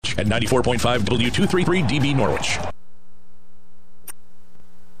at 94.5 W233DB Norwich.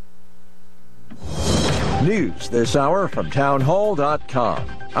 News this hour from townhall.com.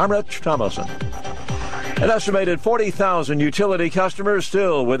 I'm Rich Thomason. An estimated 40,000 utility customers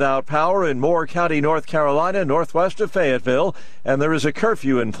still without power in Moore County, North Carolina, northwest of Fayetteville, and there is a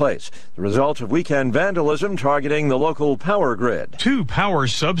curfew in place, the result of weekend vandalism targeting the local power grid. 2 power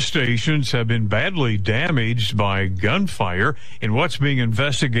substations have been badly damaged by gunfire in what's being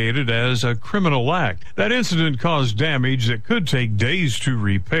investigated as a criminal act. That incident caused damage that could take days to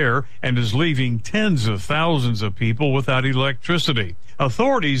repair and is leaving tens of thousands of people without electricity.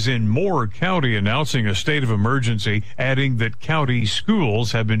 Authorities in Moore County announcing a state of emergency, adding that county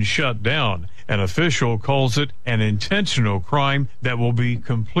schools have been shut down. An official calls it an intentional crime that will be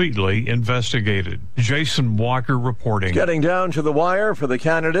completely investigated. Jason Walker reporting. Getting down to the wire for the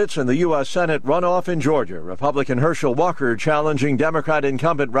candidates in the U.S. Senate runoff in Georgia. Republican Herschel Walker challenging Democrat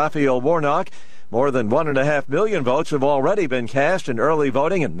incumbent Raphael Warnock. More than 1.5 million votes have already been cast in early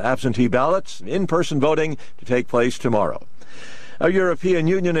voting and absentee ballots, in-person voting to take place tomorrow. A European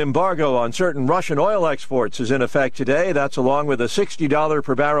Union embargo on certain Russian oil exports is in effect today. That's along with a $60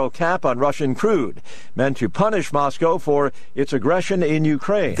 per barrel cap on Russian crude, meant to punish Moscow for its aggression in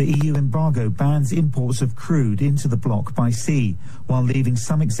Ukraine. The EU embargo bans imports of crude into the bloc by sea, while leaving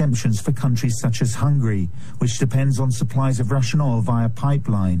some exemptions for countries such as Hungary, which depends on supplies of Russian oil via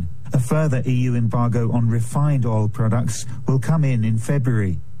pipeline. A further EU embargo on refined oil products will come in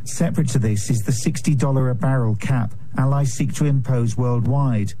February. Separate to this is the $60 a barrel cap allies seek to impose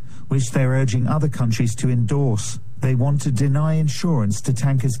worldwide, which they're urging other countries to endorse. They want to deny insurance to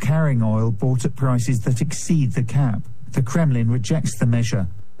tankers carrying oil bought at prices that exceed the cap. The Kremlin rejects the measure.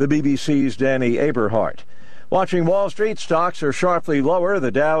 The BBC's Danny Aberhart. Watching Wall Street, stocks are sharply lower.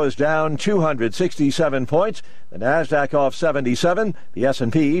 The Dow is down 267 points. The Nasdaq off 77. The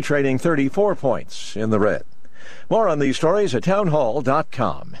S&P trading 34 points in the red. More on these stories at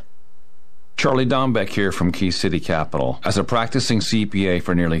townhall.com. Charlie Dombeck here from Key City Capital. As a practicing CPA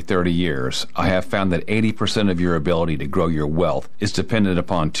for nearly 30 years, I have found that 80% of your ability to grow your wealth is dependent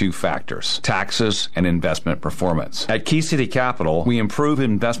upon 2 factors: taxes and investment performance. At Key City Capital, we improve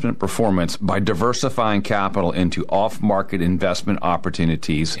investment performance by diversifying capital into off-market investment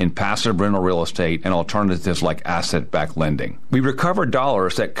opportunities in passive rental real estate and alternatives like asset-backed lending. We recover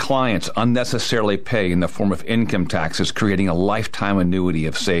dollars that clients unnecessarily pay in the form of income taxes, creating a lifetime annuity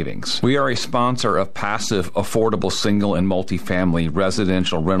of savings. We are a sponsor of passive, affordable single and multifamily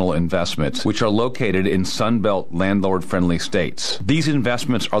residential rental investments, which are located in Sunbelt landlord-friendly states. These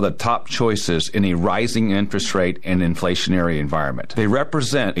investments are the top choices in a rising interest rate and inflationary environment. They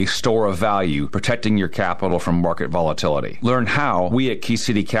represent a store of value, protecting your capital from market volatility. Learn how we at Key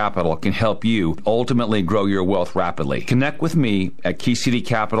City Capital can help you ultimately grow your wealth rapidly. Connect with me at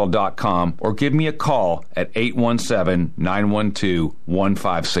keycitycapital.com or give me a call at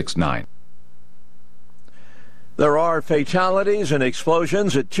 817-912-1569. There are fatalities and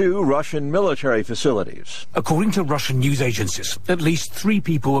explosions at 2 Russian military facilities. According to Russian news agencies, at least 3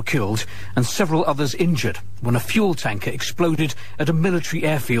 people were killed and several others injured when a fuel tanker exploded at a military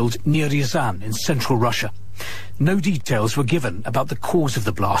airfield near Ryazan in central Russia. No details were given about the cause of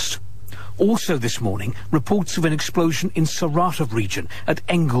the blast. Also this morning, reports of an explosion in Saratov region at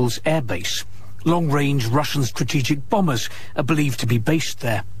Engels Air Base. Long-range Russian strategic bombers are believed to be based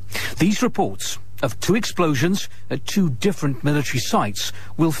there. These reports of 2 explosions at 2 different military sites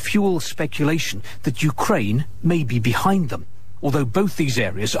will fuel speculation that Ukraine may be behind them, although both these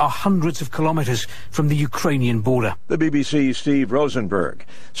areas are hundreds of kilometers from the Ukrainian border. The BBC's Steve Rosenberg.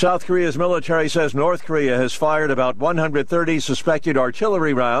 South Korea's military says North Korea has fired about 130 suspected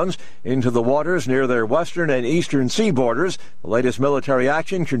artillery rounds into the waters near their western and eastern sea borders, the latest military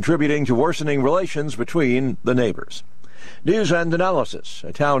action contributing to worsening relations between the neighbors. News and analysis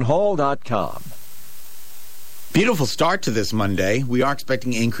at townhall.com. Beautiful start to this Monday. We are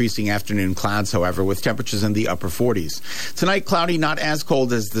expecting increasing afternoon clouds, however, with temperatures in the upper 40s. Tonight, cloudy, not as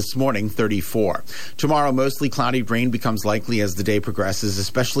cold as this morning, 34. Tomorrow, mostly cloudy. Rain becomes likely as the day progresses,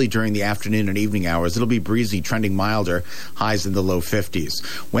 especially during the afternoon and evening hours. It'll be breezy, trending milder, highs in the low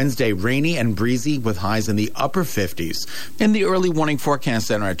 50s. Wednesday, rainy and breezy with highs in the upper 50s. In the early warning forecast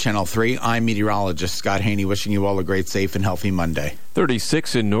center at Channel 3, I'm meteorologist Scott Haney, wishing you all a great, safe, and healthy Monday.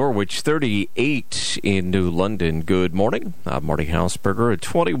 36 in Norwich, 38 in New London. Good morning. I'm Marty Hausberger. A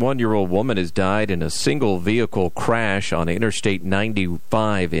 21-year-old woman has died in a single-vehicle crash on Interstate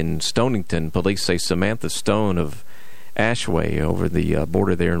 95 in Stonington. Police say Samantha Stone of Ashway over the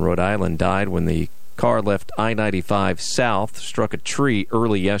border there in Rhode Island died when the car left I-95 south, struck a tree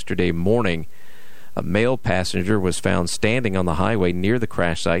early yesterday morning. A male passenger was found standing on the highway near the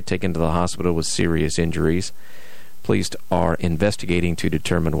crash site, taken to the hospital with serious injuries. Police are investigating to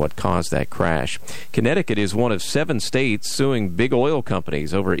determine what caused that crash. Connecticut is one of 7 states suing big oil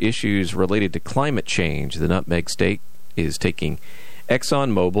companies over issues related to climate change. The Nutmeg State is taking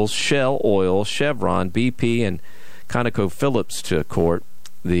ExxonMobil, Shell Oil, Chevron, BP, and ConocoPhillips to court.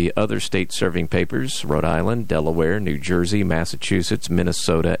 The other states serving papers, Rhode Island, Delaware, New Jersey, Massachusetts,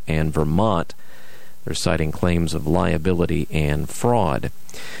 Minnesota, and Vermont. They're citing claims of liability and fraud.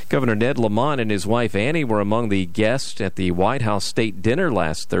 Governor Ned Lamont and his wife Annie were among the guests at the White House state dinner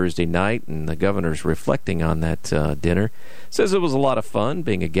last Thursday night, and the governor's reflecting on that dinner. Says it was a lot of fun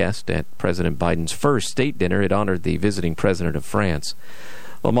being a guest at President Biden's first state dinner. It honored the visiting president of France.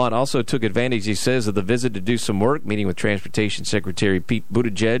 Lamont also took advantage, he says, of the visit to do some work, meeting with Transportation Secretary Pete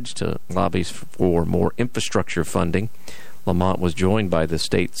Buttigieg to lobby for more infrastructure funding. Lamont was joined by the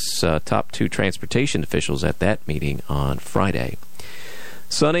state's top 2 transportation officials at that meeting on Friday.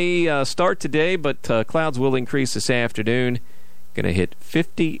 Sunny start today, but clouds will increase this afternoon. Going to hit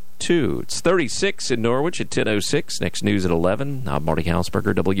 52. It's 36 in Norwich at 10:06. Next news at 11. I'm Marty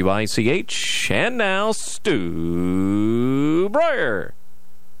Hausberger, WICH. And now, Stu Bryer.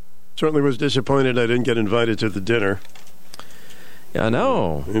 Certainly was disappointed I didn't get invited to the dinner. Yeah, I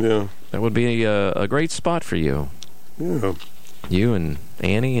know. You know. That would be a great spot for you. Yeah. You and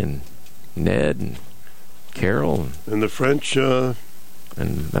Annie and Ned and Carol. And the French... and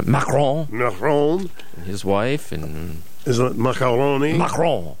Macron. Macron. And his wife. And is it macaroni?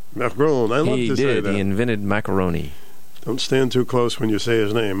 Macron. Macron. I love to say that. He invented macaroni. Don't stand too close when you say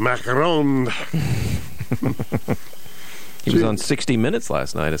his name. Macron. He was on 60 Minutes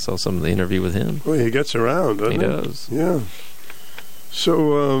last night. I saw some of the interview with him. Well, he gets around, doesn't he? He does. Yeah.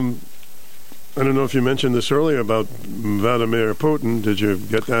 So, I don't know if you mentioned this earlier about Vladimir Putin. Did you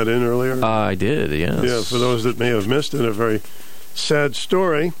get that in earlier? I did, yes. Yeah, for those that may have missed it, a very sad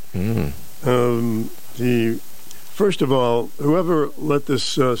story. First of all, whoever let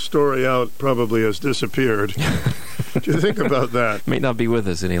this story out probably has disappeared. What do you think about that? May not be with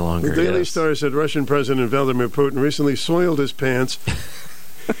us any longer. The Daily Star said Russian President Vladimir Putin recently soiled his pants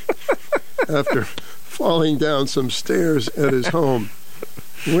after falling down some stairs at his home.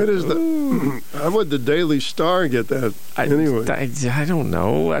 Where does how would the Daily Star get that anyway? I don't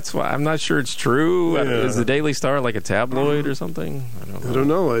know. That's why I'm not sure it's true. Yeah. Is the Daily Star like a tabloid or something? I don't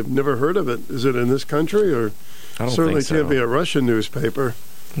know. I've never heard of it. Is it in this country or? I don't certainly think so. Can't be a Russian newspaper.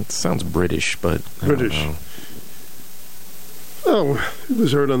 It sounds British, but British. I don't know. Oh, it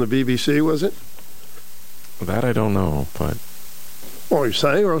was heard on the BBC, was it? That I don't know, but... Oh, you're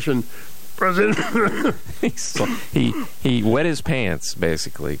saying Russian president? he wet his pants,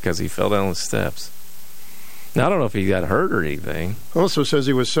 basically, because he fell down the steps. Now, I don't know if he got hurt or anything. Also says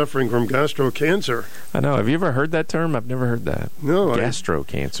he was suffering from gastro cancer. I know. Have you ever heard that term? I've never heard that. No. Gastro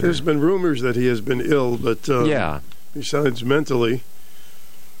cancer. There's been rumors that he has been ill, but yeah. Besides mentally,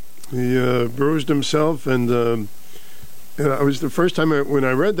 he bruised himself, and it was the first time when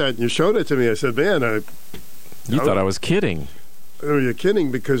I read that and you showed it to me, I said, man, You thought I was kidding. Oh, you're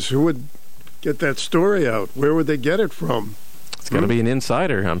kidding, because who would get that story out? Where would they get it from? It's got to be an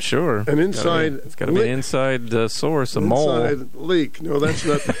insider, I'm sure. An inside... It's got to be an inside source, a mole. Inside leak. No, that's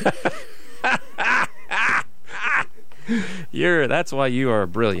not... That's why you are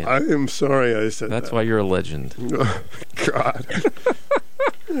brilliant. I am sorry I said That's that. why you're a legend. Oh, God.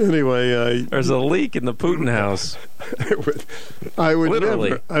 Anyway, there's a leak in the Putin house. I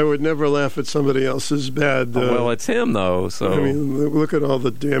Literally. would never laugh at somebody else's bad... well, it's him, though, so... I mean, look at all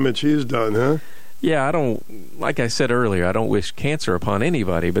the damage he's done, huh? Yeah, I don't... Like I said earlier, I don't wish cancer upon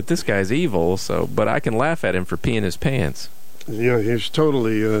anybody, but this guy's evil, so... But I can laugh at him for peeing his pants. Yeah, he's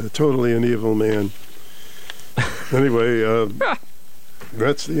totally an evil man. Anyway,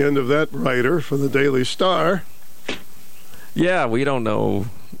 that's the end of that writer for the Daily Star. Yeah, we don't know.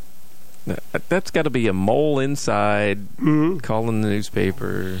 That's got to be a mole inside calling the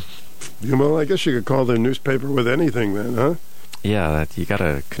newspaper. Yeah, well, I guess you could call the newspaper with anything then, huh? Yeah, you got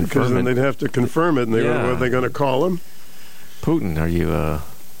to confirm because then it. they'd have to confirm it, and what are they going to call him? Putin,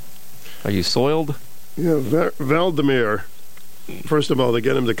 are you soiled? Yeah, Vladimir. First of all, to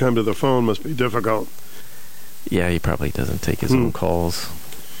get him to come to the phone must be difficult. Yeah, he probably doesn't take his own calls.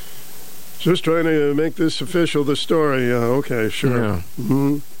 Just trying to make this official, the story. Okay, sure.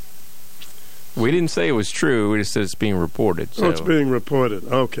 Yeah. We didn't say it was true. We just said it's being reported. So. Oh, it's being reported.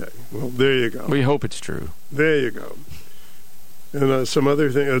 Okay. Well, there you go. We hope it's true. There you go. And some other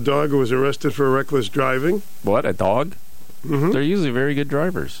thing, a dog who was arrested for reckless driving. What, a dog? Mm-hmm. They're usually very good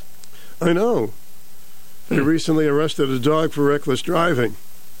drivers. I know. They recently arrested a dog for reckless driving.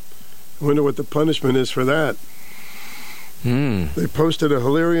 I wonder what the punishment is for that. They posted a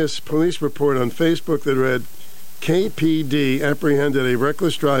hilarious police report on Facebook that read, KPD apprehended a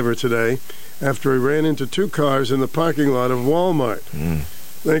reckless driver today after he ran into two cars in the parking lot of Walmart.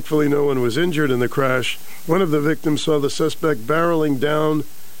 Thankfully, no one was injured in the crash. One of the victims saw the suspect barreling down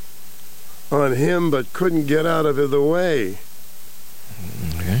on him but couldn't get out of the way.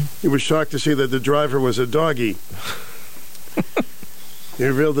 Okay. He was shocked to see that the driver was a doggy. He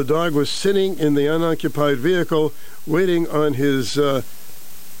revealed the dog was sitting in the unoccupied vehicle waiting on his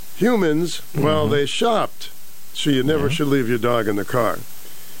humans while they shopped. So you never should leave your dog in the car.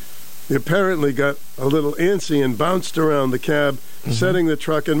 He apparently got a little antsy and bounced around the cab, setting the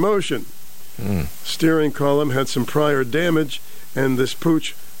truck in motion. Steering column had some prior damage, and this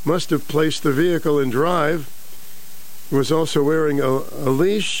pooch must have placed the vehicle in drive. He was also wearing a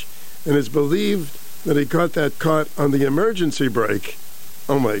leash, and it's believed that he got that caught on the emergency brake.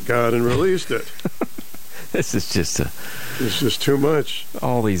 Oh, my God, and released it. This is just It's just too much.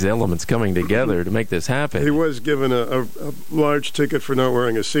 all these elements coming together to make this happen. He was given a large ticket for not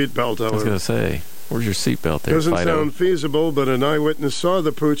wearing a seatbelt, I was however. going to say, where's your seatbelt there, Doesn't Fido? sound feasible, but an eyewitness saw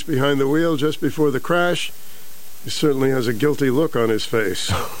the pooch behind the wheel just before the crash. He certainly has a guilty look on his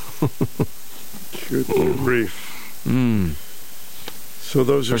face. Good grief. So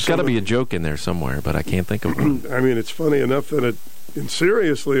those are There's got to be a joke in there somewhere, but I can't think of one. I mean, it's funny enough that and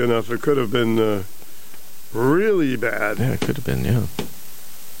seriously enough, it could have been really bad. Yeah, it could have been, yeah.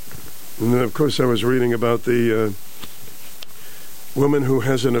 And then, of course, I was reading about the woman who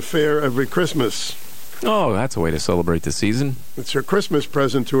has an affair every Christmas. Oh, that's a way to celebrate the season. It's her Christmas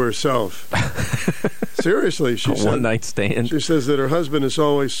present to herself. Seriously, she said. One-night stand. She says that her husband is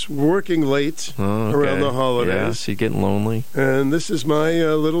always working late around the holidays. Yeah, she's getting lonely. And this is my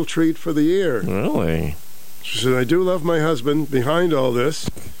little treat for the year. Really? She said, I do love my husband behind all this.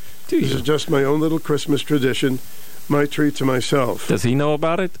 This is just my own little Christmas tradition, my treat to myself. Does he know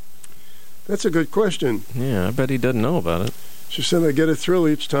about it? That's a good question. Yeah, I bet he doesn't know about it. She said, I get a thrill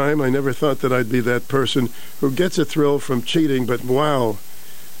each time. I never thought that I'd be that person who gets a thrill from cheating, but wow,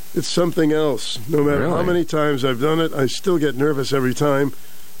 it's something else. No matter how many times I've done it, I still get nervous every time.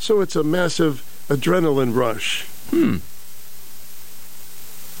 So it's a massive adrenaline rush.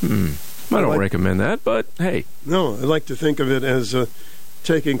 I don't recommend that, but hey. No, I like to think of it as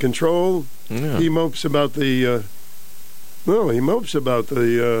taking control. Yeah. He mopes about the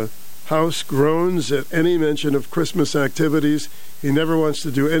house, groans at any mention of Christmas activities. He never wants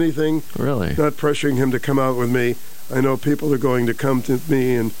to do anything. Really? Not pressuring him to come out with me. I know people are going to come to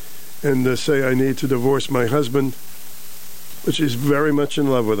me and say I need to divorce my husband, but she's very much in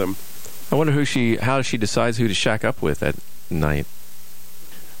love with him. I wonder how she decides who to shack up with at night.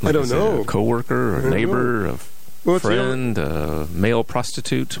 I don't know. A coworker, or a neighbor, a friend, a male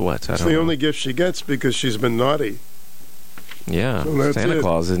prostitute, what? It's the only gift she gets because she's been naughty. Yeah, so Santa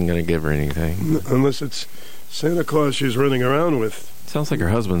Claus isn't going to give her anything. Unless it's Santa Claus she's running around with. Sounds like her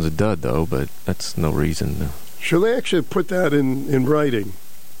husband's a dud, though, but that's no reason. Should they actually put that in writing?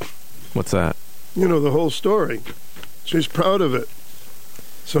 What's that? You know, the whole story. She's proud of it.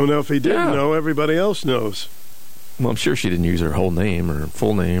 So now if he didn't know, everybody else knows. Well, I'm sure she didn't use her whole name or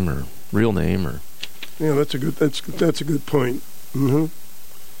full name or real name or... Yeah, that's a good point. Mm-hmm.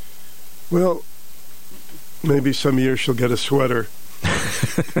 Well, maybe some years she'll get a sweater.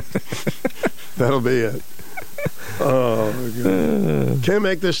 That'll be it. Oh, God. Can't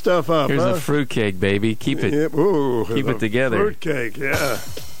make this stuff up. Here's a fruitcake, baby. Keep it. Yep. Ooh, keep it together. Fruitcake, yeah.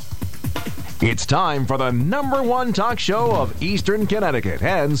 It's time for the #1 talk show of Eastern Connecticut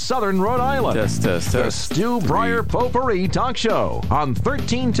and Southern Rhode Island. The Stu Bryer Potpourri Talk Show on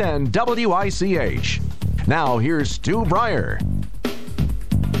 1310 WICH. Now here's Stu Bryer.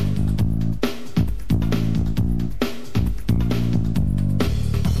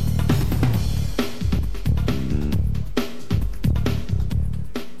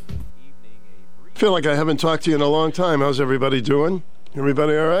 I feel like I haven't talked to you in a long time. How's everybody doing?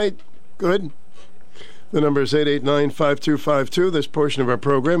 Everybody all right? Good. The number is 889-5252. This portion of our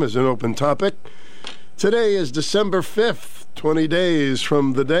program is an open topic. Today is December 5th, 20 days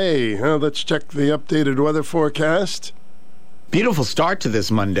from the day. Let's check the updated weather forecast. Beautiful start to this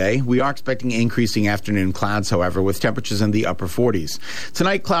Monday. We are expecting increasing afternoon clouds, however, with temperatures in the upper 40s.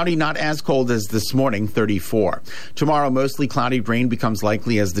 Tonight, cloudy, not as cold as this morning, 34. Tomorrow, mostly cloudy. Rain becomes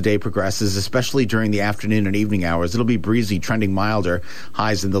likely as the day progresses, especially during the afternoon and evening hours. It'll be breezy, trending milder,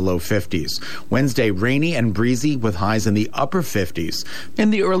 highs in the low 50s. Wednesday, rainy and breezy with highs in the upper 50s.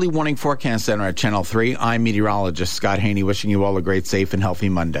 In the early warning forecast center at Channel 3, I'm meteorologist Scott Haney, wishing you all a great, safe, and healthy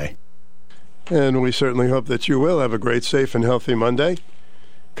Monday. And we certainly hope that you will have a great, safe, and healthy Monday.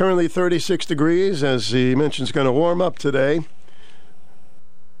 Currently 36 degrees, as he mentioned, it's going to warm up today.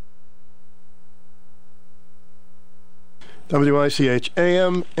 WICH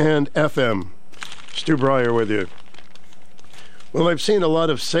AM and FM. Stu Bryer with you. Well, I've seen a lot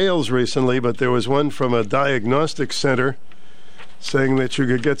of sales recently, but there was one from a diagnostic center saying that you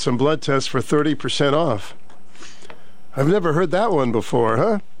could get some blood tests for 30% off. I've never heard that one before,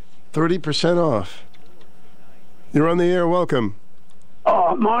 huh? 30% off. You're on the air. Welcome. Oh,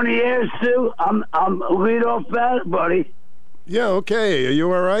 I'm on the air, Stu. I'm lead off batter, buddy. Yeah, okay. Are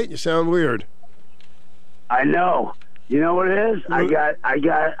you all right? You sound weird. I know. You know what it is? I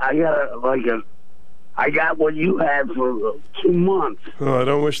got what you had for 2 months. Oh, I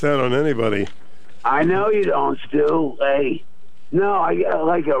don't wish that on anybody. I know you don't, Stu. Hey, no, I got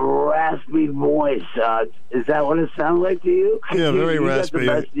like a raspy voice. Is that what it sounds like to you? Yeah, very raspy. You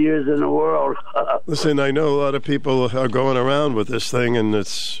got the best ears in the world. Listen, I know a lot of people are going around with this thing, and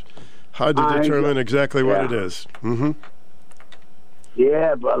it's hard to determine exactly what it is. Mm-hmm.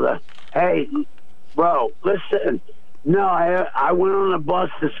 Yeah, brother. Hey, bro, listen. No, I went on a bus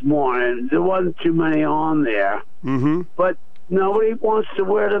this morning. There wasn't too many on there. Mm-hmm. But nobody wants to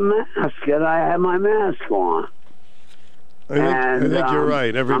wear the mask, and I have my mask on. I think you're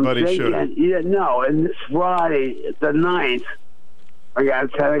right. Everybody should. Yeah, no, and this Friday, the 9th, I got a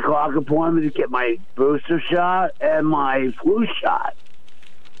 10 o'clock appointment to get my booster shot and my flu shot.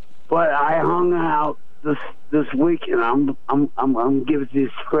 But I hung out this weekend. I'm giving it to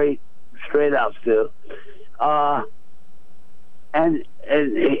you straight up, Stu. And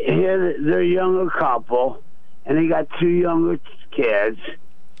here they're a younger couple, and they got 2 younger kids.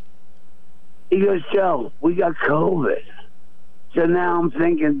 He goes, Joe, we got COVID. So now I'm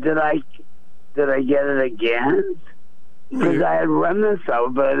thinking, did I get it again? Because I had remnants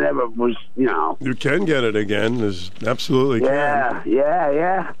of it, but I never was, You can get it again. There's absolutely can.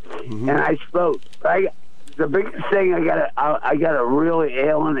 Yeah. Mm-hmm. And I spoke. The biggest thing I got a really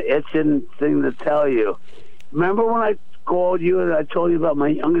ailing, itching thing to tell you. Remember when I called you and I told you about my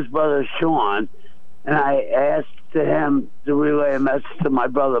youngest brother, Sean, and I asked him to relay a message to my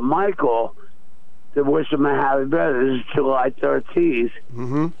brother, Michael, to wish him a happy birthday. This is July 13th.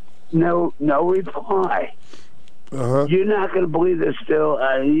 Mm-hmm. No reply. Uh-huh. You're not going to believe this, still.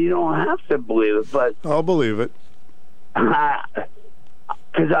 You don't have to believe it, but I'll believe it.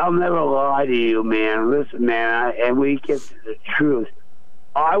 Because I'll never lie to you, man. Listen, man, and we get to the truth.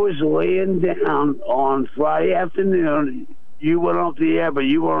 I was laying down on Friday afternoon. You went off the air, but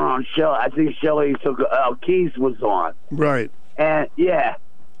you weren't on show. I think Shelley Keith was on. Right. And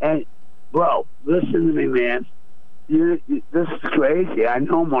bro, listen to me, man. This is crazy. I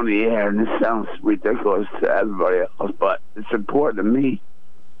know I'm on the air, and this sounds ridiculous to everybody else, but it's important to me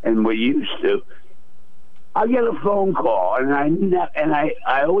and we're used to. I get a phone call, and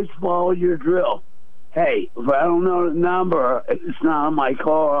I always follow your drill. Hey, if I don't know the number, if it's not on my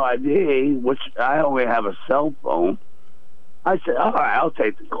caller ID, which I only have a cell phone, I said, all right, I'll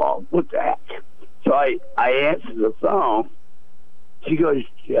take the call. What the heck? So I answered the phone. She goes,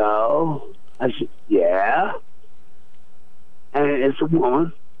 Joe? I said, yeah. And it's a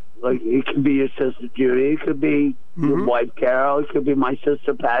woman. Like, it could be your sister Judy. It could be your wife Carol. It could be my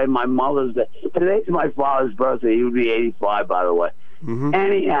sister Patty. My mother's day. Today's my father's birthday. He would be 85, by the way. Mm-hmm.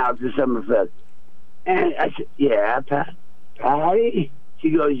 Anyhow, December 5th. And I said, yeah, Patty? She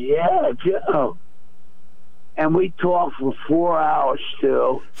goes, yeah, Joe. And we talked for 4 hours,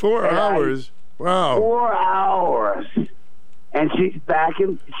 too. 4 hours? Wow. 4 hours. And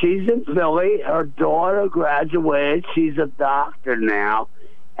she's in Philly. Her daughter graduated. She's a doctor now.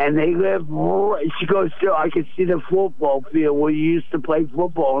 And they live, she goes, Joe, I can see the football field where you used to play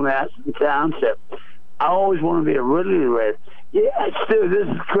football in Aston Township. I always want to be a Ridley Red. Yeah, Stu, this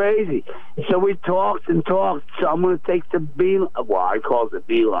is crazy. So we talked and talked. So I'm going to take the I call it the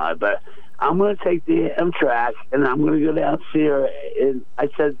B-line, but I'm going to take the Amtrak, and I'm going to go down and see her. And I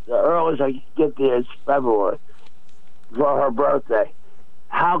said, the earliest I can get there is February for her birthday.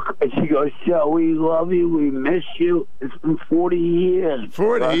 And she goes, Joe, we love you. We miss you. It's been 40 years.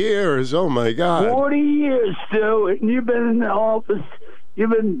 40 years? Oh, my God. 40 years, Stu. And you've been in the office. You've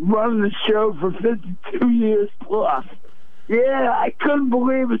been running the show for 52 years plus. Yeah, I couldn't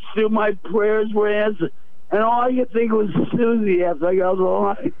believe it, Stu. My prayers were answered. And all I could think was Susie after I got the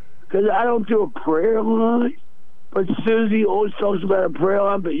line. Because I don't do a prayer line. But Susie always talks about a prayer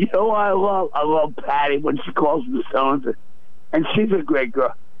line. But you know what I love Patty when she calls me something. And she's a great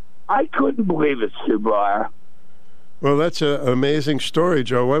girl. I couldn't believe it, Stu Bryer. Well, that's an amazing story,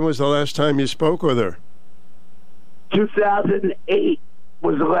 Joe. When was the last time you spoke with her? 2008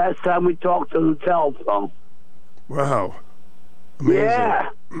 was the last time we talked on the telephone. Wow. Amazing. Yeah,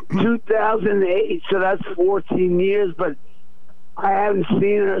 2008, so that's 14 years, but I haven't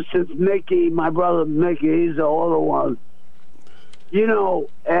seen her since Mickey, my brother Mickey, he's the older one. You know,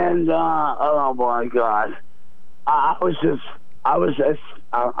 and, oh my God. I'm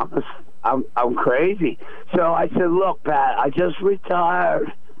crazy. So I said, look, Pat, I just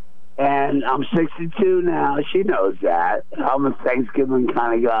retired, and I'm 62 now. She knows that. I'm a Thanksgiving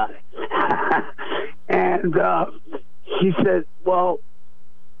kind of guy. And she said, well,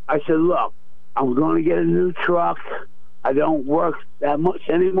 I said, look, I'm going to get a new truck. I don't work that much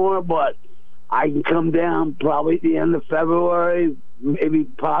anymore, but I can come down probably at the end of February, maybe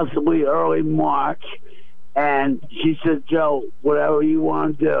possibly early March. And she said, Joe, whatever you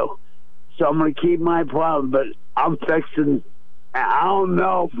want to do. So I'm going to keep my problem, but I'm fixing, I don't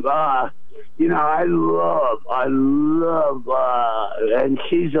know, you know, I love, and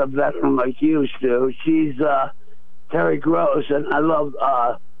she's a veteran like you, Stu. She's Terry Gross, and I love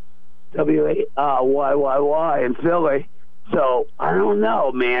WYYY in Philly. So I don't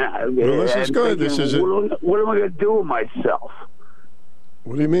know, man. Well, this is good. Thinking, This is what am I going to do with myself?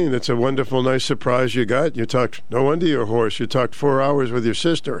 What do you mean? It's a wonderful, nice surprise you got. You talked, no wonder you're hoarse. You talked 4 hours with your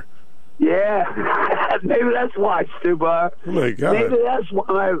sister. Yeah, maybe that's why, Stu Bar. Oh, my God. Maybe that's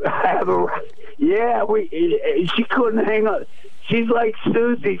why I have a... Yeah, she couldn't hang up. She's like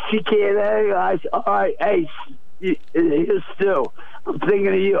Susie. She can't hang up. I said, all right, hey, here's Stu. I'm thinking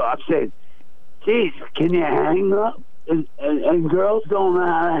of you. I'm saying, geez, can you hang up? And girls don't know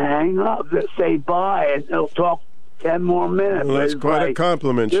how to hang up. They say bye, and they'll talk 10 more minutes. Well, that's quite a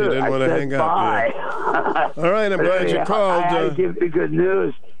compliment. She didn't want to hang up. Yeah. All right, I'm glad you called. I had to give you good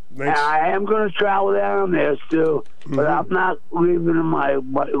news. And I am going to travel down there, Stu, but I'm not leaving in my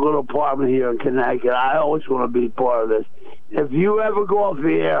little apartment here in Connecticut. I always want to be part of this. If you ever go off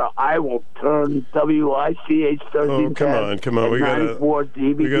the air, I will turn WICH 1310. Oh, come on. We got a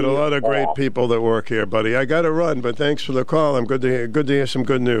lot of great people that work here, buddy. I got to run, but thanks for the call. I'm good to hear some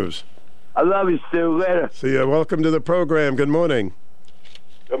good news. I love you, Stu. Later. See ya. Welcome to the program. Good morning.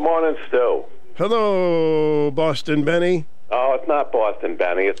 Good morning, Stu. Hello, Boston Benny. Oh, it's not Boston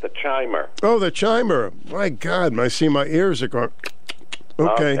Benny. It's the Chimer. Oh, the Chimer. My God, I see my ears are going.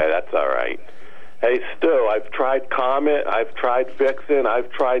 Okay, that's all right. Hey, Stu, I've tried Comet, I've tried Vixen,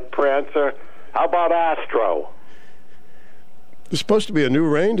 I've tried Prancer. How about Astro? There's supposed to be a new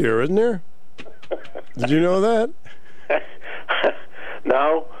reindeer, isn't there? Did you know that?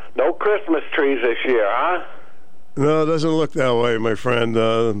 No Christmas trees this year, huh? No, it doesn't look that way, my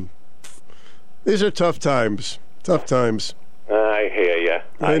friend. These are tough times. Tough times. I hear you.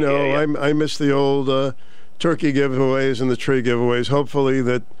 I know. I miss the old turkey giveaways and the tree giveaways. Hopefully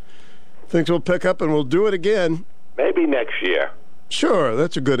that things will pick up and we'll do it again. Maybe next year. Sure,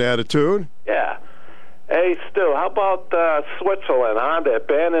 that's a good attitude. Yeah. Hey, Stu, how about Switzerland, huh? They're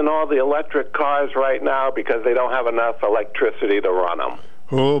banning all the electric cars right now because they don't have enough electricity to run them.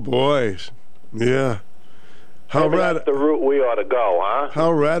 Oh, boys. Yeah. Maybe that's the route we ought to go, huh?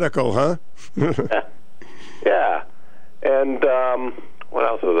 How radical, huh? Yeah. And what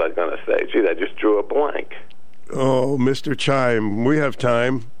else was I going to say? Gee, I just drew a blank. Oh, Mr. Chime, we have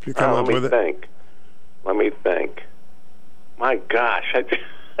time. If you come up with it. Let me think. My gosh,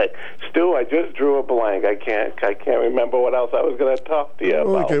 Stu, I just drew a blank. I can't remember what else I was going to talk to you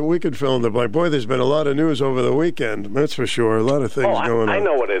about. We could fill in the blank. Boy, there's been a lot of news over the weekend. That's for sure. A lot of things going on. I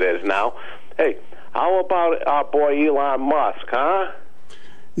know what it is now. Hey, how about our boy Elon Musk, huh?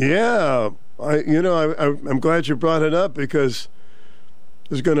 Yeah. I'm glad you brought it up because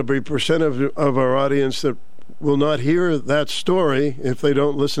there's going to be a percent of our audience that will not hear that story if they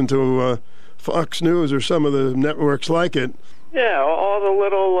don't listen to Fox News or some of the networks like it. Yeah, all the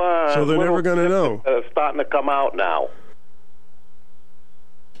little... so they're never going to know. That are starting to come out now.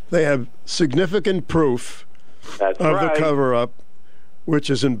 They have significant proof of the cover-up, which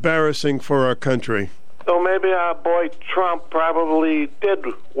is embarrassing for our country. So maybe our boy Trump probably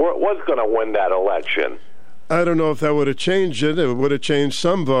was going to win that election. I don't know if that would have changed it. It would have changed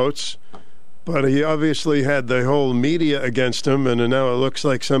some votes. But he obviously had the whole media against him, and now it looks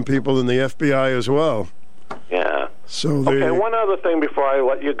like some people in the FBI as well. Yeah. So one other thing before I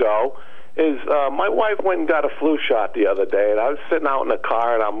let you go is my wife went and got a flu shot the other day, and I was sitting out in the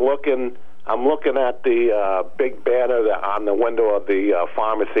car, and I'm looking at the big banner on the window of the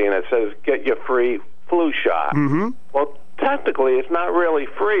pharmacy, and it says, "Get your free flu shot." Mm-hmm. Well, technically, it's not really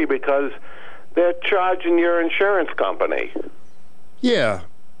free because they're charging your insurance company. Yeah.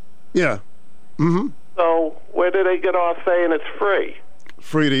 Mm-hmm. So where do they get off saying it's free?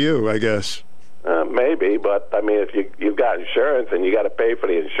 Free to you, I guess. Maybe, but I mean, if you've got insurance and you got to pay for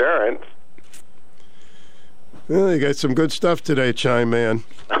the insurance. Well, you got some good stuff today, Chime Man.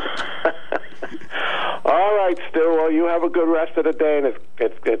 All right, Stu. Well, you have a good rest of the day, and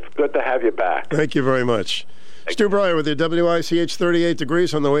it's good to have you back. Thank you very much. Stu Bryer with your WICH 38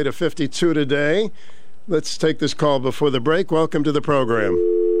 degrees on the way to 52 today. Let's take this call before the break. Welcome to the program.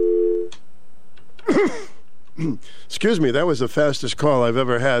 Excuse me, that was the fastest call I've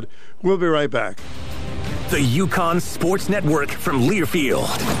ever had. We'll be right back. The Yukon Sports Network from Learfield.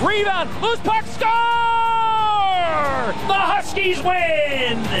 Rebound, loose puck, score! The Huskies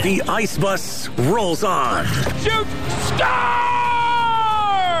win! The Ice Bus rolls on. Shoot, score!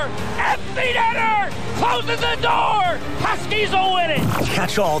 Empty netter! Closes the door! Huskies will win it!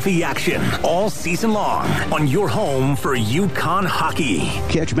 Catch all the action all season long on your home for Yukon hockey.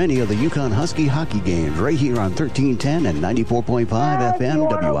 Catch many of the Yukon Husky hockey games right here on 1310 and 94.5 FM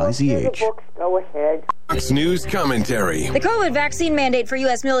WICH. Go ahead. Fox News commentary. The COVID vaccine mandate for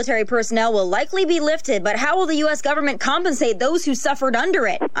U.S. military personnel will likely be lifted, but how will the U.S. government compensate those who suffered under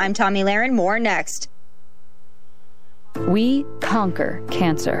it? I'm Tommy Lahren. More next. We conquer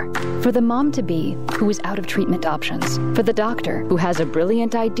cancer. For the mom-to-be who is out of treatment options. For the doctor who has a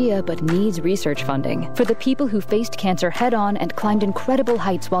brilliant idea but needs research funding. For the people who faced cancer head-on and climbed incredible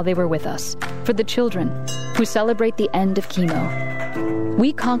heights while they were with us. For the children who celebrate the end of chemo.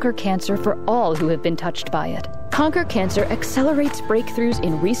 We conquer cancer for all who have been touched by it. Conquer Cancer accelerates breakthroughs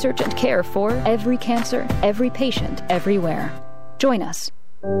in research and care for every cancer, every patient, everywhere. Join us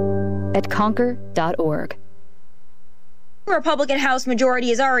at conquer.org. The Republican House majority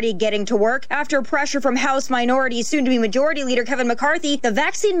is already getting to work. After pressure from House Minority soon-to-be Majority Leader Kevin McCarthy, the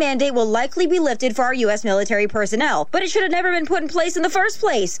vaccine mandate will likely be lifted for our U.S. military personnel. But it should have never been put in place in the first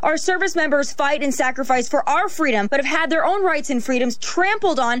place. Our service members fight and sacrifice for our freedom, but have had their own rights and freedoms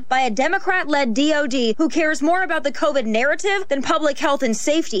trampled on by a Democrat-led DOD who cares more about the COVID narrative than public health and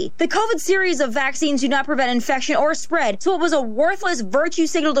safety. The COVID series of vaccines do not prevent infection or spread, so it was a worthless virtue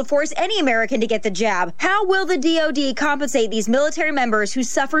signal to force any American to get the jab. How will the DOD compensate these military members who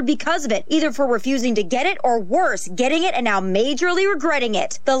suffered because of it, either for refusing to get it or worse, getting it and now majorly regretting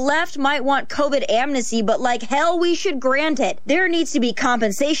it? The left might want COVID amnesty, but like hell we should grant it. There needs to be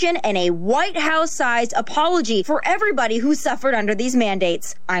compensation and a White House-sized apology for everybody who suffered under these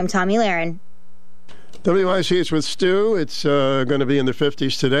mandates. I'm Tommy Lahren. WICH with Stu. It's going to be in the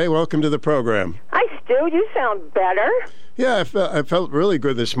 50s today. Welcome to the program. Hi, Stu. You sound better. Yeah, I felt really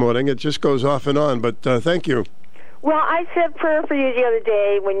good this morning. It just goes off and on, but thank you. Well, I said prayer for you the other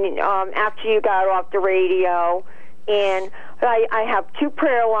day when after you got off the radio, and I have two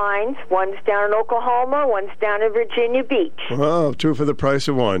prayer lines. One's down in Oklahoma, one's down in Virginia Beach. Wow, two for the price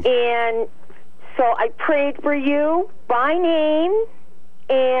of one. And so I prayed for you by name,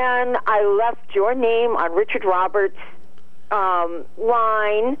 and I left your name on Richard Roberts'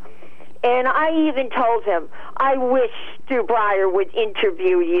 line. And I even told him, I wish Stu Bryer would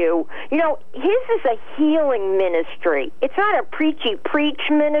interview you. You know, his is a healing ministry. It's not a preachy preach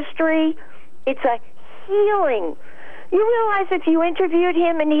ministry. It's a healing. You realize if you interviewed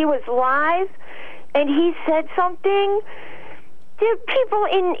him and he was live and he said something, people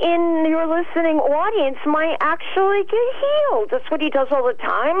in your listening audience might actually get healed. That's what he does all the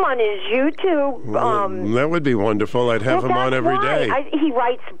time on his YouTube. That would be wonderful. I'd have him on every day. He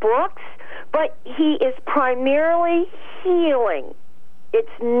writes books, but he is primarily healing. It's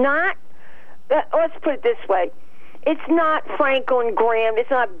not, let's put it this way, it's not Franklin Graham,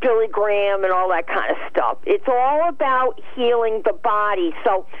 it's not Billy Graham and all that kind of stuff. It's all about healing the body.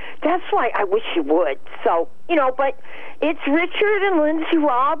 So that's why I wish you would. So, you know, but it's Richard and Lindsay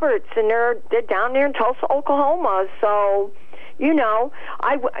Roberts, and they're down there in Tulsa, Oklahoma. So, you know,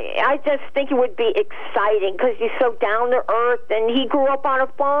 I just think it would be exciting because he's so down to earth, and he grew up on a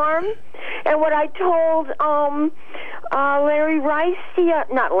farm. And what I told Larry Rice,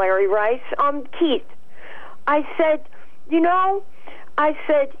 Keith, I said, you know,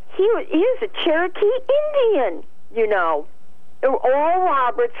 he was a Cherokee Indian, you know. Oral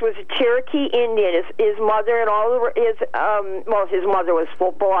Roberts was a Cherokee Indian. His mother and his mother was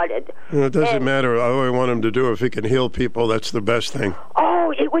full-blooded. It doesn't matter. All I want him to do, if he can heal people, that's the best thing.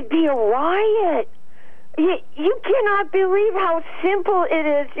 Oh, it would be a riot. You cannot believe how simple it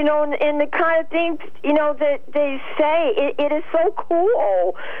is, you know, and the kind of things, you know, that they say. It is so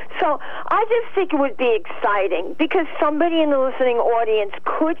cool. So I just think it would be exciting because somebody in the listening audience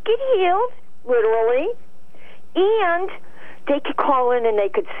could get healed, literally, and they could call in and they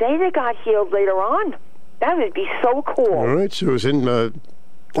could say they got healed later on. That would be so cool. All right, Susan, that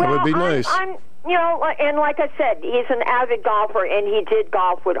would be nice. You know, and like I said, he's an avid golfer, and he did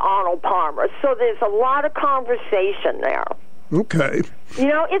golf with Arnold Palmer. So there's a lot of conversation there. Okay. You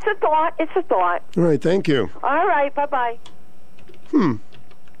know, it's a thought. It's a thought. All right, thank you. All right, bye-bye.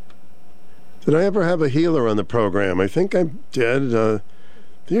 Did I ever have a healer on the program? I think I did. There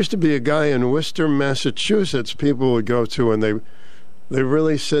used to be a guy in Worcester, Massachusetts, people would go to, and they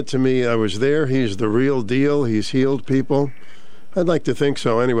really said to me, I was there, he's the real deal, he's healed people. I'd like to think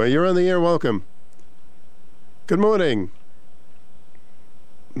so. Anyway, you're on the air, welcome. Good morning.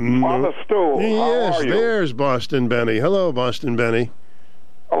 Father Stu, yes, how are you? There's Boston Benny. Hello, Boston Benny.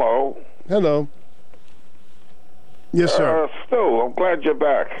 Hello. Hello. Yes, sir. Stu, I'm glad you're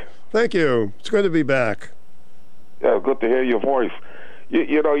back. Thank you. It's good to be back. Yeah, good to hear your voice.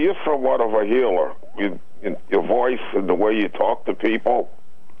 You know, you're somewhat of a healer. Your voice and the way you talk to people.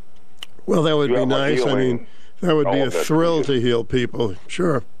 Well, that would be nice. I mean, that would be a thrill to heal people.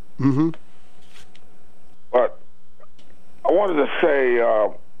 Sure. Mm-hmm. But I wanted to say, I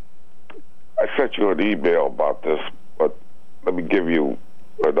sent you an email about this, but let me give you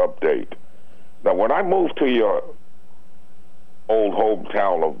an update. Now, when I moved to your old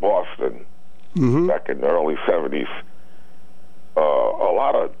hometown of Boston back in the early 70s, a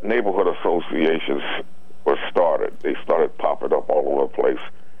lot of neighborhood associations were started. They started popping up all over the place,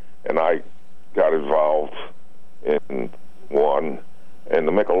 and I got involved in one. And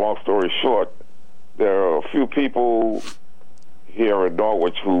to make a long story short, there are a few people here in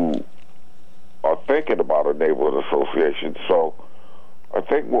Norwich who are thinking about a neighborhood association. So I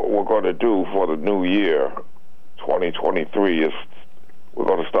think what we're going to do for the new year, 2023, is we're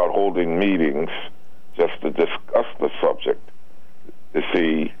going to start holding meetings just to discuss the subject, to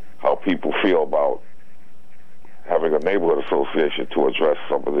see how people feel about having a neighborhood association to address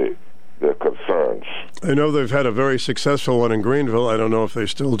some of their concerns. I know they've had a very successful one in Greenville. I don't know if they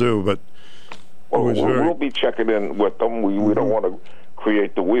still do, but we'll be checking in with them. We don't want to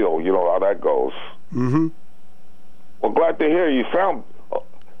create the wheel. You know how that goes. Mm-hmm. Well, glad to hear you sound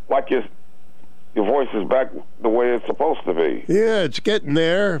like your voice is back the way it's supposed to be. Yeah, it's getting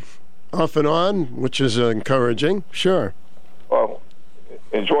there, off and on, which is encouraging. Sure. Well,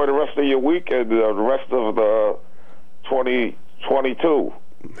 enjoy the rest of your week and the rest of the 2022.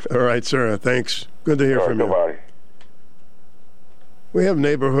 All right, sir. Thanks. Good to hear from you. Goodbye. We have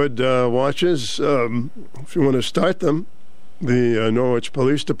neighborhood watches. If you want to start them, the Norwich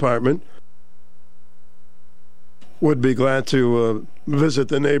Police Department would be glad to visit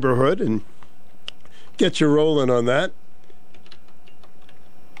the neighborhood and get you rolling on that.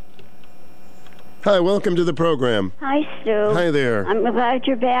 Hi, welcome to the program. Hi, Stu. Hi there. I'm glad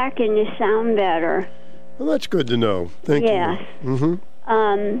you're back and you sound better. Well, that's good to know. Thank you. Mm-hmm.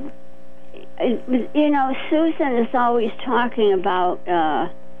 You know, Susan is always talking about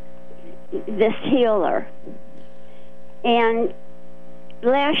this healer. And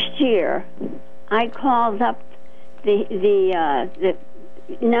last year, I called up the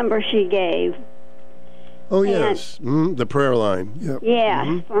number she gave. Oh, yes. The prayer line. Yep.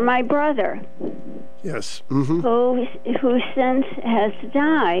 Yes, for my brother. Yes. Who since has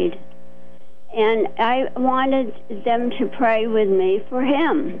died. And I wanted them to pray with me for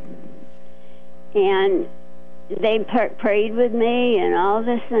him. And they prayed with me and all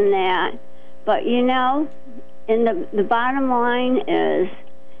this and that. But, you know, and the bottom line is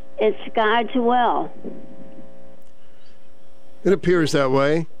it's God's will. It appears that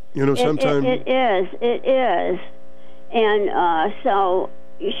way. You know, sometimes... It is. And so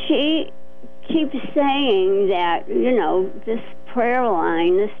she keeps saying that, you know, this prayer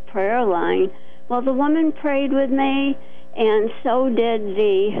line. Well, the woman prayed with me, and so did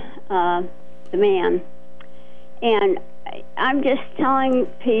the man. And I'm just telling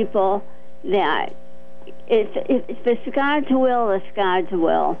people that if it's God's will, it's God's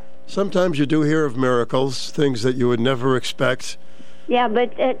will. Sometimes you do hear of miracles, things that you would never expect. Yeah,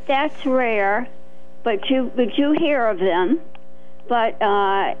 but that's rare. But you hear of them. But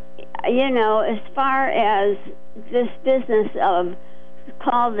you know, as far as this business of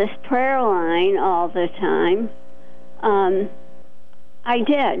call this prayer line all the time, I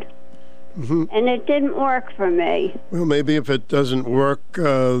did. And it didn't work for me. Well, maybe if it doesn't work,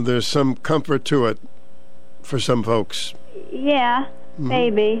 there's some comfort to it for some folks. Yeah,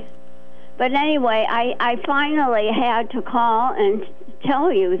 maybe. But anyway, I finally had to call and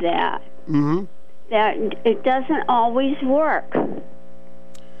tell you that. That it doesn't always work.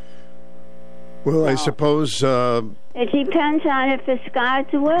 Well, I suppose... it depends on if it's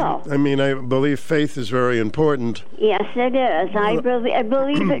God's will. I mean, I believe faith is very important. Yes, it is. I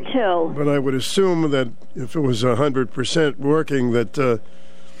believe it too. But I would assume that if it was 100% working, that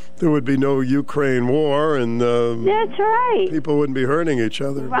there would be no Ukraine war, and that's right. People wouldn't be hurting each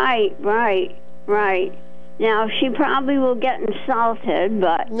other. Right. Now, she probably will get insulted,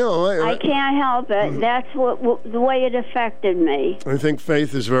 but no, I can't help it. That's the way it affected me. I think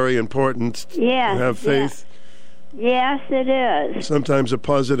faith is very important. Yes. Have faith. Yes, it is. Sometimes a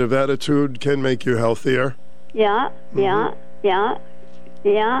positive attitude can make you healthier. Yeah. Well,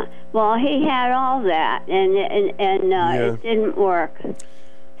 he had all that, and it didn't work.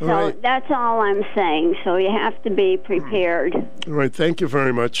 So that's all I'm saying. So you have to be prepared. All right. Thank you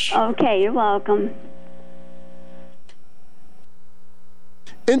very much. Okay, you're welcome.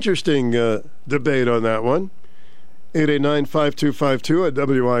 Interesting debate on that one. 889-5252 at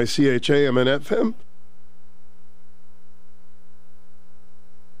WICHAM and FM.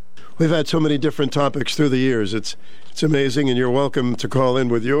 We've had so many different topics through the years. It's amazing, and you're welcome to call in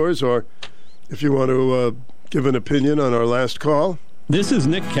with yours, or if you want to give an opinion on our last call. This is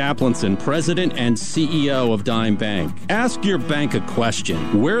Nick Kaplanson, President and CEO of Dime Bank. Ask your bank a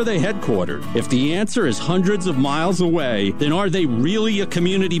question. Where are they headquartered? If the answer is hundreds of miles away, then are they really a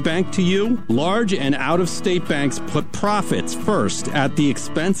community bank to you? Large and out-of-state banks put profits first at the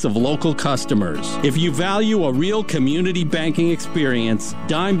expense of local customers. If you value a real community banking experience,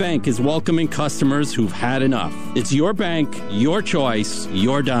 Dime Bank is welcoming customers who've had enough. It's your bank, your choice,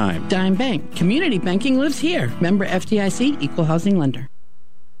 your dime. Dime Bank. Community banking lives here. Member FDIC, Equal Housing Lender.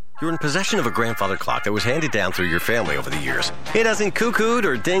 You're in possession of a grandfather clock that was handed down through your family over the years. It hasn't cuckooed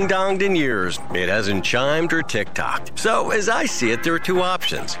or ding-donged in years. It hasn't chimed or tick-tocked. So, as I see it, there are two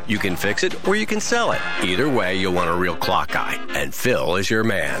options. You can fix it or you can sell it. Either way, you'll want a real clock guy. And Phil is your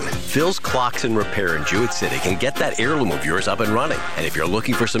man. Phil's Clocks and Repair in Jewett City can get that heirloom of yours up and running. And if you're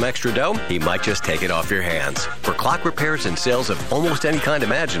looking for some extra dough, he might just take it off your hands. For clock repairs and sales of almost any kind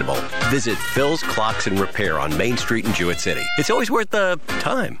imaginable, visit Phil's Clocks and Repair on Main Street in Jewett City. It's always worth the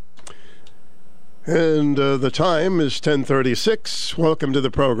time. And the time is 10:36. Welcome to the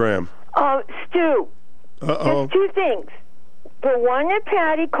program. Stu. Uh-oh. There's two things. The one that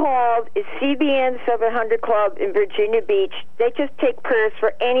Patty called is CBN 700 Club in Virginia Beach. They just take prayers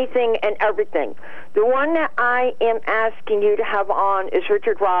for anything and everything. The one that I am asking you to have on is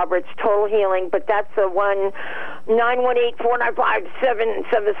Richard Roberts, Total Healing, but that's the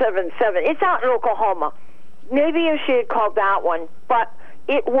 1-918-495-7777. It's out in Oklahoma. Maybe you should call that one, but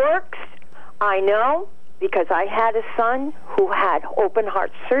it works. I know, because I had a son who had open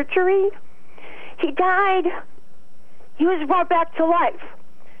heart surgery. He died. He was brought back to life.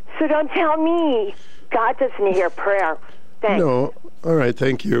 So don't tell me God doesn't hear prayer. Thanks. No. All right,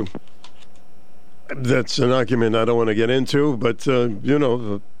 thank you. That's an argument I don't want to get into, but,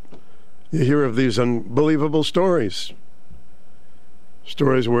 you hear of these unbelievable stories.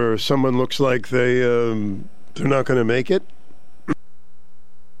 Stories where someone looks like they're not going to make it.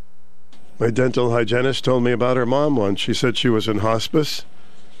 My dental hygienist told me about her mom once. She said she was in hospice.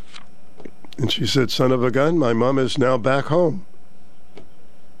 And she said, son of a gun, my mom is now back home.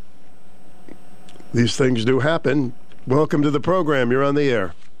 These things do happen. Welcome to the program. You're on the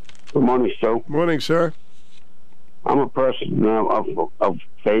air. Good morning, Stu. Morning, sir. I'm a person of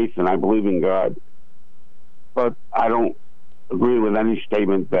faith, and I believe in God. But I don't agree with any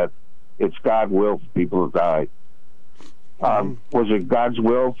statement that it's God's will for people to die. Was it God's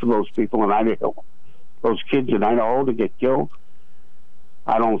will for those people in Idaho, those kids in Idaho to get killed?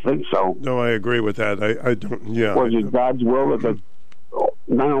 I don't think so. No, I agree with that. I don't, yeah. Was it God's will that the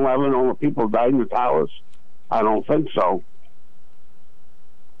 9/11, all the people died in the towers? I don't think so.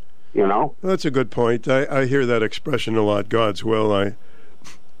 You know? That's a good point. I hear that expression a lot, God's will.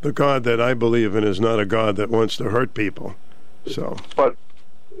 The God that I believe in is not a God that wants to hurt people. So. But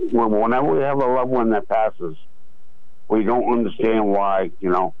whenever we have a loved one that passes, we don't understand why,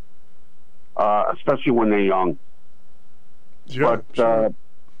 especially when they're young. Sure, but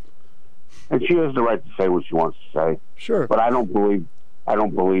and she has the right to say what she wants to say. Sure. But I don't believe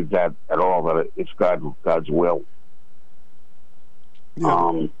that at all. That it's God's will.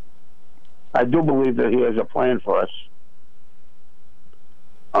 Yeah. I do believe that He has a plan for us.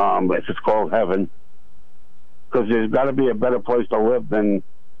 It's called heaven, because there's got to be a better place to live than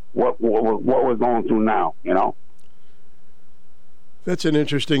what we're going through now. That's an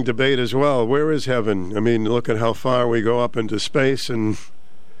interesting debate as well. Where is heaven? I mean, look at how far we go up into space, and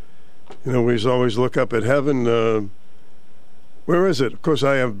we always look up at heaven. Where is it? Of course,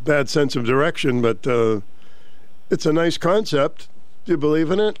 I have a bad sense of direction, but it's a nice concept. Do you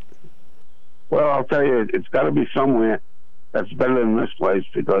believe in it? Well, I'll tell you, it's got to be somewhere that's better than this place,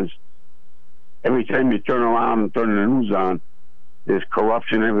 because every time you turn around and turn the news on, there's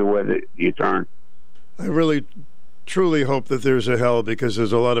corruption everywhere that you turn. I really truly hope that there's a hell, because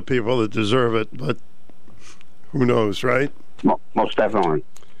there's a lot of people that deserve it, but who knows, right? Most definitely.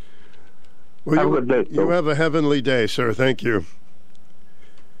 Well, have a good day. You have a heavenly day, sir. Thank you.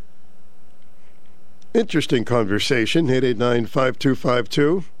 Interesting conversation,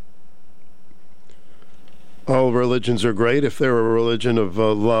 889-5252. All religions are great if they're a religion of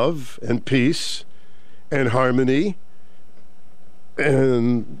love and peace and harmony,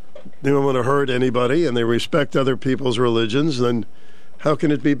 and they don't want to hurt anybody, and they respect other people's religions, then how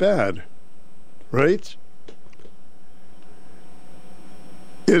can it be bad? Right?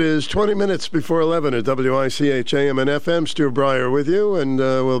 It is 20 minutes before 11 at WICH AM and FM. Stu Bryer with you, and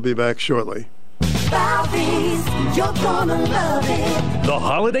we'll be back shortly. Falvey's, you're gonna love it. The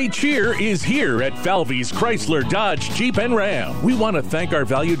holiday cheer is here at Falvey's Chrysler, Dodge, Jeep, and Ram. We want to thank our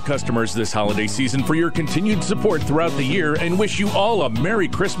valued customers this holiday season for your continued support throughout the year and wish you all a Merry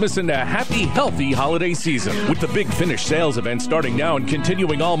Christmas and a happy, healthy holiday season. With the Big Finish sales event starting now and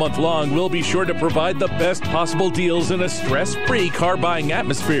continuing all month long, we'll be sure to provide the best possible deals in a stress-free car buying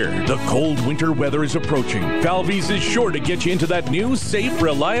atmosphere. The cold winter weather is approaching. Falvey's is sure to get you into that new, safe,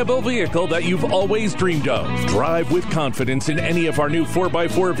 reliable vehicle that you've always dreamed of. Drive with confidence in any of our new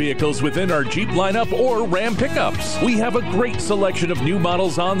 4x4 vehicles within our Jeep lineup or Ram pickups. We have a great selection of new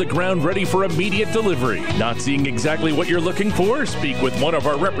models on the ground ready for immediate delivery. Not seeing exactly what you're looking for? Speak with one of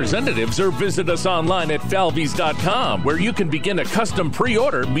our representatives or visit us online at falveys.com, where you can begin a custom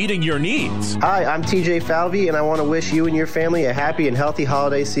pre-order meeting your needs. Hi, I'm TJ Falvey, and I want to wish you and your family a happy and healthy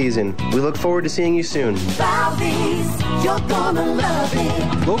holiday season. We look forward to seeing you soon. Falvey's, you're gonna love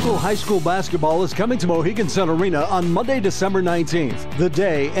it. Local high school basketball is coming to Mohegan Sun Arena on Monday, December 19th. The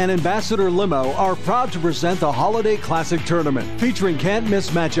Day and Ambassador Limo are proud to present the Holiday Classic Tournament, featuring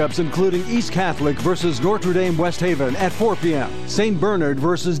can't-miss matchups including East Catholic versus Notre Dame West Haven at 4 p.m., St. Bernard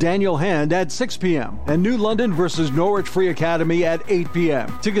versus Daniel Hand at 6 p.m., and New London versus Norwich Free Academy at 8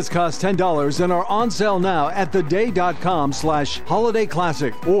 p.m. Tickets cost $10 and are on sale now at theday.com/Holiday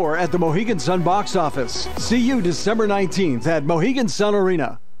Classic or at the Mohegan Sun box office. See you December 19th at Mohegan Sun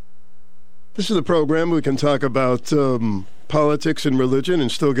Arena. This is the program we can talk about politics and religion and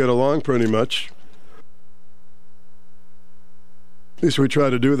still get along pretty much. At least we try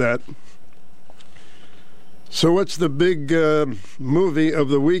to do that. So what's the big movie of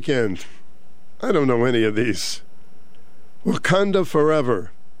the weekend? I don't know any of these. Wakanda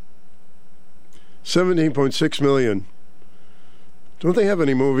Forever. 17.6 million. Don't they have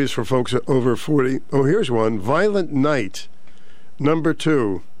any movies for folks over 40? Oh, here's one. Violent Night, number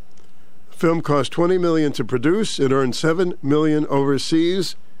 2. Film cost $20 million to produce. It earned $7 million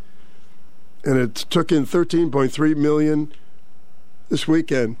overseas, and it took in $13.3 million this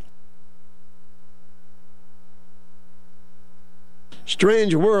weekend.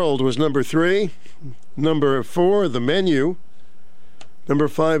 Strange World was number 3. Number 4, The Menu. Number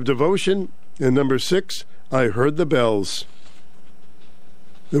 5, Devotion. And number 6, I Heard the Bells.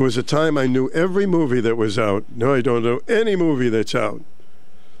 There was a time I knew every movie that was out. Now I don't know any movie that's out.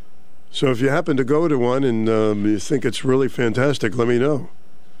 So if you happen to go to one and you think it's really fantastic, let me know.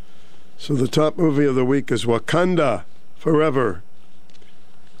 So the top movie of the week is Wakanda Forever.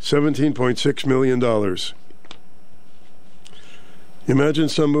 $17.6 million. Imagine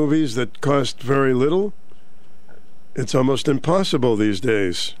some movies that cost very little. It's almost impossible these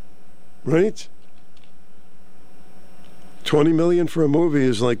days, right? $20 million for a movie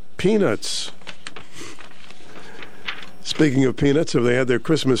is like peanuts. Speaking of peanuts, have they had their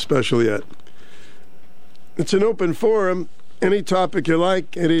Christmas special yet? It's an open forum. Any topic you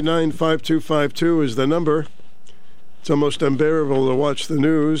like, 889-5252 is the number. It's almost unbearable to watch the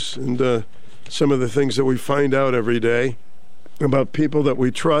news and some of the things that we find out every day about people that we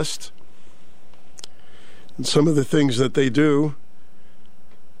trust and some of the things that they do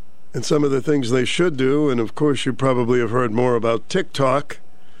and some of the things they should do. And, of course, you probably have heard more about TikTok,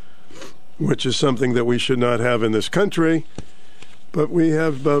 which is something that we should not have in this country. But we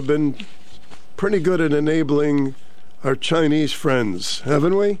have been pretty good at enabling our Chinese friends,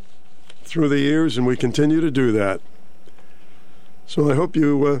 haven't we, through the years, and we continue to do that. So I hope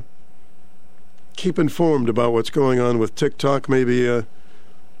you keep informed about what's going on with TikTok. Maybe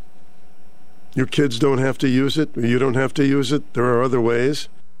your kids don't have to use it, or you don't have to use it. There are other ways.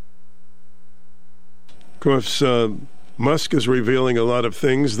 Of course, Musk is revealing a lot of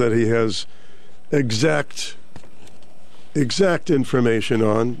things that he has exact information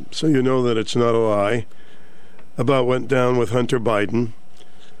on, so you know that it's not a lie about what went down with Hunter Biden.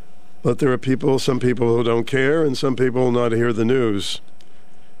 But there are some people who don't care, and some people will not hear the news.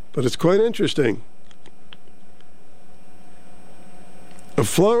 But it's quite interesting. A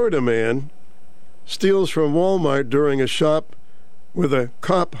Florida man steals from Walmart during a shop with a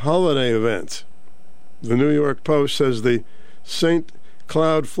cop holiday event. The New York Post says the St.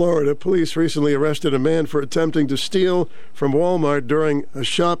 Cloud, Florida. Police recently arrested a man for attempting to steal from Walmart during a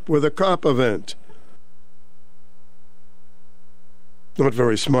Shop with a Cop event. Not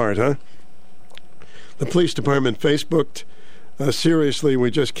very smart, huh? The police department Facebooked, seriously,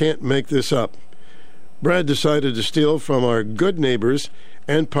 we just can't make this up. Brad decided to steal from our good neighbors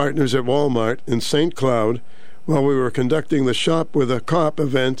and partners at Walmart in St. Cloud while we were conducting the Shop with a Cop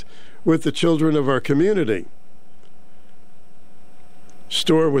event with the children of our community.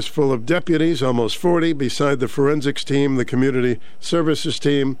 Store was full of deputies, almost 40, beside the forensics team, the community services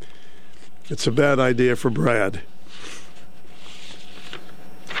team. It's a bad idea for Brad.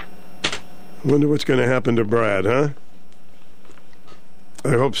 Wonder what's going to happen to Brad, huh? I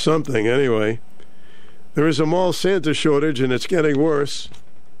hope something, anyway. There is a mall Santa shortage, and it's getting worse.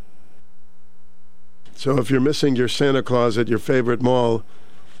 So if you're missing your Santa Claus at your favorite mall,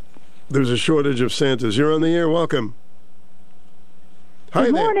 there's a shortage of Santas. You're on the air. Welcome. Hi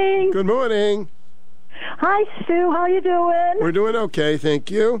Good morning. There. Good morning. Hi, Stu. How you doing? We're doing okay,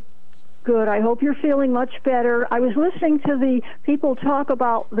 thank you. Good. I hope you're feeling much better. I was listening to the people talk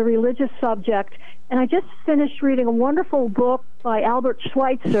about the religious subject, and I just finished reading a wonderful book by Albert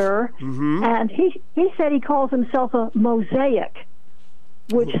Schweitzer, and he said he calls himself a mosaic,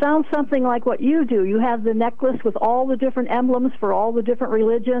 which sounds something like what you do. You have the necklace with all the different emblems for all the different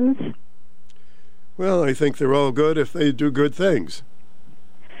religions. Well, I think they're all good if they do good things.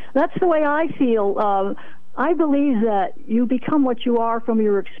 That's the way I feel. I believe that you become what you are from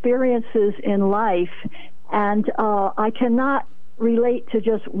your experiences in life, and I cannot relate to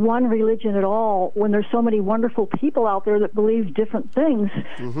just one religion at all when there's so many wonderful people out there that believe different things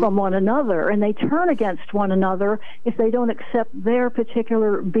from one another, and they turn against one another if they don't accept their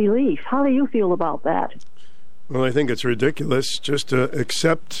particular belief. How do you feel about that? Well, I think it's ridiculous just to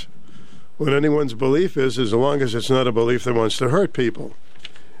accept what anyone's belief is, as long as it's not a belief that wants to hurt people.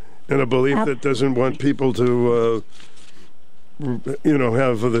 And a belief that doesn't want people to,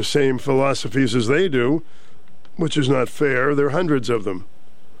 have the same philosophies as they do, which is not fair. There are hundreds of them.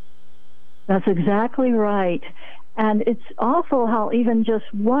 That's exactly right. And it's awful how even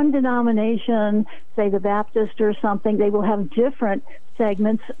just one denomination, say the Baptist or something, they will have different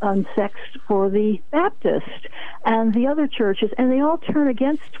segments on sex for the Baptist and the other churches, and they all turn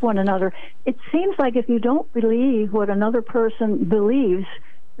against one another. It seems like if you don't believe what another person believes,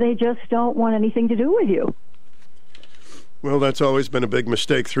 they just don't want anything to do with you. Well, that's always been a big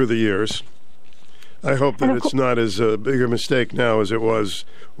mistake through the years. I hope that it's not as big a mistake now as it was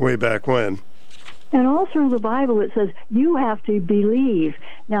way back when. And all through the Bible it says you have to believe.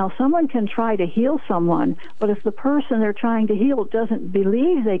 Now, someone can try to heal someone, but if the person they're trying to heal doesn't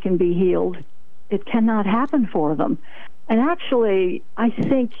believe they can be healed, it cannot happen for them. And actually, I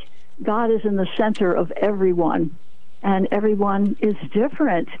think God is in the center of everyone. And everyone is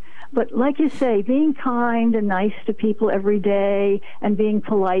different. But like you say, being kind and nice to people every day and being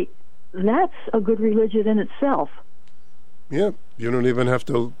polite, that's a good religion in itself. Yeah, you don't even have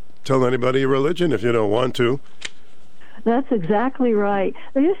to tell anybody your religion if you don't want to. That's exactly right.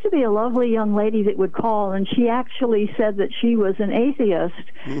 There used to be a lovely young lady that would call, and she actually said that she was an atheist.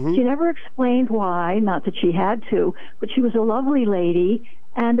 She never explained why, not that she had to, but she was a lovely lady.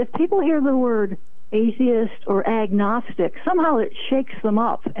 And if people hear the word atheist or agnostic, somehow it shakes them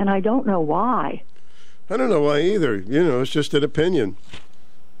up, and I don't know why. I don't know why either. It's just an opinion.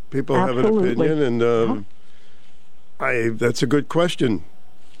 People have an opinion, and that's a good question.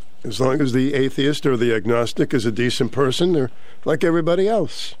 As long as the atheist or the agnostic is a decent person, they're like everybody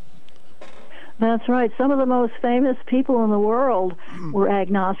else. That's right. Some of the most famous people in the world were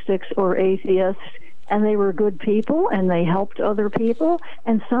agnostics or atheists, and they were good people, and they helped other people.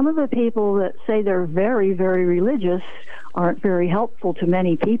 And some of the people that say they're very, very religious aren't very helpful to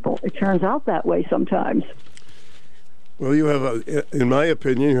many people. It turns out that way sometimes. Well, you have, in my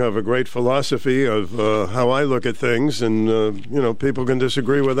opinion, you have a great philosophy of how I look at things, and, people can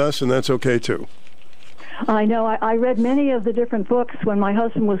disagree with us, and that's okay, too. I know. I read many of the different books when my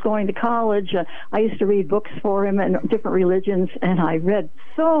husband was going to college. I used to read books for him in different religions, and I read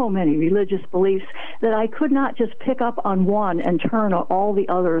so many religious beliefs that I could not just pick up on one and turn on all the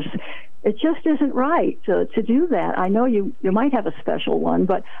others. It just isn't right to do that. I know you might have a special one,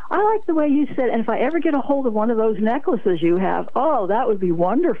 but I like the way you said, and if I ever get a hold of one of those necklaces you have, that would be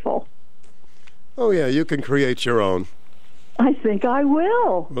wonderful. Oh, yeah, you can create your own. I think I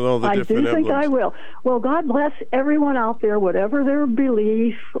will. With all the different emblems. I will. Well, God bless everyone out there, whatever their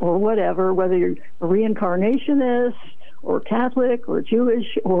belief or whatever, whether you're a reincarnationist or Catholic or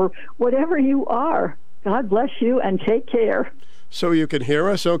Jewish or whatever you are. God bless you and take care. So you can hear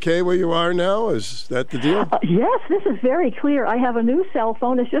us okay where you are now? Is that the deal? Yes, this is very clear. I have a new cell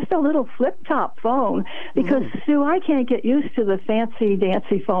phone. It's just a little flip-top phone because, Sue, I can't get used to the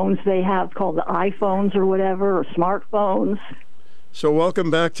fancy-dancy phones they have called the iPhones or whatever, or smartphones. So welcome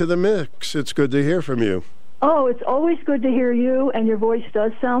back to the mix. It's good to hear from you. Oh, it's always good to hear you, and your voice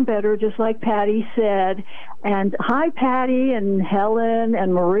does sound better, just like Patty said. And hi, Patty and Helen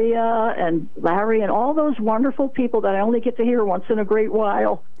and Maria and Larry and all those wonderful people that I only get to hear once in a great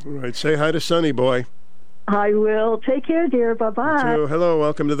while. All right, say hi to Sonny Boy. I will. Take care, dear. Bye-bye. Hello,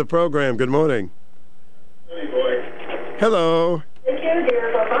 welcome to the program. Good morning. Sonny Boy. Hello. Take care,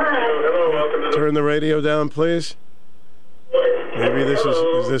 dear. Bye-bye. Hello, welcome to the... Turn the radio down, please. Maybe this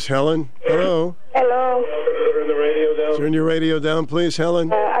is this Helen? Hello. Hello. Turn the radio down. Turn your radio down, please,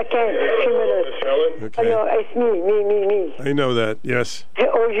 Helen. I can't. 2 minutes. Helen? Okay. No, it's me. I know that, yes.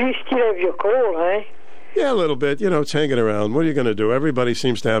 Oh, you still have your cold, huh? Yeah, a little bit. You know, it's hanging around. What are you going to do? Everybody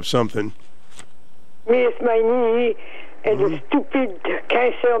seems to have something. Me, it's my knee and the stupid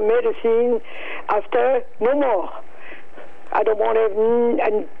cancer medicine. After, no more. I don't want to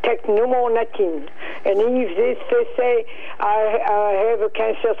and take no more nothing. And if they say I have a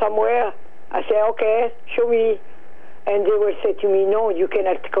cancer somewhere, I say, okay, show me. And they will say to me, no, you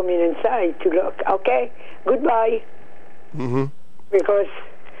cannot come inside to look. Okay, goodbye. Mm-hmm. Because,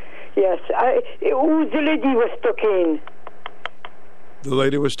 yes, who the lady was talking? The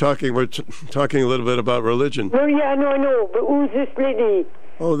lady was talking. We're talking a little bit about religion. No, yeah, no, but who's this lady?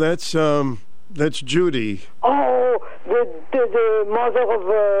 Oh, that's Judy. Oh, the mother of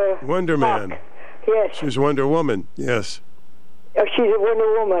Wonder Man. Mark. Yes. She's Wonder Woman. Yes. Oh, she's a Wonder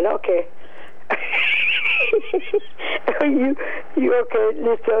Woman. Okay. you okay?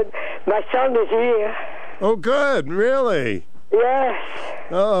 Listen, my son is here. Oh, good. Really? Yes.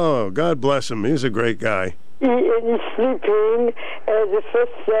 Oh, God bless him. He's a great guy. And he's sleeping. And the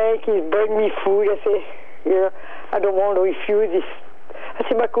first thing, he's bring me food. I say, I don't want to refuse this. I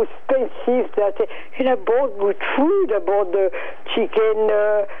said, Marco, expensive that. And I bought good food. I bought the chicken.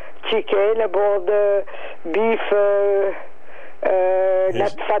 I bought the beef.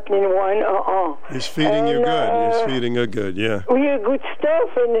 Not fattening one. He's feeding you good. He's feeding her good. Yeah. We have good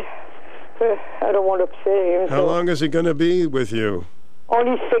stuff, and I don't want to upset him. How long is he going to be with you?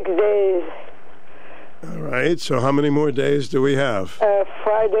 Only 6 days. All right. So how many more days do we have?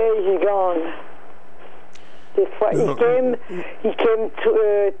 Friday, he's gone. This Friday. He came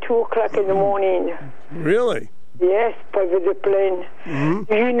 2 o'clock in the morning. Really? Yes, by the plane.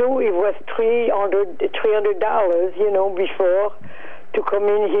 Mm-hmm. You know, it was $300, before to come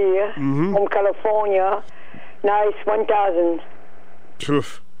in here from California. Now it's $1,000.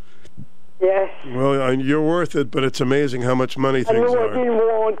 Oof. Yes. Well, you're worth it, but it's amazing how much money things are. I didn't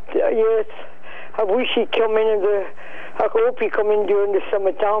want. Yes, I wish he'd come in I hope he come in during the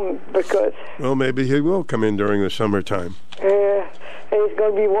summertime because. Well, maybe he will come in during the summertime. There's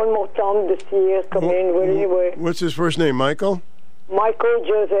going to be one more time this year come in. But anyway. What's his first name? Michael? Michael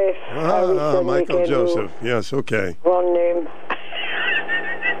Joseph. Michael Joseph. Yes, okay. Wrong name.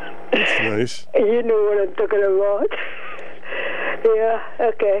 That's nice. You know what I'm talking about. Yeah,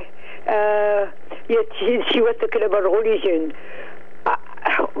 okay. She was talking about religion.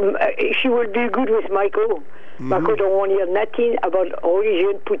 She will be good with Michael. Michael don't want to hear nothing about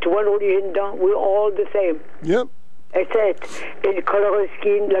religion. Put one religion down. We're all the same. Yep. Except in color of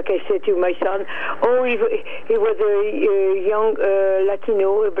skin, like I said to my son. Oh, he was a young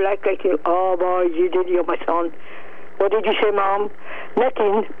Latino, a black Latino. Oh, boy, you did hear my son. What did you say, Mom?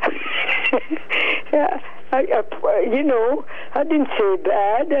 Nothing. Yeah, I didn't say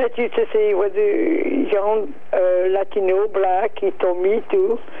bad. I used to say he was a young Latino, black. He told me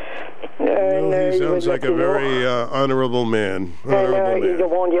to. He sounds like a very honorable man. He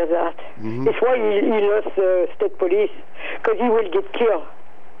don't want to hear that. That's why he lost state police, because he will get killed.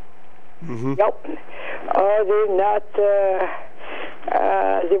 Yep. They're not.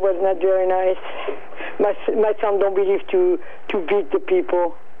 They was not very nice. My son don't believe to beat the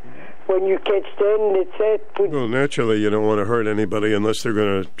people. When you catch them, it's it. Well, naturally, you don't want to hurt anybody unless they're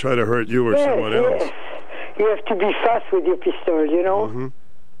going to try to hurt you or someone else. Yes. You have to be fast with your pistol, you know.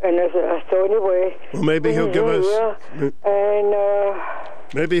 And so anyway. Well, maybe he'll give us.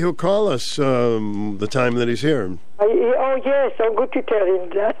 Maybe he'll call us the time that he's here. Oh yes, I'm going to tell him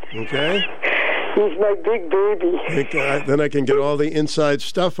that. Okay. He's my big baby. Then I can get all the inside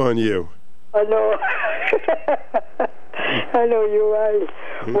stuff on you. I know. I know, you're right.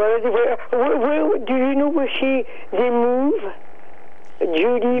 Where, do you know where they move?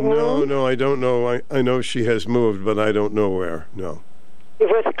 Judy moved? No, I don't know. I know she has moved, but I don't know where. No. It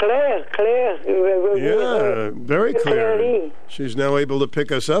was Claire. Yeah, very clear. Lee. She's now able to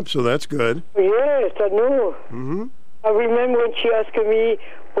pick us up, so that's good. Yes, I know. Mm-hmm. I remember when she asked me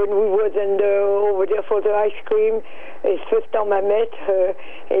when we was over there for the ice cream. It's first time I met her,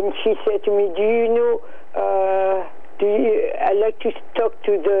 and she said to me, "Do you know? I like to talk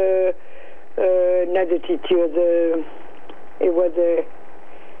to the not the teacher. It was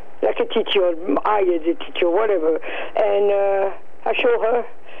like a teacher, I as a teacher, whatever." And I show her,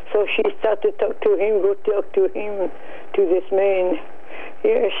 so she started to talk to him. Go talk to him, to this man.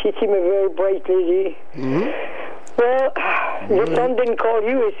 Yeah, she seemed a very bright lady. Mm-hmm. Well, the son didn't call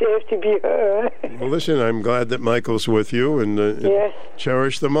you. It has to be her. Well, listen, I'm glad that Michael's with you, and yes.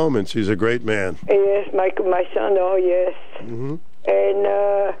 Cherish the moments. He's a great man. Yes, Michael, my son. Oh, yes. Mm-hmm. And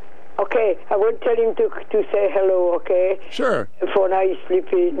okay, I won't tell him to say hello. Okay. Sure. For now, he's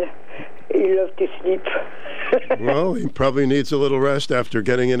sleeping. He loves to sleep. Well, he probably needs a little rest after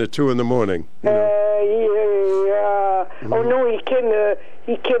getting in at 2 a.m. Yeah. Mm-hmm. Oh no, he came.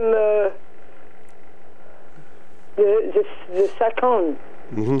 The second.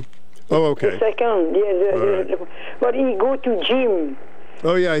 Mm-hmm. Oh, okay. The second, yes. Right. But he go to gym.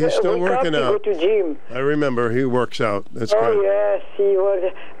 Oh, yeah, he's still working out. He go to gym. I remember he works out. That's good. good. Yes, he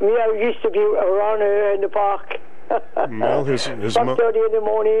was. Me, I used to be around in the park. Well, his 5:30 in the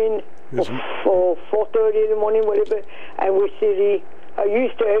morning, or 4:30 in the morning, whatever. And we silly. I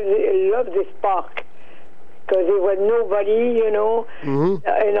used to love this park because there was nobody, mm-hmm.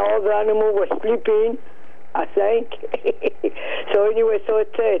 and all the animals were sleeping, I think. So anyway, so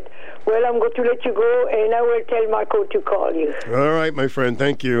it's it. Well, I'm going to let you go, and I will tell Michael to call you. All right, my friend.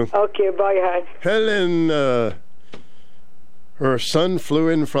 Thank you. Okay, bye, hon. Helen, her son flew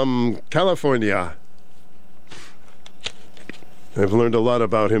in from California. I've learned a lot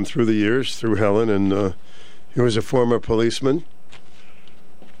about him through the years, through Helen, and he was a former policeman.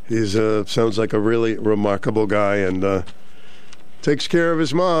 He's sounds like a really remarkable guy, and takes care of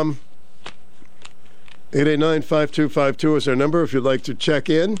his mom. 889-5252 is our number if you'd like to check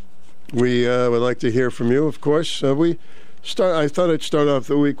in. We would like to hear from you, of course. I thought I'd start off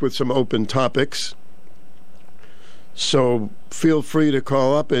the week with some open topics. So feel free to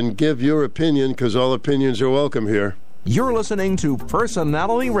call up and give your opinion, because all opinions are welcome here. You're listening to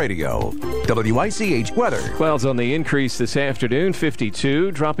Personality Radio. WICH weather. Clouds on the increase this afternoon,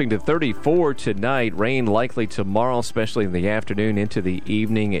 52, dropping to 34 tonight. Rain likely tomorrow, especially in the afternoon into the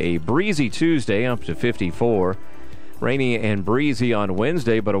evening. A breezy Tuesday up to 54. Rainy and breezy on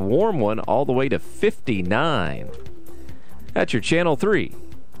Wednesday, but a warm one all the way to 59. That's your Channel 3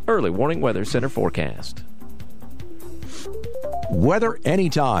 Early Warning Weather Center forecast. Weather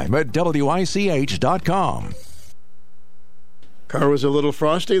anytime at WICH.com. Car was a little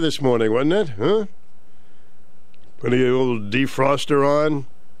frosty this morning, wasn't it? Huh? Putting a little defroster on.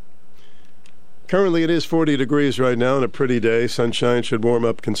 Currently it is 40 degrees right now and a pretty day. Sunshine should warm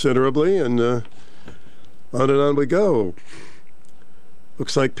up considerably, and on and on we go.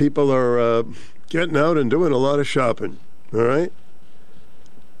 Looks like people are getting out and doing a lot of shopping. All right?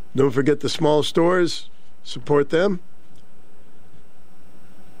 Don't forget the small stores. Support them.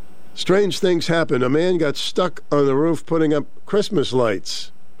 Strange things happen. A man got stuck on the roof putting up Christmas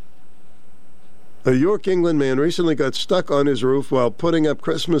lights. A York, England man recently got stuck on his roof while putting up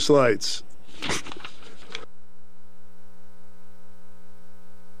Christmas lights.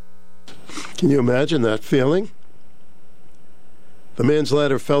 Can you imagine that feeling? The man's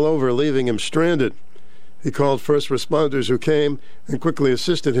ladder fell over, leaving him stranded. He called first responders, who came and quickly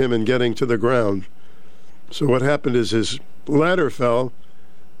assisted him in getting to the ground. So what happened is his ladder fell,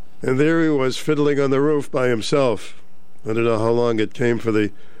 and there he was fiddling on the roof by himself. I don't know how long it came for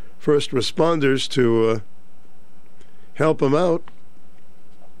the first responders to help him out.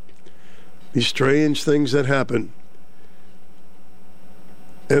 These strange things that happen.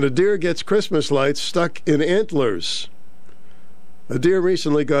 And a deer gets Christmas lights stuck in antlers. A deer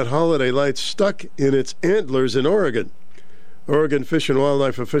recently got holiday lights stuck in its antlers in Oregon. Oregon Fish and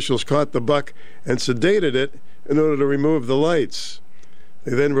Wildlife officials caught the buck and sedated it in order to remove the lights.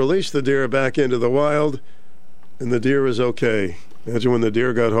 They then released the deer back into the wild, and the deer is okay. Imagine when the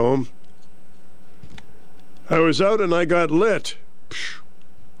deer got home. I was out and I got lit.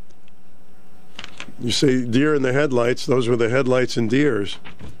 You see deer in the headlights. Those were the headlights and deers.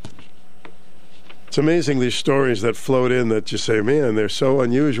 It's amazing, these stories that float in that you say, man, they're so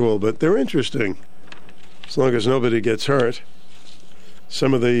unusual, but they're interesting. As long as nobody gets hurt.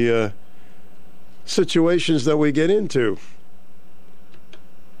 Some of the situations that we get into.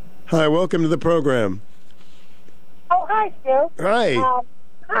 Hi, welcome to the program. Oh, hi, Stu. Hi.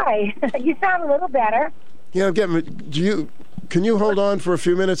 Hi. You sound a little better. Yeah, I'm getting. Can you hold on for a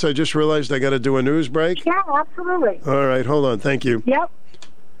few minutes? I just realized I got to do a news break. Yeah, absolutely. All right, hold on. Thank you. Yep.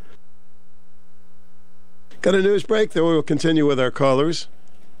 Got a news break, then we'll continue with our callers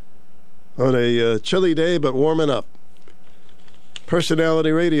on a chilly day, but warming up.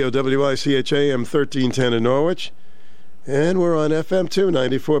 Personality Radio, WICH AM 1310 in Norwich. And we're on FM too,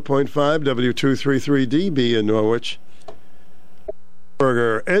 94.5 W233DB in Norwich.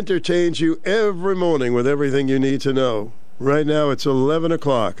 Burger entertains you every morning with everything you need to know. Right now it's 11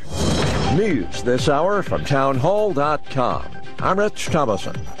 o'clock. News this hour from townhall.com. I'm Rich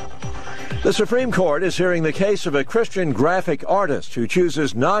Thomason. The Supreme Court is hearing the case of a Christian graphic artist who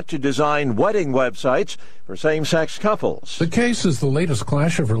chooses not to design wedding websites for same-sex couples. The case is the latest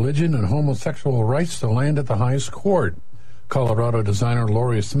clash of religion and homosexual rights to land at the highest court. Colorado designer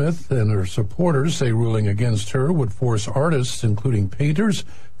Lori Smith and her supporters say ruling against her would force artists, including painters,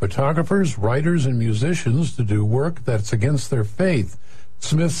 photographers, writers, and musicians, to do work that's against their faith.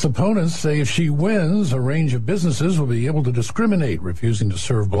 Smith's opponents say if she wins, a range of businesses will be able to discriminate, refusing to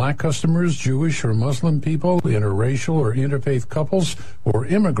serve black customers, Jewish or Muslim people, interracial or interfaith couples, or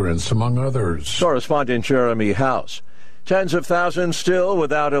immigrants, among others. Correspondent Jeremy House. Tens of thousands still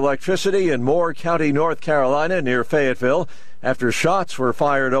without electricity in Moore County, North Carolina, near Fayetteville, after shots were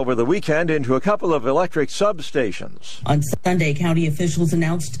fired over the weekend into a couple of electric substations. On Sunday, county officials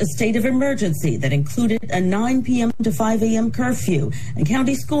announced a state of emergency that included a 9 p.m. to 5 a.m. curfew, and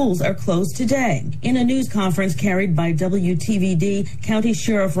county schools are closed today. In a news conference carried by WTVD, County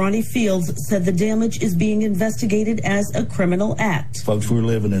Sheriff Ronnie Fields said the damage is being investigated as a criminal act. Folks, we're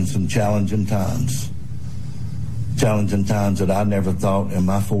living in some challenging times that I never thought in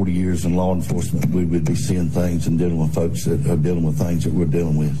my 40 years in law enforcement we would be seeing things and dealing with folks that are dealing with things that we're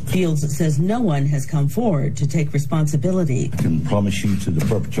dealing with. Fields says no one has come forward to take responsibility. I can promise you to the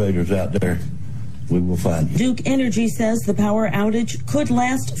perpetrators out there, we will find you. Duke Energy says the power outage could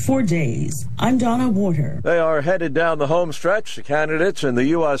last for days. I'm Donna Water. They are headed down the home stretch. The candidates in the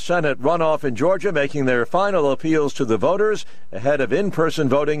U.S. Senate runoff in Georgia making their final appeals to the voters ahead of in-person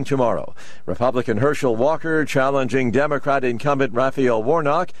voting tomorrow. Republican Herschel Walker challenging Democrat incumbent Raphael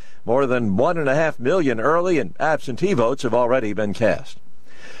Warnock. More than 1.5 million early and absentee votes have already been cast.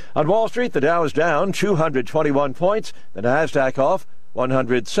 On Wall Street, the Dow is down 221 points. The Nasdaq off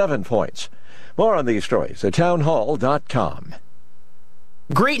 107 points. More on these stories at townhall.com.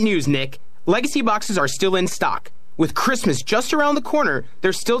 Great news, Nick. Legacy boxes are still in stock. With Christmas just around the corner,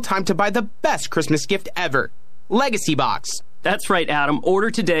 there's still time to buy the best Christmas gift ever. Legacy Box. That's right, Adam.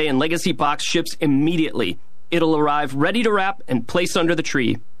 Order today and Legacy Box ships immediately. It'll arrive ready to wrap and place under the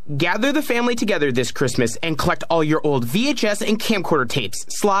tree. Gather the family together this Christmas and collect all your old VHS and camcorder tapes,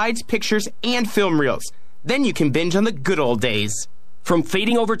 slides, pictures, and film reels. Then you can binge on the good old days. From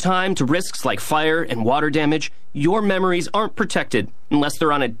fading over time to risks like fire and water damage, your memories aren't protected unless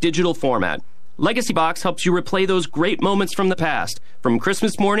they're on a digital format. Legacy Box helps you replay those great moments from the past, from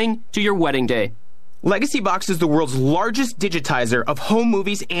Christmas morning to your wedding day. Legacy Box is the world's largest digitizer of home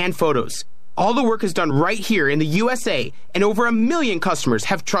movies and photos. All the work is done right here in the USA, and over 1 million customers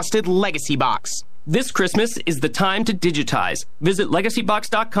have trusted Legacy Box. This Christmas is the time to digitize. Visit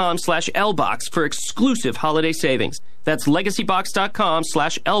legacybox.com/lbox for exclusive holiday savings. That's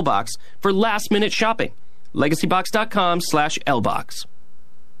legacybox.com/lbox for last-minute shopping. legacybox.com/lbox.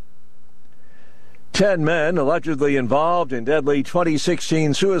 10 men allegedly involved in deadly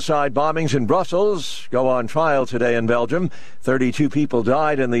 2016 suicide bombings in Brussels go on trial today in Belgium. 32 people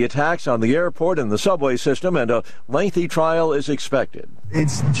died in the attacks on the airport and the subway system, and a lengthy trial is expected.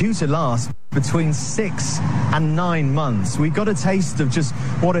 It's due to last between 6 and 9 months. We got a taste of just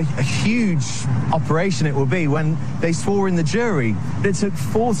what a huge operation it will be when they swore in the jury. It took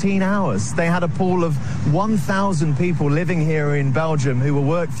 14 hours. They had a pool of 1,000 people living here in Belgium who were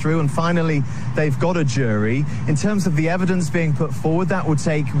worked through, and finally they've got a jury. In terms of the evidence being put forward, that would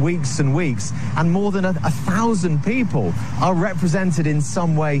take weeks and weeks, and more than 1,000 people are represented in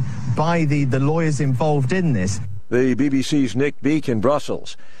some way by the lawyers involved in this. The BBC's Nick Beak in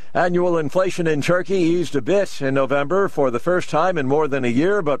Brussels. Annual inflation in Turkey eased a bit in November for the first time in more than a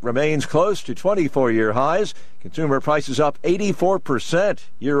year, but remains close to 24-year highs. Consumer prices up 84%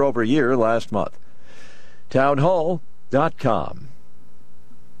 year over year last month. Townhall.com.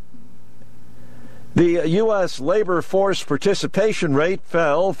 The U.S. labor force participation rate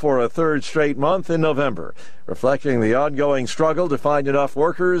fell for a third straight month in November, reflecting the ongoing struggle to find enough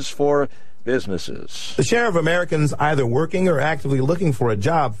workers for businesses. The share of Americans either working or actively looking for a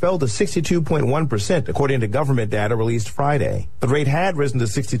job fell to 62.1%, according to government data released Friday. The rate had risen to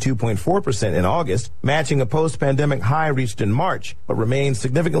 62.4% in August, matching a post-pandemic high reached in March, but remains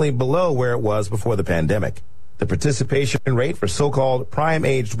significantly below where it was before the pandemic. The participation rate for so-called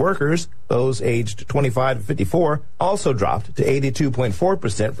prime-aged workers, those aged 25 to 54, also dropped to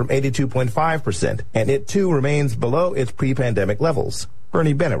 82.4% from 82.5%, and it too remains below its pre-pandemic levels.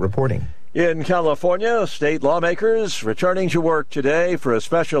 Bernie Bennett reporting. In California, state lawmakers returning to work today for a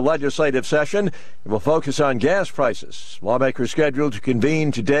special legislative session. It will focus on gas prices. Lawmakers scheduled to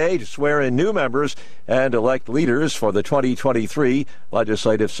convene today to swear in new members and elect leaders for the 2023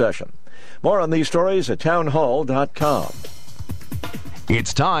 legislative session. More on these stories at townhall.com.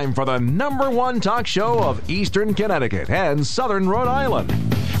 It's time for the #1 talk show of Eastern Connecticut and Southern Rhode Island.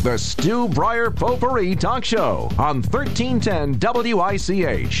 The Stu Bryer Potpourri Talk Show on 1310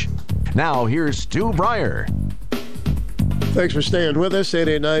 WICH. Now, here's Stu Bryer. Thanks for staying with us.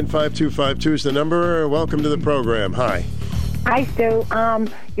 889-5252 is the number. Welcome to the program. Hi. Hi, Stu.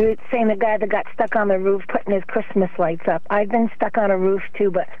 You were saying the guy that got stuck on the roof putting his Christmas lights up. I've been stuck on a roof, too,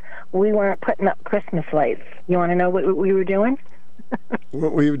 but we weren't putting up Christmas lights. You want to know what we were doing?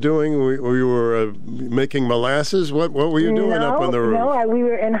 What were you doing? We were making molasses? What were you doing up on the roof? No, we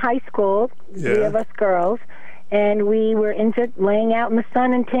were in high school, three of us girls, and we were into laying out in the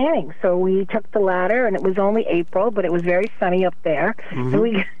sun and tanning. So we took the ladder, and it was only April, but it was very sunny up there. Mm-hmm.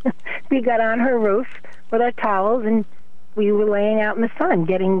 And we got on her roof with our towels, and we were laying out in the sun,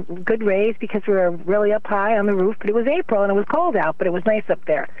 getting good rays because we were really up high on the roof. But it was April, and it was cold out, but it was nice up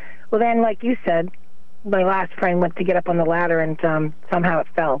there. Well, then, like you said, my last friend went to get up on the ladder, and somehow it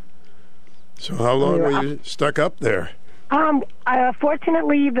fell. So how long were you stuck up there?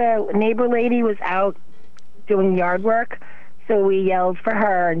 Fortunately, the neighbor lady was out doing yard work, so we yelled for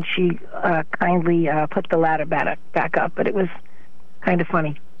her, and she kindly put the ladder back up, but it was kind of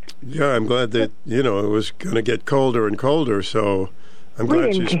funny. Yeah, I'm glad that, it was going to get colder and colder, so I'm glad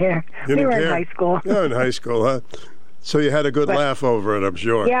we didn't care. We were in high school. Yeah, in high school, huh? So you had a good laugh over it, I'm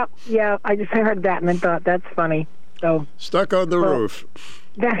sure. Yeah. I just heard that and I thought, that's funny. So stuck on the roof.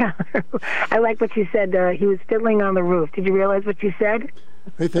 I like what you said. He was fiddling on the roof. Did you realize what you said?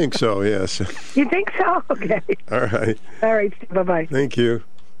 I think so, yes. You think so? Okay. All right. All right, bye-bye. Thank you.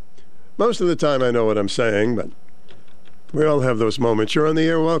 Most of the time I know what I'm saying, but we all have those moments. You're on the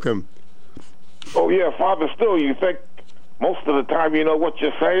air. Welcome. Oh, yeah, Father Stu, you think most of the time you know what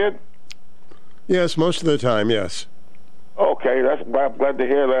you're saying? Yes, most of the time, yes. Okay, I'm glad to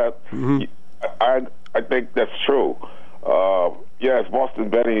hear that. Mm-hmm. I think that's true. It's Boston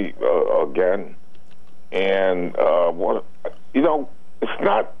Betty again, and it's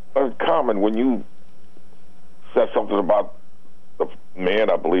not uncommon when you said something about the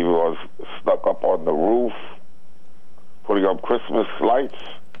man, I believe it was, stuck up on the roof, putting up Christmas lights.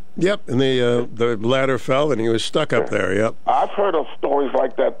 Yep, and the ladder fell and he was stuck up there. Yep. I've heard of stories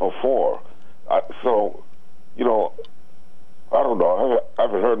like that before, I don't know. I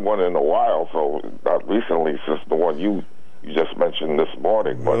haven't heard one in a while, so not recently since the one you just mentioned this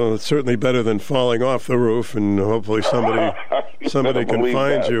morning. But well, it's certainly better than falling off the roof, and hopefully somebody can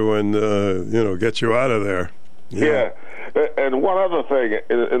find you and get you out of there. Yeah. And one other thing,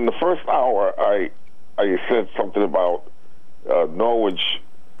 in the first hour, I said something about Norwich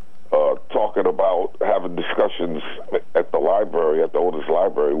talking about having discussions at the library, at the oldest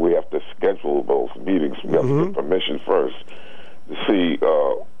library. We have to schedule those meetings. We have to get permission first to see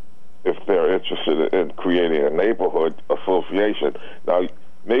if they're interested in creating a neighborhood association. Now,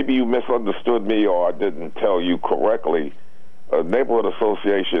 maybe you misunderstood me or I didn't tell you correctly. A neighborhood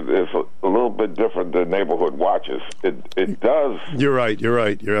association is a little bit different than neighborhood watches. It does. You're right. You're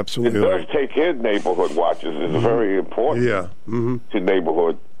absolutely right. It does take in neighborhood watches. It's very important to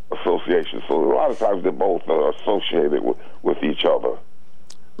neighborhood associations. So a lot of times they're both associated with each other.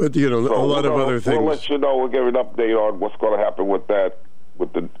 But, a lot of other things. We'll let you know. We'll give an update on what's going to happen with that,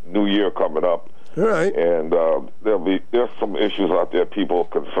 with the new year coming up. All right. And there's some issues out there people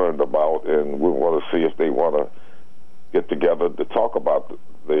are concerned about, and we want to see if they want to get together to talk about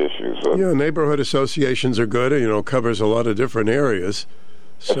the issues. Neighborhood associations are good. Covers a lot of different areas.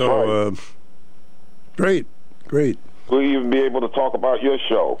 So, great. We'll even be able to talk about your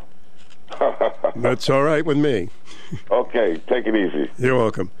show. That's all right with me. Okay, take it easy. You're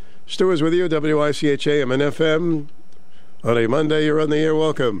welcome. Stu is with you, WICH AM and FM. On a Monday, you're on the air.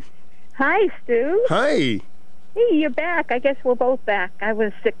 Welcome. Hi, Stu. Hi. Hey, you're back. I guess we're both back. I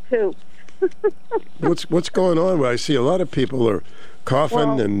was sick, too. What's going on? Well, I see a lot of people are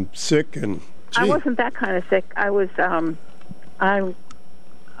coughing and sick, and I wasn't that kind of sick. I was I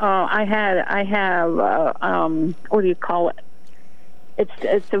have what do you call it?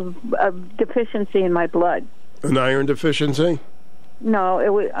 It's a deficiency in my blood. An iron deficiency? No, it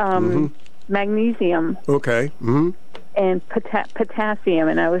was magnesium. Okay. Mm-hmm. and potassium,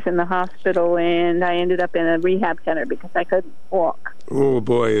 and I was in the hospital, and I ended up in a rehab center because I couldn't walk. Oh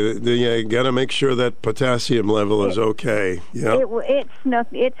boy, you got to make sure that potassium level is okay. Yeah,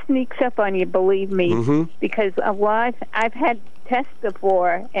 it sneaks up on you, believe me, because I've had tests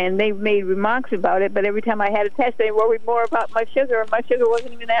before, and they've made remarks about it, but every time I had a test, they worried more about my sugar, and my sugar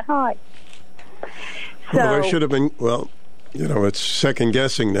wasn't even that high. So, well, there should have been. Well, it's second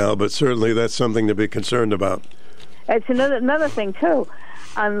guessing now, but certainly that's something to be concerned about. It's another thing too.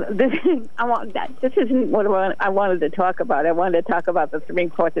 This isn't what I wanted to talk about. I wanted to talk about the Supreme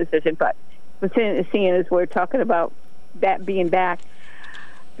Court decision, but seeing as we're talking about that being back,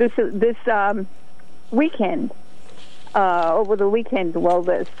 this weekend, over the weekend, well,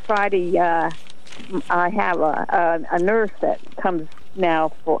 this Friday, I have a nurse that comes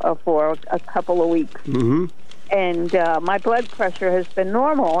now for a couple of weeks. Mm-hmm. And my blood pressure has been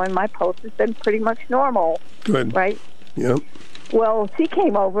normal, and my pulse has been pretty much normal. Good. Right? Yep. Well, she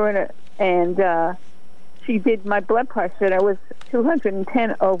came over and she did my blood pressure, and I was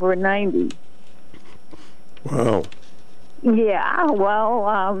 210/90. Wow. Yeah,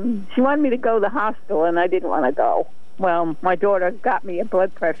 well, she wanted me to go to the hospital, and I didn't want to go. Well, my daughter got me a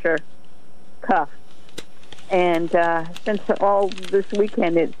blood pressure cuff, and since all this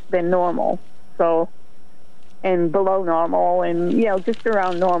weekend it's been normal, so... and below normal, and just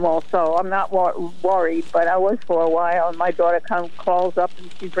around normal. So I'm not worried, but I was for a while. And my daughter calls up, and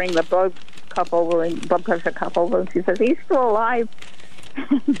she brings the blood pressure cuff over, and she says, "He's still alive."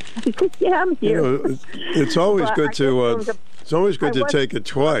 I said, "Yeah, I'm here." It's always good to. It's always good to take it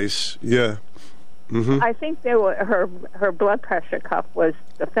twice. Yeah. Mm-hmm. I think her blood pressure cuff was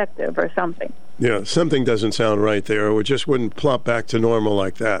defective or something. Yeah, something doesn't sound right there. It just wouldn't plop back to normal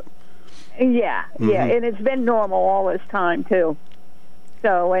like that. Yeah, and it's been normal all this time too.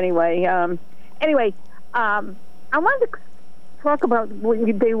 So anyway, I wanted to talk about what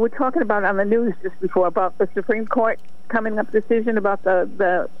they were talking about on the news just before about the Supreme Court coming up decision about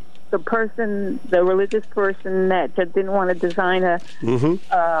the person, the religious person that didn't want to design a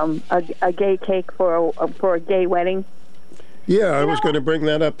gay cake for a gay wedding. Yeah, I was going to bring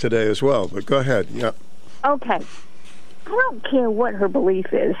that up today as well, but go ahead. Yeah. Okay. I don't care what her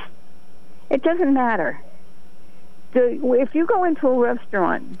belief is. It doesn't matter. If you go into a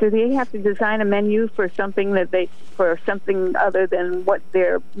restaurant, do they have to design a menu for something for something other than what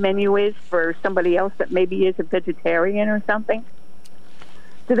their menu is for somebody else that maybe is a vegetarian or something?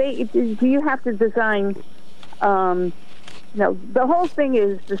 Do you have to design? The whole thing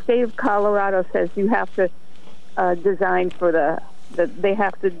is the state of Colorado says you have to design for they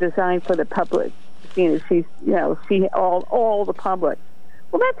have to design for the public. See all the public.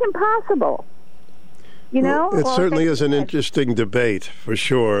 Well, that's impossible. It certainly is an interesting debate, for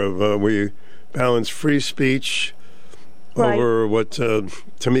sure. We balance free speech over what, to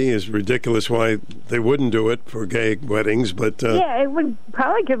me, is ridiculous why they wouldn't do it for gay weddings. But yeah, it would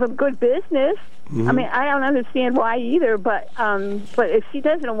probably give them good business. Mm-hmm. I mean, I don't understand why either, but if she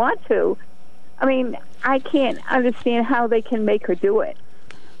doesn't want to, I mean, I can't understand how they can make her do it.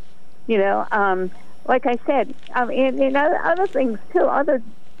 Like I said, and other things too, other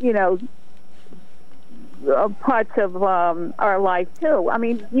parts of our life too. I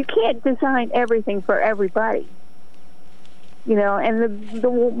mean, you can't design everything for everybody. And the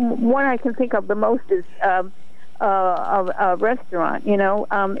one I can think of the most is a restaurant.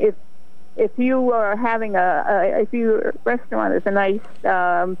 If you are having if your restaurant is a nice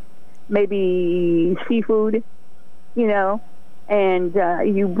maybe seafood, and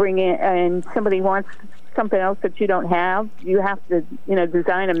you bring in, and somebody wants something else that you don't have, you have to,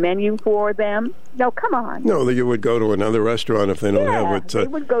 design a menu for them. No, come on. No, you would go to another restaurant if they don't have what. They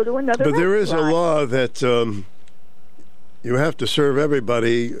would go to another restaurant. But there is a law that you have to serve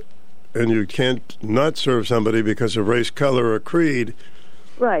everybody, and you can't not serve somebody because of race, color, or creed.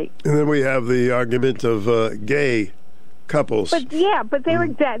 Right. And then we have the argument of gay couples. But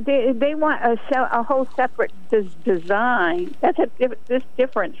they want a whole separate design. That's this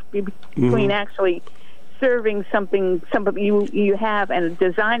difference between actually serving something somebody you have and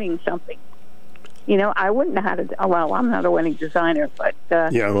designing something. I wouldn't know how to. Well, I'm not a wedding designer, but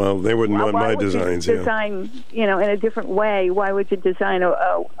they wouldn't want my designs. You design, in a different way. Why would you design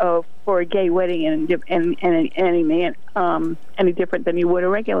for a gay wedding and any man any different than you would a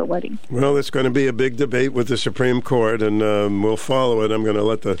regular wedding? Well, it's going to be a big debate with the Supreme Court, and we'll follow it. I'm going to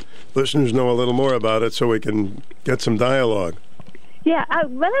let the listeners know a little more about it so we can get some dialogue. Yeah,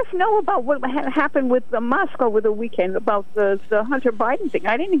 let us know about what happened with Musk over the weekend about the Hunter Biden thing.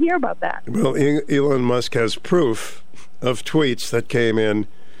 I didn't hear about that. Well, Elon Musk has proof of tweets that came in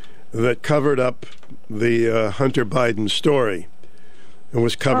that covered up the Hunter Biden story. It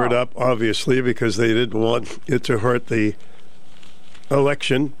was covered up, obviously, because they didn't want it to hurt the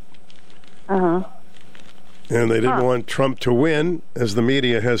election. Uh-huh. And they didn't want Trump to win, as the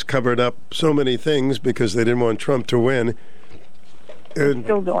media has covered up so many things because they didn't want Trump to win. And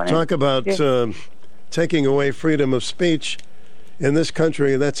talk about taking away freedom of speech in this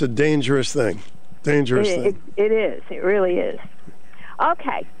country. That's a dangerous thing. Dangerous thing. It is. It really is.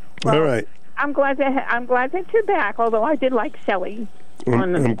 Okay. Well, all right. I'm glad that you're back, although I did like Shelley.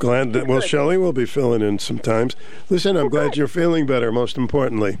 I'm glad that, well, Shelley will be filling in sometimes. Listen, I'm glad you're feeling better, most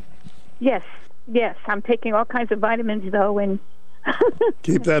importantly. Yes. I'm taking all kinds of vitamins, though, and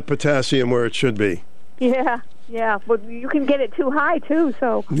keep that potassium where it should be. Yeah. But you can get it too high, too,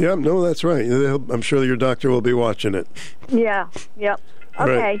 so. Yeah, no, that's right. I'm sure your doctor will be watching it. Yeah, yep.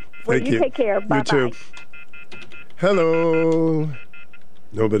 Okay. Right. Well, Thank you take care. Bye-bye. You too. Hello.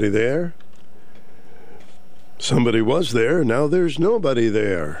 Nobody there? Somebody was there. Now there's nobody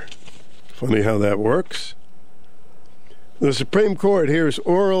there. Funny how that works. The Supreme Court hears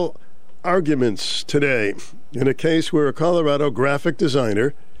oral arguments today in a case where a Colorado graphic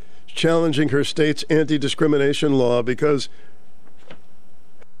designer is challenging her state's anti-discrimination law because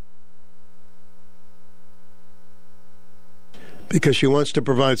she wants to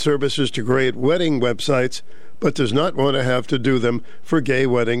provide services to create wedding websites, but does not want to have to do them for gay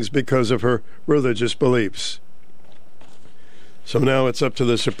weddings because of her religious beliefs. So now it's up to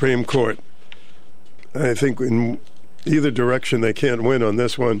the Supreme Court. I think in either direction they can't win on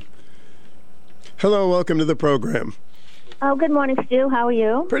this one. Hello, welcome to the program. Oh, good morning, Stu. How are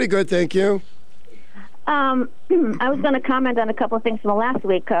you? Pretty good, thank you. I was going to comment on a couple of things from last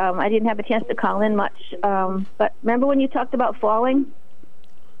week. I didn't have a chance to call in much. But remember when you talked about falling?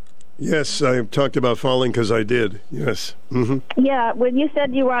 Yes, I talked about falling because I did, yes. Mm-hmm. Yeah, when you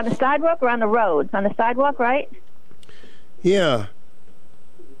said you were on the sidewalk or on the roads? On the sidewalk, right? Yeah.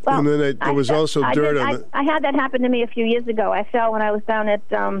 Well, and then there was also dirt on the... I had that happen to me a few years ago. I fell when I was down at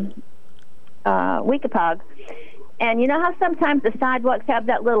Weekapaug. And you know how sometimes the sidewalks have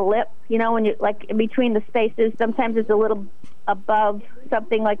that little lip, you know, when you like in between the spaces, sometimes it's a little above,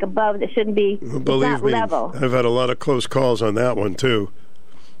 something like above that shouldn't be. Believe me, level. I've had a lot of close calls on that one too.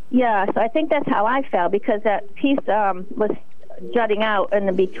 Yeah, so I think that's how I fell, because that piece was jutting out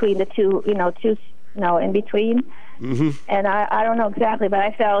in between the two, in between. Mm-hmm. And I don't know exactly, but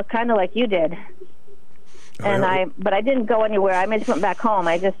I fell kind of like you did. And but I didn't go anywhere. I just went back home.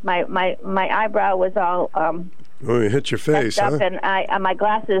 I just my eyebrow was all. Oh, you hit your face, huh? And my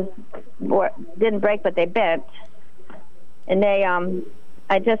glasses didn't break, but they bent. And they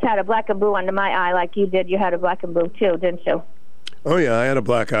I just had a black and blue under my eye, like you did. You had a black and blue too, didn't you? Oh yeah, I had a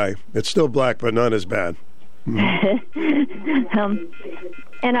black eye. It's still black, but not as bad.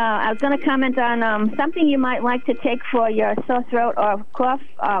 And I was going to comment on something you might like to take for your sore throat or cough.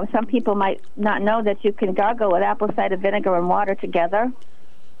 Some people might not know that you can gargle with apple cider vinegar and water together.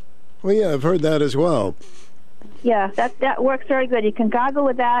 Well, yeah, I've heard that as well. Yeah, that works very good. You can gargle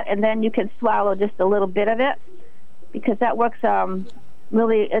with that, and then you can swallow just a little bit of it, because that works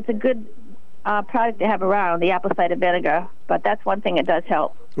really. It's a good product to have around, the apple cider vinegar, but that's one thing that does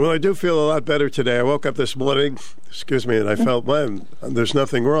help. Well, I do feel a lot better today. I woke up this morning, and I felt, well, there's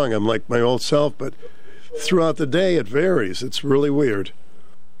nothing wrong. I'm like my old self, but throughout the day it varies. It's really weird.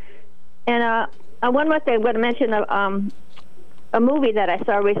 And one more thing, I'm going to mention a movie that I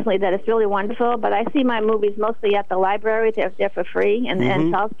saw recently that is really wonderful, but I see my movies mostly at the library. They're for free in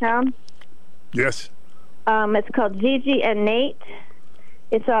Southtown. Yes. It's called Gigi and Nate.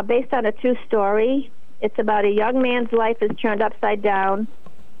 It's based on a true story. It's about a young man's life is turned upside down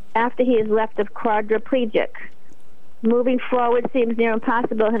after he is left of quadriplegic. Moving forward seems near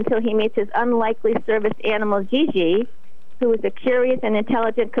impossible until he meets his unlikely service animal, Gigi, who is a curious and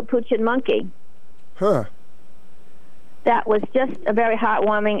intelligent capuchin monkey. Huh. That was just a very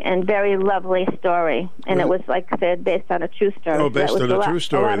heartwarming and very lovely story. And it was, like I said, based on a true story. Oh, based on a true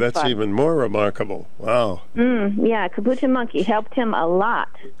story. That's even more remarkable. Wow. Yeah, capuchin monkey helped him a lot.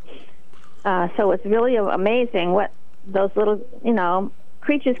 So it's really amazing what those little,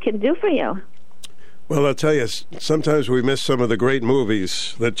 creatures can do for you. Well, I'll tell you, sometimes we miss some of the great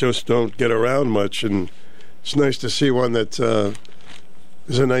movies that just don't get around much, and it's nice to see one that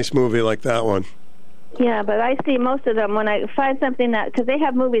is a nice movie like that one. Yeah, but I see most of them when I find something that, because they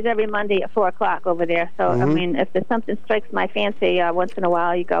have movies every Monday at 4 o'clock over there. So, I mean, if there's something strikes my fancy, once in a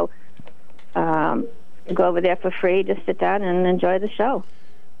while you go over there for free, just sit down and enjoy the show.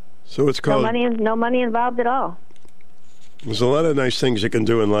 So it's called... No money involved at all. There's a lot of nice things you can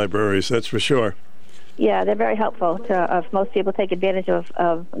do in libraries, that's for sure. Yeah, they're very helpful to most people take advantage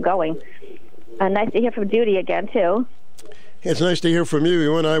of going. Nice to hear from Judy again, too. It's nice to hear from you.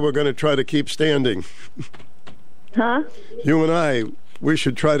 You and I were going to try to keep standing. Huh? You and I, we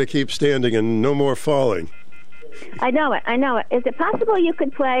should try to keep standing and no more falling. I know it. Is it possible you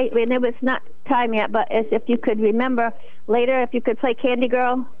could play, I mean, it was not time yet, but if you could remember later, if you could play Candy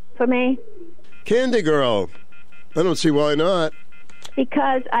Girl for me? Candy Girl? I don't see why not.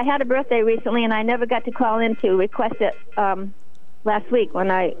 Because I had a birthday recently, and I never got to call in to request it last week when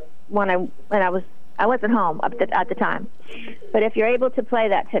I wasn't home at the time. But if you're able to play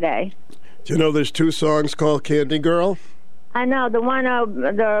that today. Do you know there's 2 songs called Candy Girl? I know, the one,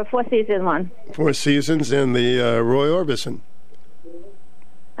 the Four Seasons one. Four Seasons and the Roy Orbison.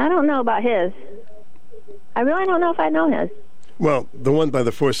 I don't know about his. I really don't know if I know his. Well, the one by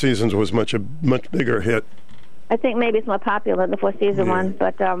the Four Seasons was much bigger hit. I think maybe it's more popular than the Four Seasons one,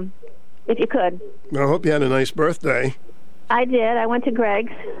 but if you could. Well, I hope you had a nice birthday. I did. I went to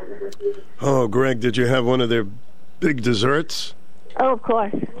Greg's. Oh, Greg, did you have one of their big desserts? Oh, of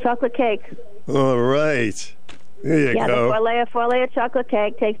course. Chocolate cake. All right. There you go. Yeah, the four-layer chocolate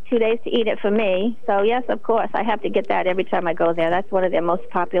cake takes 2 days to eat it for me. So, yes, of course, I have to get that every time I go there. That's one of their most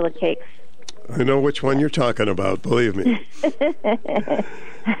popular cakes. I know which one you're talking about, believe me.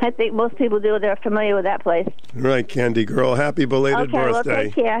 I think most people do. They're familiar with that place. Right, Candy Girl. Happy belated birthday. Okay, well,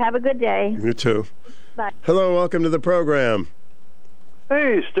 take care. Have a good day. You too. Bye. Hello, welcome to the program.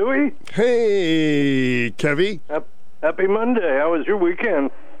 Hey, Stewie. Hey, Kevy. Happy Monday. How was your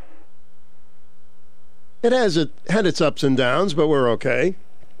weekend? It had its ups and downs, but we're okay.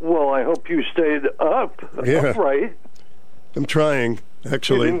 Well, I hope you stayed upright. I'm trying,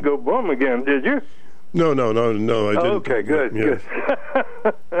 actually. You didn't go bum again, did you? No, I didn't. Okay, good, good.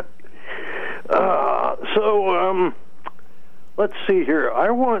 Let's see here. I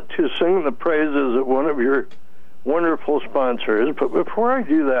want to sing the praises of one of your wonderful sponsors, but before I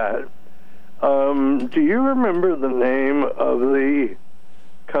do that, do you remember the name of the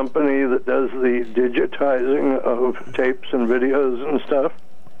company that does the digitizing of tapes and videos and stuff?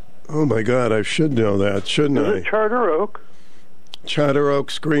 Oh, my God, I should know that, shouldn't I? Is it Charter Oak? Charter Oak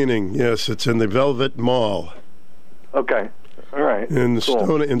Screening, yes, it's in the Velvet Mall. Okay, all right. In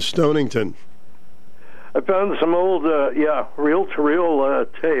cool. Stonington. I found some old, reel-to-reel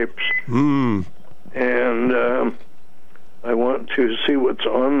tapes. And I want to see what's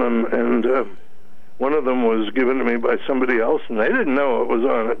on them, and one of them was given to me by somebody else, and they didn't know what was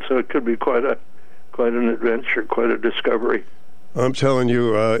on it, so it could be quite an adventure, quite a discovery. I'm telling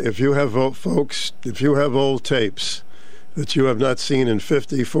you, if you have old tapes that you have not seen in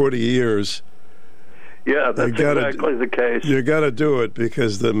 50, 40 years... Yeah, that's exactly the case. You got to do it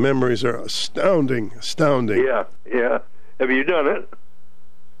because the memories are astounding. Yeah. Have you done it?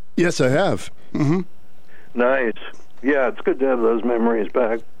 Yes, I have. Mm-hmm. Nice. Yeah, it's good to have those memories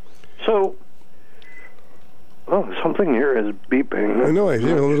back. So, something here is beeping. I know, I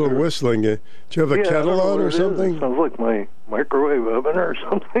hear a little whistling. Do you have a kettle on or something? It sounds like my microwave oven or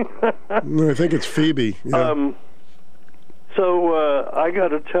something. No, I think it's Phoebe. Yeah. So I got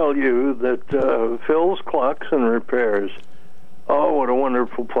to tell you that Phil's Clocks and Repairs, oh, what a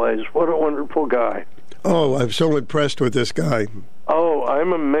wonderful place. What a wonderful guy. Oh, I'm so impressed with this guy. Oh,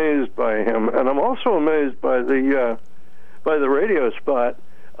 I'm amazed by him. And I'm also amazed by the radio spot.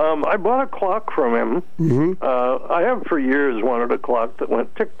 I bought a clock from him. Mm-hmm. I have for years wanted a clock that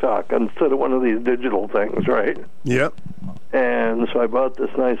went tick-tock instead of one of these digital things, right? Yep. And so I bought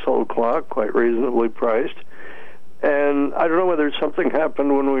this nice old clock, quite reasonably priced. And I don't know whether something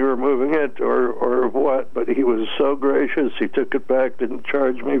happened when we were moving it or what, but he was so gracious. He took it back, didn't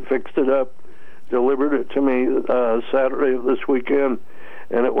charge me, fixed it up, delivered it to me Saturday of this weekend,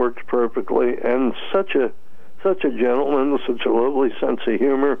 and it worked perfectly. And such a gentleman with such a lovely sense of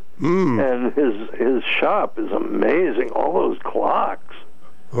humor. And his shop is amazing. All those clocks.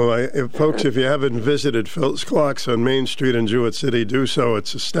 Well, folks, if you haven't visited Phil's Clocks on Main Street in Jewett City, do so.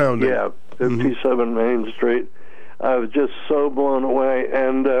 It's astounding. Yeah, 57 Main Street. I was just so blown away.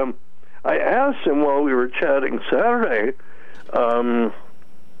 And I asked him while we were chatting Saturday, I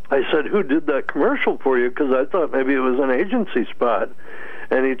said, who did that commercial for you? Because I thought maybe it was an agency spot.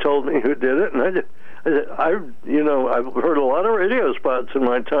 And he told me who did it. And I said, I've heard a lot of radio spots in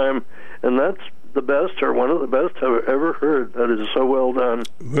my time, and that's the best, or one of the best I've ever heard. That is so well done.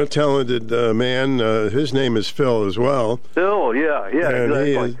 What a talented man. His name is Phil as well. Phil, yeah, and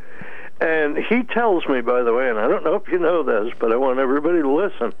exactly. And he tells me, by the way, and I don't know if you know this, but I want everybody to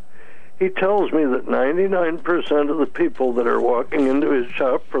listen. He tells me that 99% of the people that are walking into his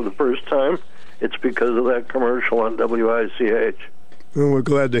shop for the first time, it's because of that commercial on WICH. Well, we're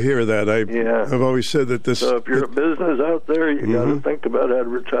glad to hear that. I've always said that this... So if you're a business out there, you got to think about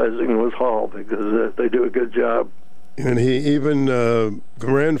advertising with Hall, because they do a good job. And he even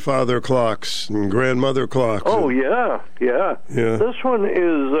grandfather clocks and grandmother clocks. Oh, yeah. This one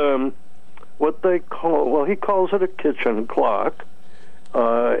is what they call, well, he calls it a kitchen clock.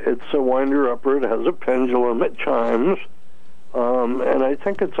 It's a winder-upper. It has a pendulum. It chimes. And I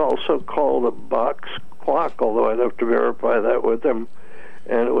think it's also called a box clock, although I'd have to verify that with him.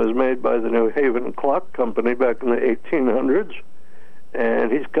 And it was made by the New Haven Clock Company back in the 1800s.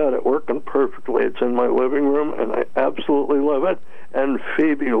 And he's got it working perfectly. It's in my living room, and I absolutely love it. And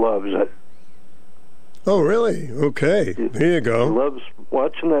Phoebe loves it. Oh, really? Okay. There you go. He loves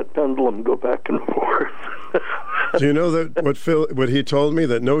watching that pendulum go back and forth. Do you know that what he told me,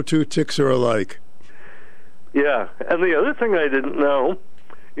 that no two ticks are alike? Yeah. And the other thing I didn't know,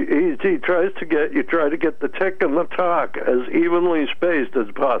 he tries to get the tick and the tock as evenly spaced as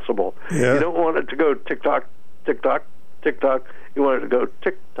possible. Yeah. You don't want it to go tick-tock, tick-tock, tick-tock. You want it to go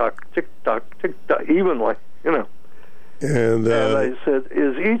tick-tock, tick-tock, tick-tock, evenly, you know. And I said,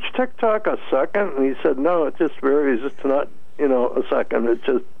 is each tick-tock a second? And he said, no, it just varies. It's not, a second. It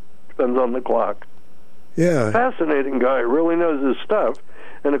just depends on the clock. Yeah. Fascinating guy. Really knows his stuff.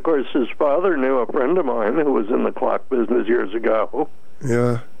 And, of course, his father knew a friend of mine who was in the clock business years ago.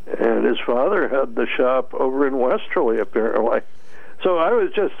 Yeah. And his father had the shop over in Westerly, apparently. So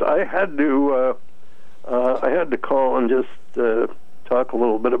I had to call and just talk a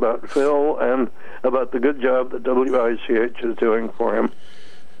little bit about Phil and about the good job that WICH is doing for him.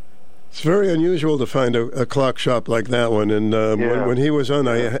 It's very unusual to find a clock shop like that one. And when he was on,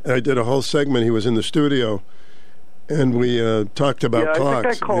 I did a whole segment. He was in the studio, and we talked about clocks.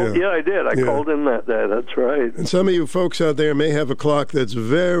 I think I called. Yeah, I did. I called in that day. That's right. And some of you folks out there may have a clock that's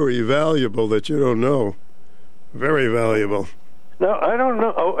very valuable that you don't know. Very valuable. No, I don't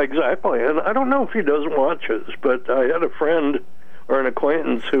know. Oh, exactly. And I don't know if he does watches, but I had a friend or an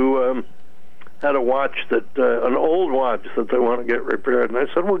acquaintance who had a watch an old watch that they want to get repaired. And I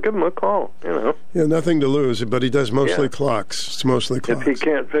said, well, give him a call, Yeah, nothing to lose, but he does mostly clocks. It's mostly clocks. If he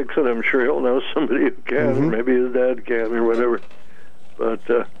can't fix it, I'm sure he'll know somebody who can, or maybe his dad can, or whatever. But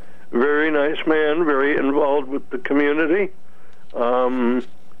very nice man, very involved with the community.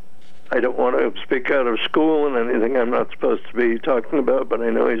 I don't want to speak out of school and anything I'm not supposed to be talking about, but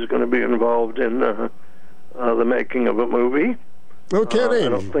I know he's going to be involved in the making of a movie. No kidding. I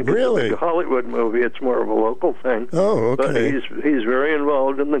don't think really? It's a big Hollywood movie. It's more of a local thing. Oh, okay. But he's very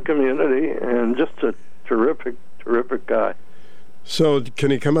involved in the community and just a terrific guy. So can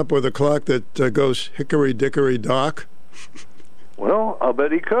he come up with a clock that goes hickory-dickory-dock? Well, I'll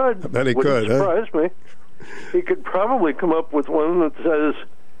bet he could. I bet he Wouldn't could. surprise me. He could probably come up with one that says,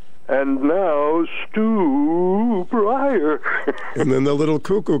 and now Stu Bryer. And then the little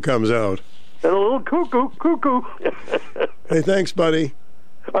cuckoo comes out. And a little cuckoo. Hey, thanks, buddy.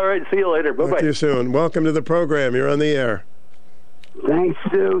 All right, see you later. Bye-bye. Talk to you soon. Welcome to the program. You're on the air. Thanks,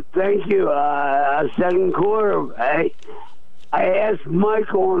 Stu. Thank you. Second quarter, I asked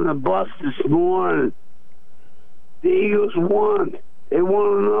Michael on the bus this morning. The Eagles won. They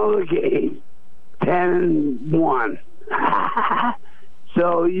won another game, 10-1.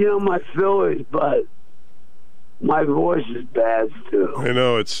 So, my Phillies, but my voice is bad, too. I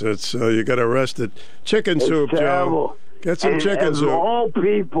know, it's you got to rest it. Chicken soup, terrible. Joe. Get some chicken soup. Of all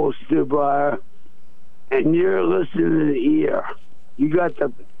people, Stu Bryer, and you're listening to the ear, you got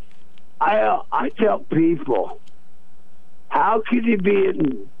the... I tell people, how could you be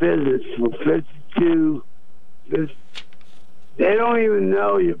in business for 52... They don't even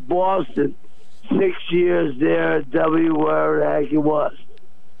know your boss did 6 years there at W, wherever the heck it was.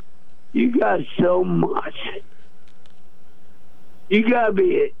 You got so much. You got to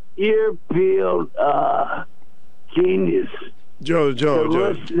be an ear-peeled genius. Joe.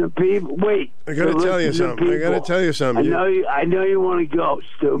 Listen to people. Wait. I got to tell you something. I know you want to go,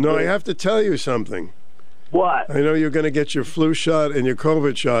 stupid. No, I have to tell you something. What? I know you're going to get your flu shot and your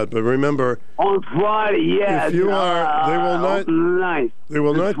COVID shot, but remember, on Friday, yeah. If you are, they will not. The 9th. They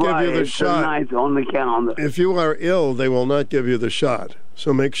will not Friday, give you the it's shot. The 9th on the calendar. If you are ill, they will not give you the shot.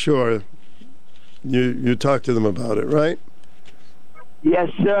 So make sure you talk to them about it, right? Yes,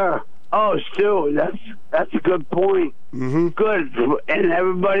 sir. Oh, Stu, that's a good point. Mm-hmm. Good, and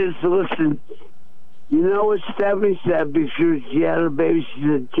everybody's listening. You know what Stephanie said before she had her baby? She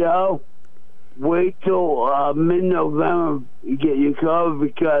said, Joe, wait till mid-November you get your COVID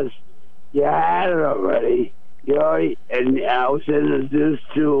because you had it already. And I was introduced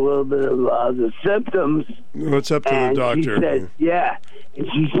to a little bit of the symptoms. What's up to the doctor? She said, yeah. And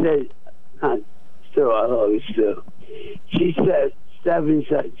she said, Stu, I love you, Stu. She said, Stephanie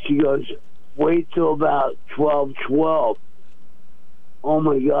said, she goes, wait till about 12:12. Oh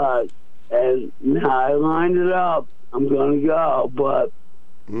my God. And now I lined it up. I'm going to go, but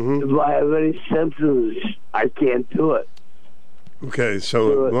if I have any symptoms, I can't do it. Okay,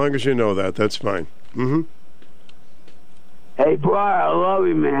 so as long as you know that, that's fine. Hey, Bryer, I love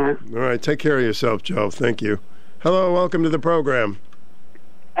you, man. All right, take care of yourself, Joe. Thank you. Hello, welcome to the program.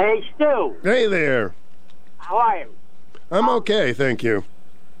 Hey, Stu. Hey there. How are you? I'm okay, thank you.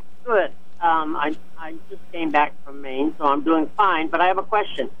 Good. I just came back from Maine, so I'm doing fine, but I have a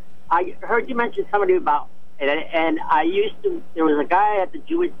question. I heard you mention somebody about it, and there was a guy at the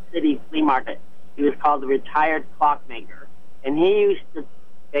Jewish City flea market. He was called the Retired Clockmaker, and he used to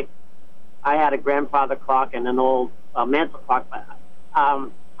pick, I had a grandfather clock and an old mantle clock, but I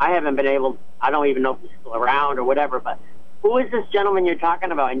haven't been able, I don't even know if he's still around or whatever, but who is this gentleman you're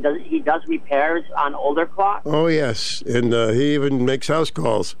talking about? And he does repairs on older clocks? Oh, yes, and he even makes house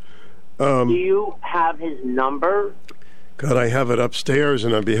calls. Do you have his number? God, I have it upstairs,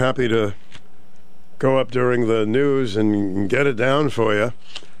 and I'd be happy to go up during the news and get it down for you.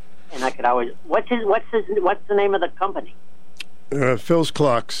 And I could always. What's the name of the company? Phil's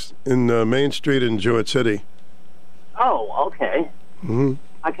Clocks in Main Street in Jewett City. Oh, okay. I'm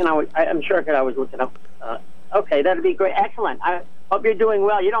sure I could always look it up. Okay, that'd be great. Excellent. I hope you're doing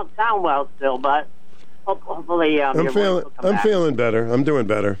well. You don't sound well still, but hopefully I'm feeling better. I'm doing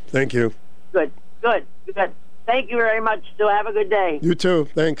better. Thank you. Good. Thank you very much, Stu. Have a good day. You too.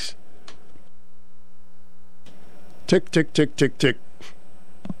 Thanks. Tick, tick, tick, tick, tick.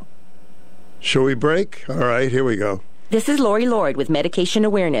 Shall we break? All right, here we go. This is Lori Lord with Medication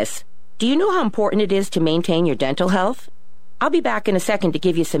Awareness. Do you know how important it is to maintain your dental health? I'll be back in a second to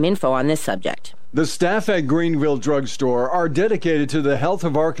give you some info on this subject. The staff at Greenville Drug Store are dedicated to the health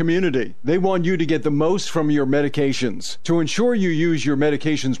of our community. They want you to get the most from your medications. To ensure you use your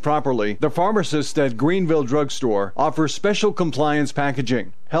medications properly, the pharmacists at Greenville Drug Store offer special compliance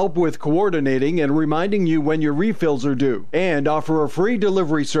packaging, help with coordinating and reminding you when your refills are due, and offer a free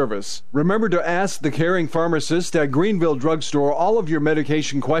delivery service. Remember to ask the caring pharmacist at Greenville Drug Store all of your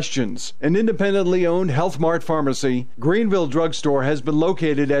medication questions. An independently owned Health Mart pharmacy, Greenville Drug Store has been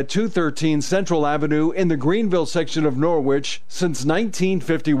located at 213 Central Avenue in the Greenville section of Norwich since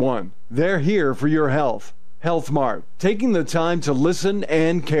 1951. They're here for your health. Health Mart, taking the time to listen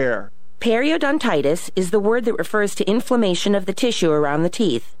and care. Periodontitis is the word that refers to inflammation of the tissue around the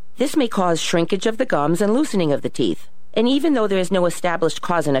teeth. This may cause shrinkage of the gums and loosening of the teeth. And even though there is no established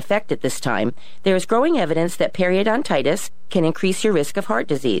cause and effect at this time, there is growing evidence that periodontitis can increase your risk of heart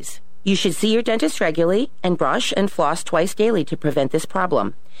disease. You should see your dentist regularly and brush and floss twice daily to prevent this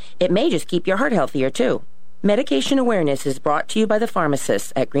problem. It may just keep your heart healthier, too. Medication Awareness is brought to you by the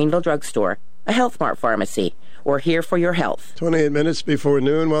pharmacists at Greenville Drug Store, a Health Mart pharmacy. We're here for your health. 28 minutes before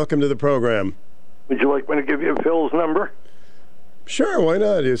noon. Welcome to the program. Would you like me to give you Phil's number? Sure, why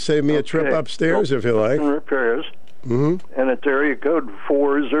not? You save me a trip upstairs if you like. Repairs. And it's area code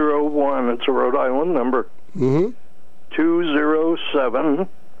 401. It's a Rhode Island number. 207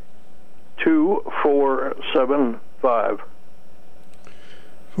 2475.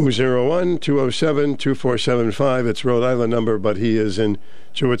 401-207-2475. It's Rhode Island number, but he is in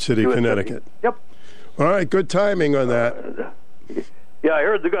Jewett City, Connecticut. Yep. All right, good timing on that. Yeah, I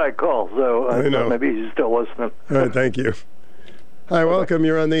heard the guy call, so I know. thought maybe he's still listening. All right, thank you. Hi, welcome.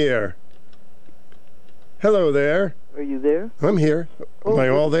 You're on the air. Hello there. Are you there? I'm here. Am I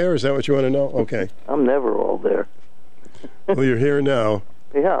all there? Is that what you want to know? Okay. I'm never all there. Well, you're here now.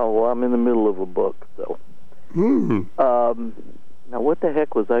 Yeah, well, I'm in the middle of a book, so. Now, what the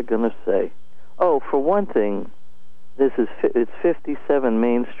heck was I going to say? Oh, for one thing, it's 57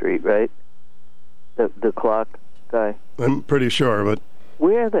 Main Street, right? The clock guy. I'm pretty sure, but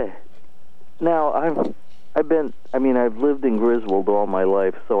where now I've lived in Griswold all my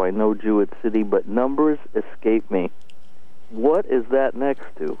life, so I know Jewett City, but numbers escape me. What is that next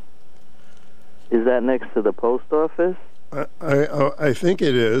to? Is that next to the post office? I think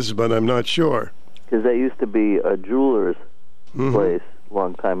it is, but I'm not sure. Because that used to be a jeweler's place a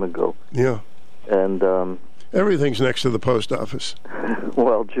long time ago. Yeah. And everything's next to the post office.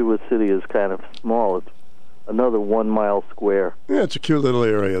 Well, Jewett City is kind of small. It's another 1 mile square. Yeah, it's a cute little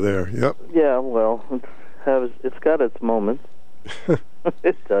area there. Yep. Yeah, well, it's got its moments.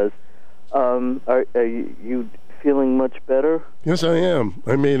 It does. Are you feeling much better? Yes, I am.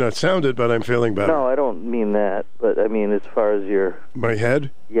 I mean, it sounded, but I'm feeling better. No, I don't mean that. But I mean, as far as my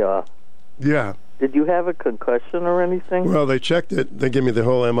head? Yeah. Yeah. Did you have a concussion or anything? Well, they checked it. They gave me the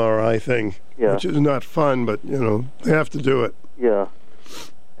whole MRI thing, which is not fun, but, they have to do it. Yeah.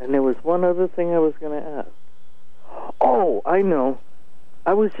 And there was one other thing I was going to ask. Oh, I know.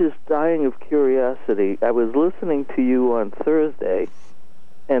 I was just dying of curiosity. I was listening to you on Thursday,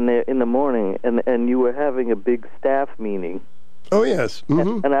 and in the morning, and you were having a big staff meeting. Oh, yes.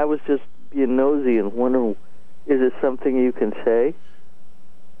 Mm-hmm. And I was just being nosy and wondering, is it something you can say?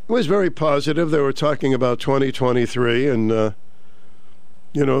 It was very positive. They were talking about 2023 and,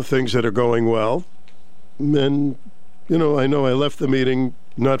 things that are going well. And, I know I left the meeting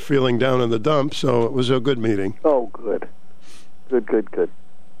not feeling down in the dump, so it was a good meeting. Oh, good. Good.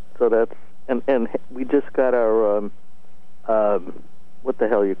 So that's, and we just got our, what the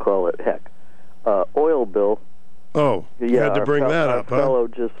hell you call it, oil bill. Oh, you had to bring that up, huh? Our fellow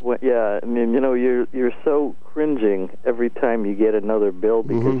just went, yeah, I mean, you're so cringing every time you get another bill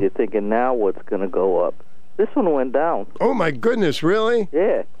because you're thinking, now what's going to go up? This one went down. Oh, my goodness, really?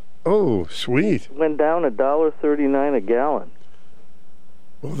 Yeah. Oh, sweet. It went down $1.39 a gallon.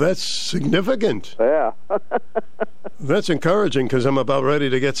 Well, that's significant. Yeah. That's encouraging because I'm about ready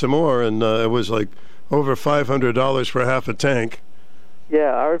to get some more, and it was like over $500 for half a tank.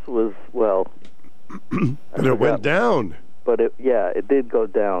 Yeah, ours was, well... But it went down. But it did go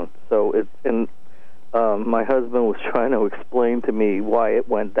down. So my husband was trying to explain to me why it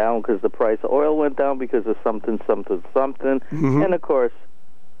went down, because the price of oil went down because of something. And of course,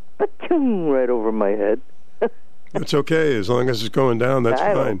 right over my head. It's okay as long as it's going down. That's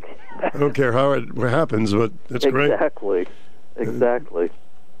fine. I don't care how it happens, but it's great. Exactly.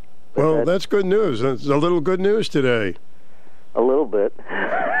 Well, that's good news. That's a little good news today. A little bit.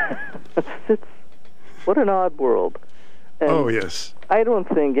 What an odd world. And oh, yes. I don't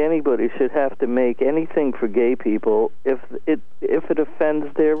think anybody should have to make anything for gay people if it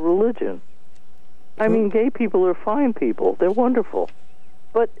offends their religion. I mean, gay people are fine people. They're wonderful.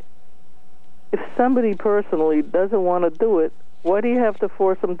 But if somebody personally doesn't want to do it, why do you have to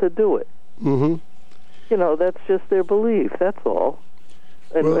force them to do it? Mm-hmm. That's just their belief. That's all.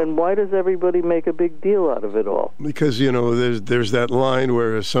 And why does everybody make a big deal out of it all? Because, there's that line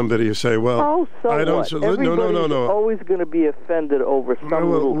where somebody will say, well, I don't... Everybody's always going to be offended over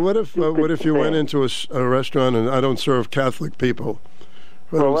some little what if you went into a restaurant and I don't serve Catholic people?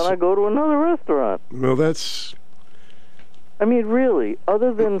 Well, then I go to another restaurant. Well, that's... I mean, really,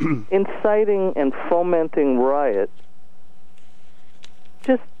 other than inciting and fomenting riot,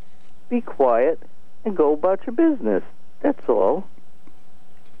 just be quiet and go about your business. That's all.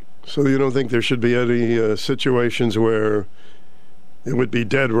 So you don't think there should be any situations where it would be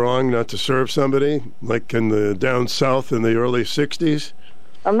dead wrong not to serve somebody, like in the down south in the early 60s?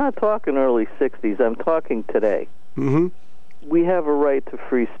 I'm not talking early 60s. I'm talking today. Mm-hmm. We have a right to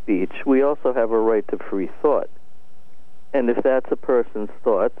free speech. We also have a right to free thought. And if that's a person's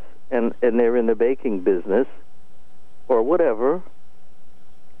thoughts, and they're in the baking business, or whatever,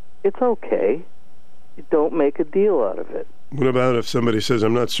 it's okay. You don't make a deal out of it. What about if somebody says,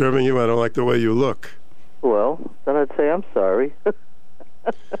 I'm not serving you, I don't like the way you look? Well, then I'd say, I'm sorry.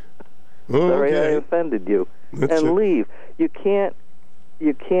 Sorry I offended you. Leave. You can't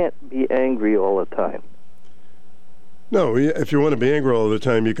be angry all the time. No, if you want to be angry all the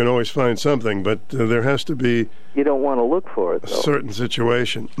time, you can always find something, but there has to be... You don't want to look for it, though. A certain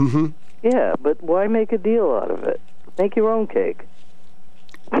situation. Mm-hmm. Yeah, but why make a deal out of it? Make your own cake.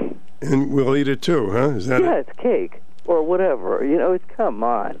 And we'll eat it too, huh? Is that it's cake. Or whatever. Come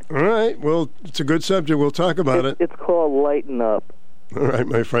on. All right. Well, it's a good subject. We'll talk about it. It's called Lighten Up. All right,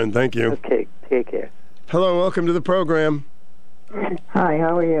 my friend. Thank you. Okay. Take care. Hello. Welcome to the program. Hi.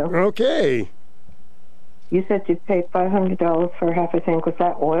 How are you? Okay. You said you paid $500 for half a tank. Was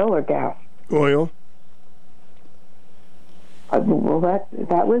that oil or gas? Oil. Well,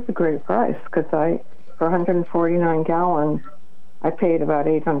 that was a great price because for 149 gallons, I paid about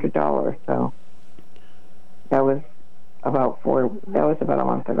 $800. So that was about a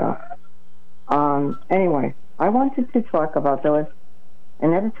month ago. Anyway, I wanted to talk about, there was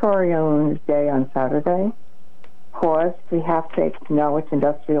an editorial in Day on Saturday. Pause, we have to acknowledge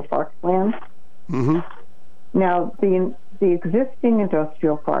industrial park land. Mm-hmm. Now, the existing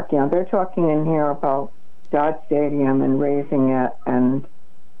industrial park, they're talking in here about Dodge Stadium and raising it, and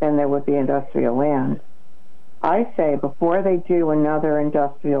then there would be industrial land. I say before they do another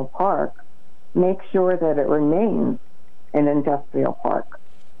industrial park, make sure that it remains an industrial park.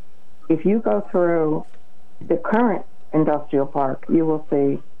 If you go through the current industrial park, you will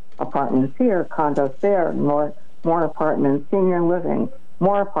see apartments here, condos there, more apartments, senior living,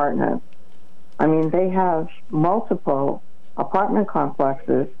 more apartments. I mean, they have multiple apartment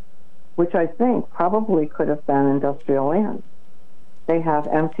complexes, which I think probably could have been industrial land. They have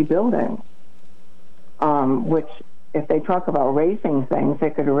empty buildings, which if they talk about raising things, they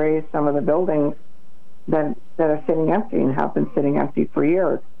could raise some of the buildings that are sitting empty and have been sitting empty for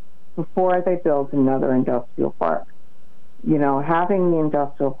years before they build another industrial park. You know, having the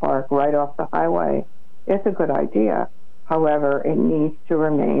industrial park right off the highway is a good idea. However, it needs to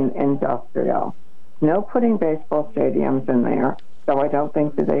remain industrial. No putting baseball stadiums in there, so I don't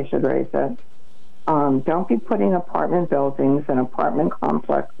think that they should raise it. Don't be putting apartment buildings and apartment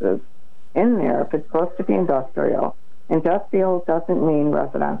complexes in there if it's supposed to be industrial. Industrial doesn't mean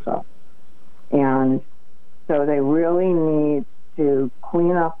residential. And so they really need to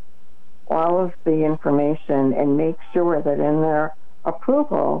clean up all of the information and make sure that in their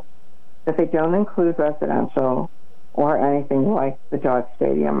approval that they don't include residential or anything like the Dodge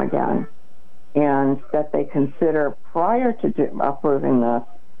Stadium again, and that they consider prior to approving this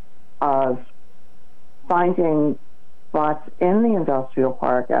of finding spots in the industrial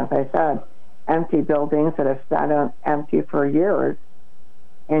park, as I said, empty buildings that have sat empty for years,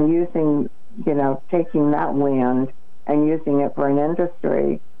 and using, you know, taking that land and using it for an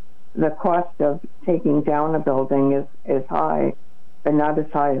industry. The cost of taking down a building is high, but not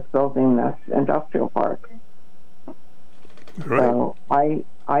as high as building this industrial park. Right. So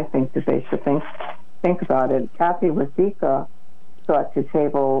I think that they should think about it. Kathy Rosika sought to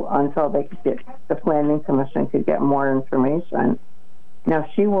table until they could get the Planning Commission could get more information. Now,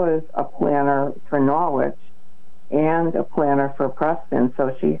 she was a planner for Norwich and a planner for Preston,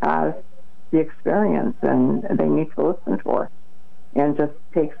 so she has the experience, and they need to listen to her and just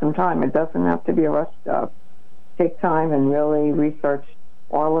take some time. It doesn't have to be a rush job. Take time and really research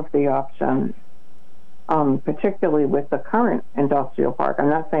all of the options, particularly with the current industrial park. I'm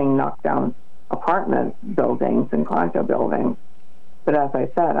not saying knock down apartment buildings and condo buildings, but as I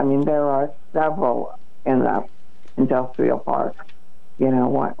said, I mean, there are several in that industrial park. You know,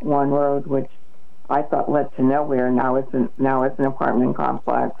 one road which I thought led to nowhere now is an apartment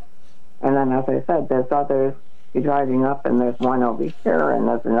complex. And then, as I said, there's others. You're driving up, and there's one over here, and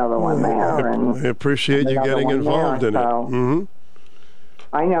there's another one there. And I appreciate you getting involved in it. Mm-hmm.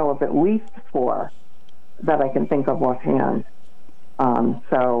 I know of at least 4 that I can think of offhand.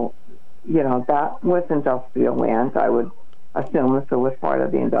 So, you know, that was industrial land. I would assume if it was part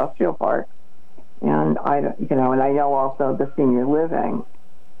of the industrial park. And I know also the senior living.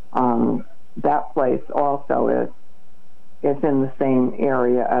 That place also is in the same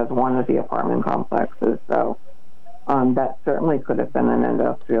area as one of the apartment complexes. So that certainly could have been an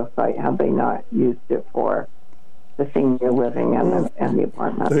industrial site had they not used it for the senior living and the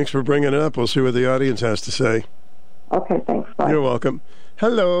apartment. Thanks for bringing it up. We'll see what the audience has to say. Okay, thanks. Bye. You're welcome.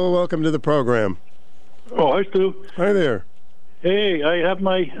 Hello, welcome to the program. Oh, hi, Stu. Hi there. Hey, I have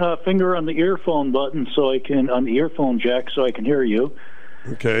my finger on the earphone button on the earphone jack so I can hear you.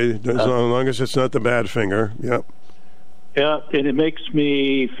 Okay, as long as it's not the bad finger. Yep. Yeah, and it makes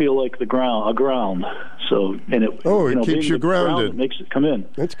me feel like a ground. So, and it keeps you grounded. It makes it come in.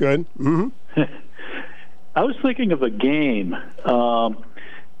 That's good. Mm-hmm. I was thinking of a game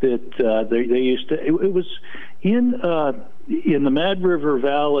that they used to. It was in the Mad River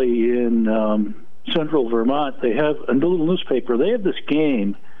Valley in central Vermont. They have a little newspaper. They have this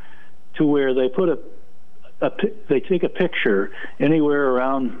game to where they put they take a picture anywhere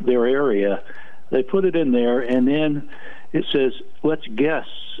around their area. They put it in there, and then it says, let's guess.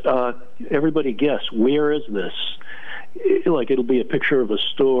 Everybody guess, where is this? Like it'll be a picture of a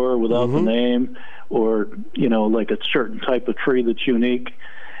store without the name, or, you know, like a certain type of tree that's unique.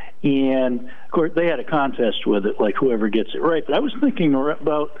 And, of course, they had a contest with it, like whoever gets it right. But I was thinking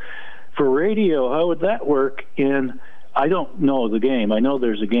about, for radio, how would that work I don't know the game. I know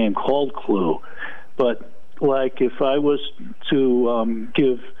there's a game called Clue. But, like, if I was to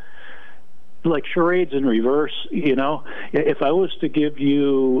give, like charades in reverse, you know, if I was to give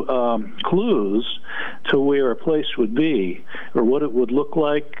you clues to where a place would be or what it would look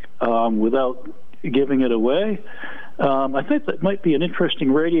like without giving it away, I think that might be an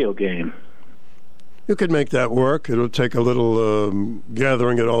interesting radio game. You could make that work. It'll take a little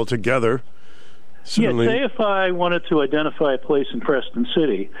gathering it all together. Certainly. Yeah, say if I wanted to identify a place in Preston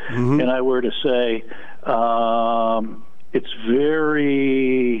City, and I were to say, it's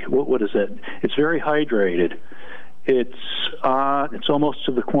very, what is it? It's very hydrated. It's almost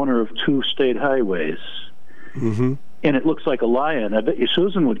to the corner of 2 state highways. Mm-hmm. And it looks like a lion. I bet you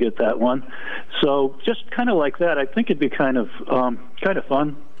Susan would get that one. So just kind of like that, I think it'd be kind of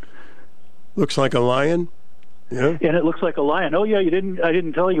fun. Looks like a lion? Yeah. And it looks like a lion. Oh yeah, I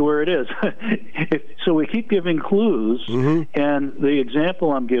didn't tell you where it is. So we keep giving clues, and the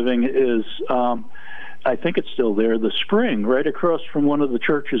example I'm giving is I think it's still there, the spring right across from one of the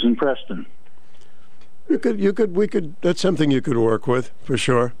churches in Preston. We could. That's something you could work with for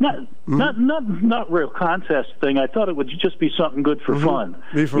sure. Not real contest thing. I thought it would just be something good for fun.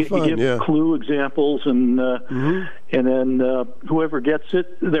 Be for fun, you give clue examples, and then whoever gets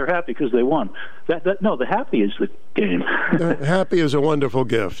it, they're happy because they won. The happy is the game. Happy is a wonderful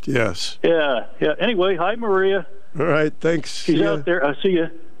gift. Yes. Yeah. Anyway, hi Maria. All right. Thanks. She's out there. I'll see you.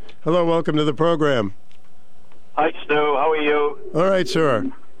 Hello. Welcome to the program. Hi, Stu. How are you? All right, sir.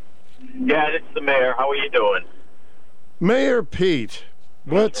 Yeah, it's the mayor. How are you doing? Mayor Pete.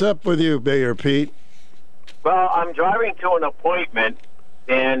 What's up with you, Mayor Pete? Well, I'm driving to an appointment,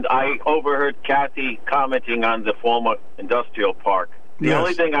 and I overheard Kathy commenting on the former industrial park. The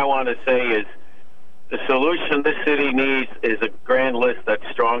only thing I want to say is the solution this city needs is a grand list that's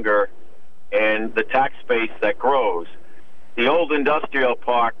stronger and the tax base that grows. The old industrial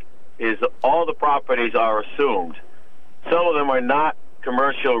park is all the properties are assumed. Some of them are not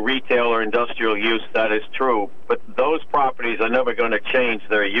commercial, retail, or industrial use. That is true, but those properties are never going to change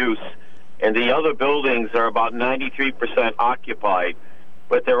their use. And the other buildings are about 93% occupied,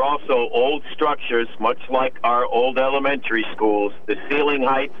 but they're also old structures, much like our old elementary schools. The ceiling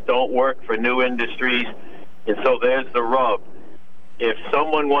heights don't work for new industries, and so there's the rub. If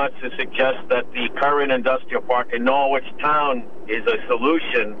someone wants to suggest that the current industrial park in Norwich Town is a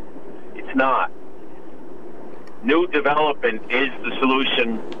solution, it's not. New development is the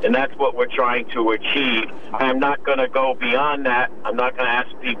solution, and that's what we're trying to achieve. I'm not going to go beyond that. I'm not going to ask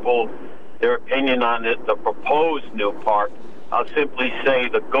people their opinion on the proposed new park. I'll simply say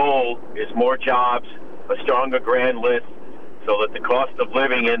the goal is more jobs, a stronger grand list, so that the cost of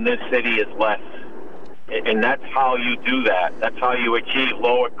living in this city is less. And that's how you do that. That's how you achieve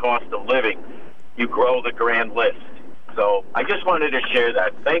lower cost of living. You grow the grand list. So I just wanted to share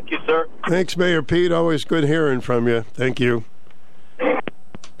that. Thank you, sir. Thanks, Mayor Pete. Always good hearing from you. Thank you.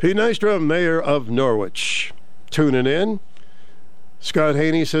 Pete Nystrom, Mayor of Norwich. Tuning in. Scott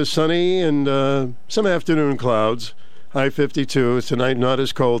Haney says sunny and some afternoon clouds. High 52. Tonight not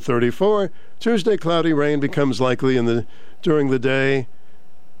as cold, 34. Tuesday cloudy, rain becomes likely during the day.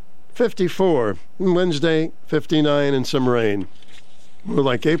 54. Wednesday 59 and some rain. More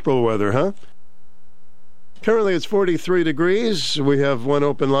like April weather, huh? Currently it's 43 degrees. We have one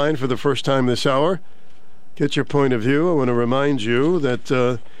open line for the first time this hour. Get your point of view. I want to remind you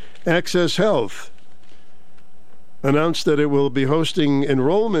that Access Health announced that it will be hosting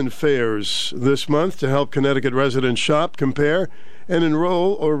enrollment fairs this month to help Connecticut residents shop, compare, and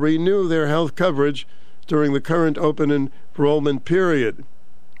enroll or renew their health coverage during the current open enrollment period.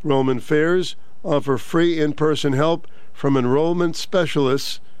 Enrollment fairs offer free in-person help from enrollment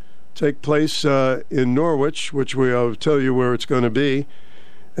specialists. Take place in Norwich, which we'll tell you where it's going to be,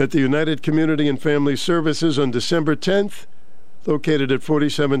 at the United Community and Family Services on December 10th, located at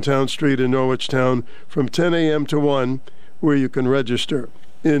 47 Town Street in Norwich Town, from 10 a.m. to 1, where you can register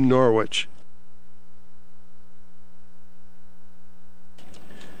in Norwich.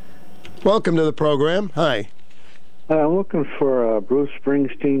 Welcome to the program. Hi. I'm looking for Bruce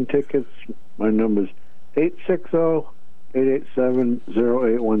Springsteen tickets. My number's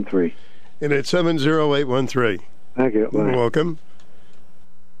 860-887-0813. 887-0813. Thank you. Bye. You're welcome.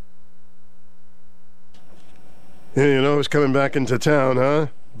 Yeah, you know who's coming back into town, huh?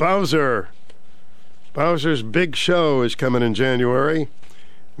 Bowser. Bowser's big show is coming in January.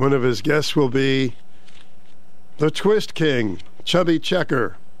 One of his guests will be the Twist King, Chubby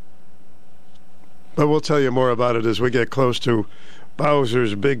Checker. But we'll tell you more about it as we get close to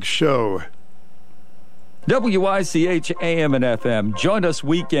Bowser's big show. WICH AM and FM. Join us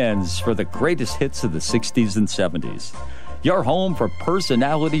weekends for the greatest hits of the 60s and 70s. Your home for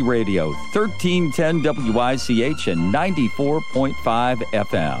personality radio, 1310 WICH and 94.5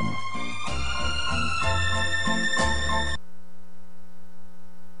 FM.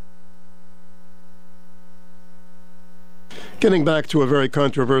 Getting back to a very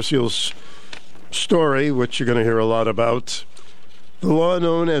controversial story, which you're going to hear a lot about. The law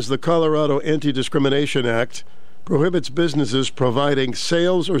known as the Colorado Anti-Discrimination Act prohibits businesses providing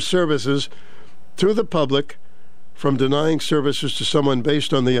sales or services to the public from denying services to someone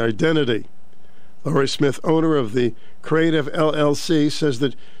based on the identity. Laurie Smith, owner of the Creative LLC, says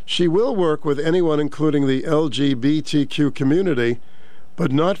that she will work with anyone, including the LGBTQ community,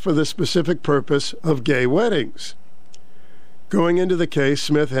 but not for the specific purpose of gay weddings. Going into the case,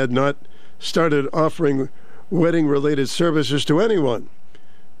 Smith had not started offering wedding-related services to anyone,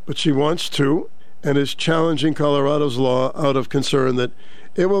 but she wants to and is challenging Colorado's law out of concern that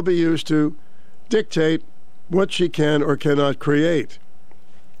it will be used to dictate what she can or cannot create.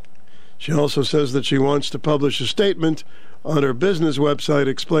 She also says that she wants to publish a statement on her business website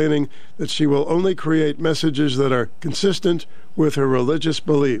explaining that she will only create messages that are consistent with her religious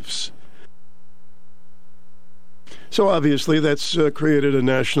beliefs. So obviously that's created a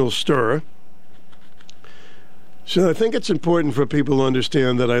national stir. So I think it's important for people to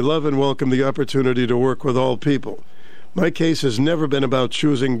understand that I love and welcome the opportunity to work with all people. My case has never been about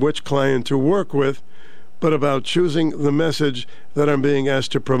choosing which client to work with, but about choosing the message that I'm being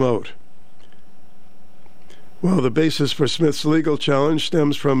asked to promote. While the basis for Smith's legal challenge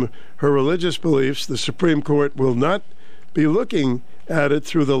stems from her religious beliefs, the Supreme Court will not be looking at it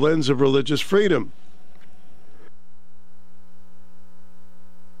through the lens of religious freedom.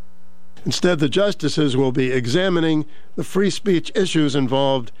 Instead, the justices will be examining the free speech issues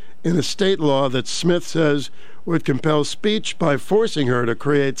involved in a state law that Smith says would compel speech by forcing her to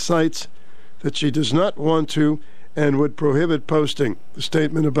create sites that she does not want to and would prohibit posting the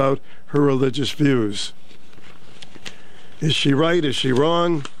statement about her religious views. Is she right? Is she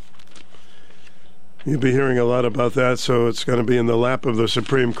wrong? You'll be hearing a lot about that, so it's going to be in the lap of the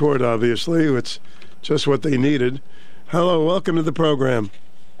Supreme Court, obviously. It's just what they needed. Hello, welcome to the program.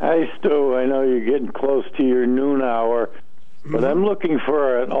 Hi, Stu. I know you're getting close to your noon hour, but I'm looking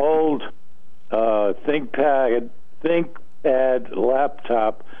for an old ThinkPad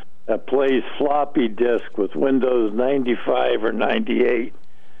laptop that plays floppy disk with Windows 95 or 98.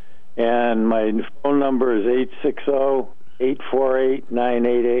 And my phone number is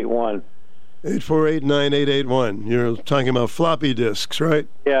 860-848-9881. 848-9881. You're talking about floppy disks, right?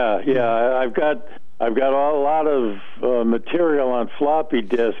 Yeah. I've got a lot of material on floppy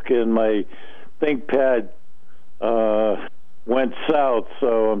disk, and my ThinkPad went south,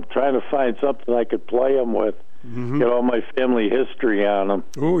 so I'm trying to find something I could play them with. Get all my family history on them.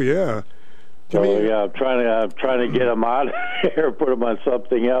 Oh yeah. I'm trying to get them out of here, put them on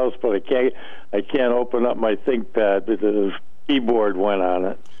something else, but I can't open up my ThinkPad because the keyboard went on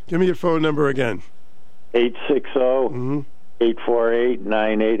it. Give me your phone number again.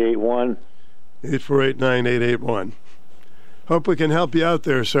 860-848-9881. 848-9881. Hope we can help you out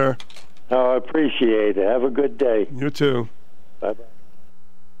there, sir. Oh, I appreciate it. Have a good day. You too. Bye-bye.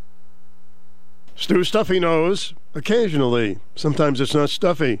 Stu Stuffy knows. Occasionally. Sometimes it's not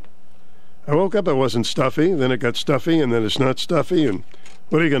stuffy. I woke up, it wasn't stuffy, then it got stuffy, and then it's not stuffy, and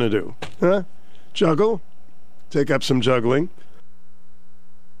what are you going to do? Huh? Juggle? Take up some juggling.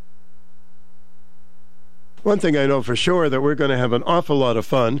 One thing I know for sure, that we're going to have an awful lot of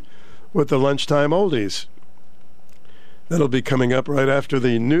fun with the Lunchtime Oldies. That'll be coming up right after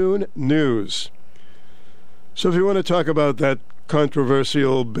the noon news. So if you want to talk about that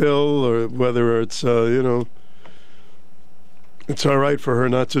controversial bill, or whether it's, it's all right for her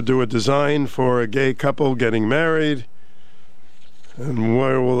not to do a design for a gay couple getting married, and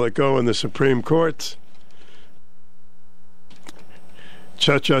where will it go in the Supreme Court?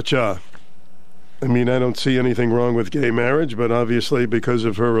 Cha-cha-cha. I mean, I don't see anything wrong with gay marriage, but obviously because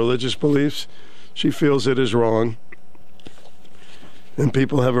of her religious beliefs, she feels it is wrong. And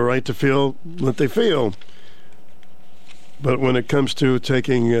people have a right to feel what they feel. But when it comes to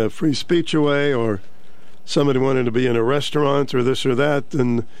taking free speech away, or somebody wanting to be in a restaurant or this or that,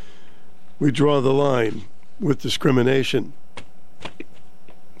 then we draw the line with discrimination.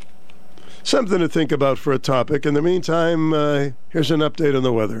 Something to think about for a topic. In the meantime, here's an update on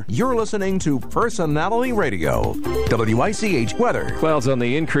the weather. You're listening to Personality Radio. WICH weather. Clouds on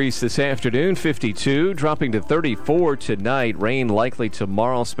the increase this afternoon, 52, dropping to 34 tonight. Rain likely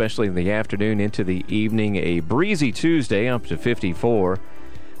tomorrow, especially in the afternoon into the evening. A breezy Tuesday up to 54.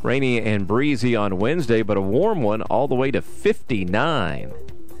 Rainy and breezy on Wednesday, but a warm one all the way to 59.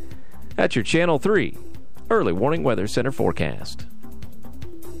 That's your Channel 3 Early Warning Weather Center forecast.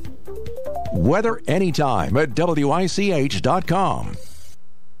 Weather anytime at WICH.com.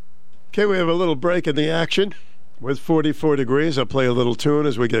 Okay, we have a little break in the action with 44 degrees. I'll play a little tune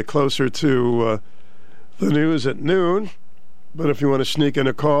as we get closer to the news at noon. But if you want to sneak in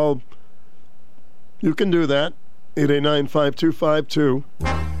a call, you can do that. 889-5252.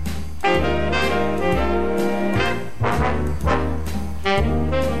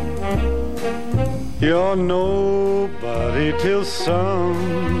 You're nobody till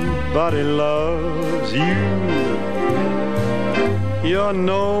somebody loves you. You're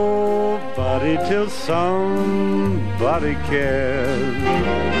nobody till somebody cares.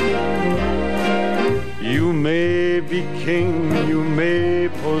 You may be king, you may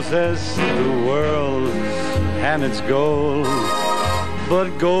possess the world and its gold,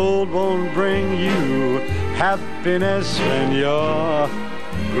 but gold won't bring you happiness when you're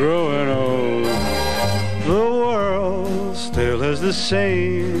growing old. The world still is the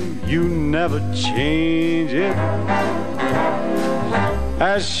same, you never change it.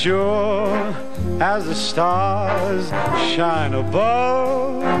 as sure as the stars shine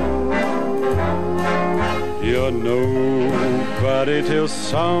above. You're nobody till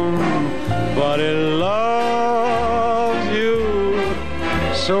somebody loves you.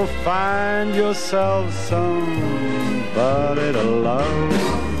 So find yourself somebody to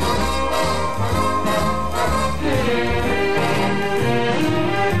love.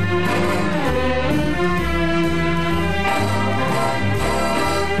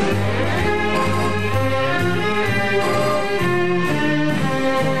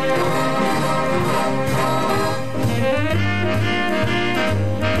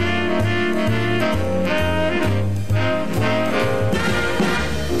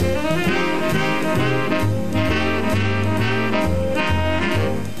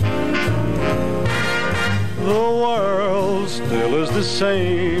 The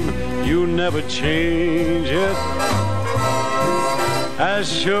same, you never change it.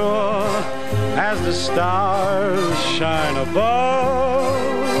 As sure as the stars shine above.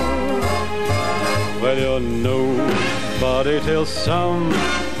 Well, you're nobody till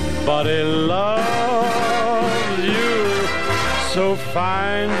somebody loves you. So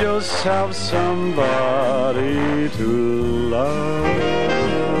find yourself somebody to love.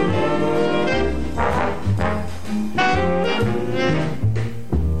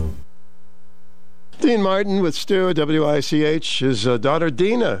 Dean Martin with Stu at WICH. His daughter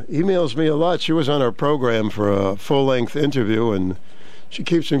Dina emails me a lot. She was on our program for a full-length interview, and she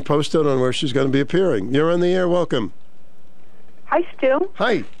keeps me posted on where she's going to be appearing. You're on the air. Welcome. Hi, Stu.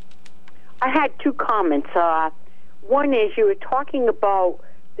 Hi. I had two comments. One is you were talking about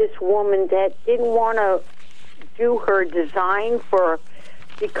this woman that didn't want to do her design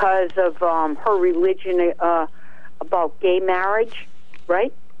because of her religion about gay marriage,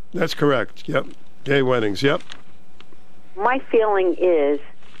 right? That's correct. Yep. Gay weddings. Yep. My feeling is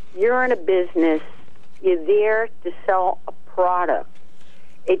you're in a business. You're there to sell a product.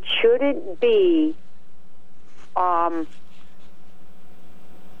 It shouldn't be by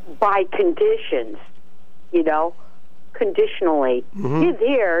conditions, conditionally. Mm-hmm. You're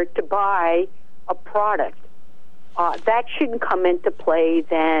there to buy a product. That shouldn't come into play,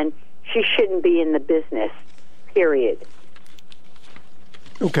 then she shouldn't be in the business, period.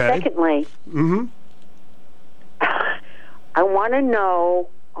 Okay. Secondly, mm-hmm. I want to know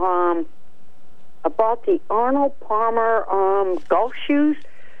about the Arnold Palmer golf shoes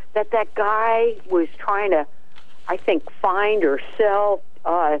that guy was trying to, I think, find or sell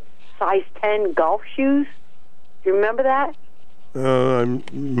size 10 golf shoes. Do you remember that? I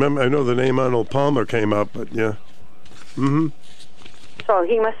know the name Arnold Palmer came up, but yeah. Mm-hmm. So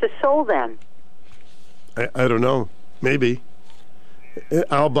he must have sold them. I don't know. Maybe.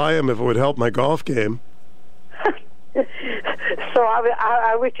 I'll buy them if it would help my golf game. So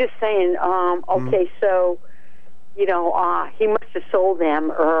I was just saying, okay, so, he must have sold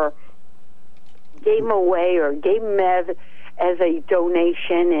them or gave them away or gave them as a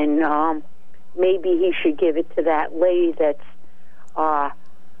donation, and maybe he should give it to that lady that's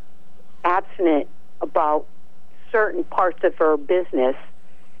abstinent about certain parts of her business.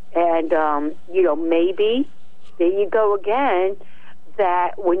 And, maybe, there you go again,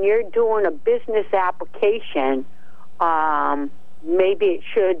 that when you're doing a business application, maybe it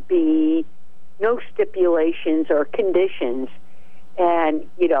should be no stipulations or conditions. And,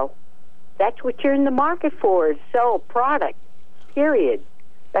 that's what you're in the market for, is sell a product, period.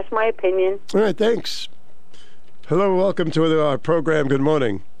 That's my opinion. All right, thanks. Hello, welcome to our program. Good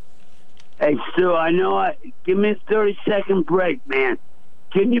morning. Hey, Stu, give me a 30-second break, man.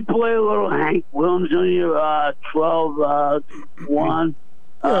 Can you play a little Hank Williams on your 12-1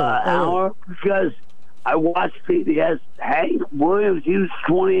 hour? Because I watched PBS. Hank Williams, he was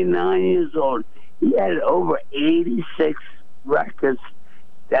 29 years old. He had over 86 records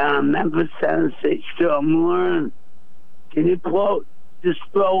down in Memphis, Tennessee. Still, I'm learning. Can you just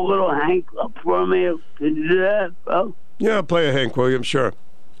throw a little Hank up for me? Can you do that, bro? Yeah, I'll play a Hank Williams, sure.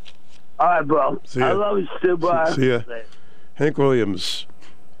 All right, bro. I love you, Stu. Bye. See ya. Hank Williams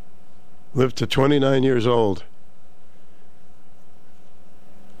lived to 29 years old.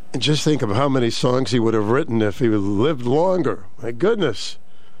 And just think of how many songs he would have written if he lived longer. My goodness.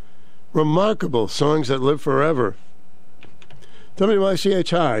 Remarkable songs that live forever. WICH,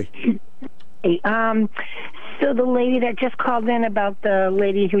 hi. Hey, so the lady that just called in about the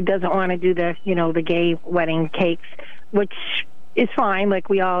lady who doesn't want to do the gay wedding cakes, which is fine, like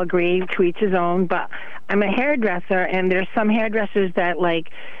we all agree, to each his own, but I'm a hairdresser, and there's some hairdressers that,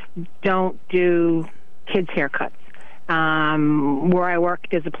 don't do kids' haircuts. Where I work,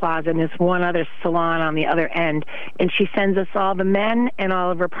 there's a plaza, and there's one other salon on the other end, and she sends us all the men and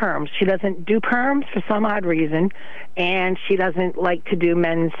all of her perms. She doesn't do perms for some odd reason, and she doesn't like to do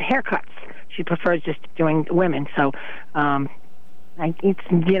men's haircuts. She prefers just doing women. So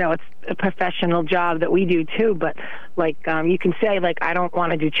it's a professional job that we do too. But you can say I don't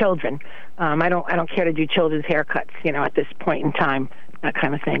want to do children. I don't care to do children's haircuts. At this point in time, that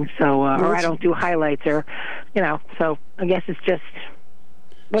kind of thing. So or I don't do highlights or So I guess it's just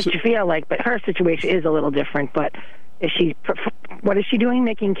what you feel like. But her situation is a little different. But what is she doing?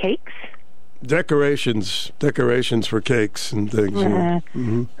 Making cakes? Decorations for cakes and things.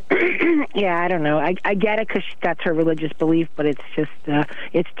 Mm-hmm. Yeah, I don't know. I get it because that's her religious belief, but it's just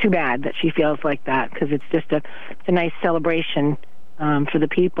it's too bad that she feels like that because it's just it's a nice celebration for the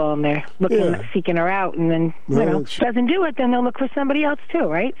people, and they're seeking her out, and then she doesn't do it, then they'll look for somebody else too,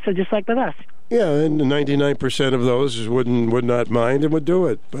 right? So just like with us. Yeah, and 99% of those would not mind and would do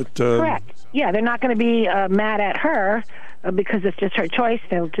it. But correct. Yeah, they're not going to be mad at her because it's just her choice.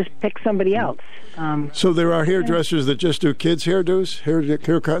 They'll just pick somebody else. So there are hairdressers that just do kids'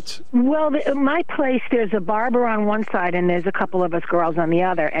 haircuts? Well, my place, there's a barber on one side, and there's a couple of us girls on the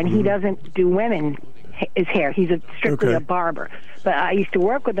other, and he doesn't do women's hair. He's strictly a barber. But I used to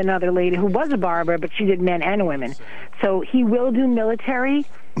work with another lady who was a barber, but she did men and women. So he will do military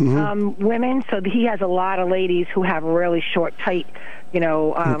women. So he has a lot of ladies who have really short, tight,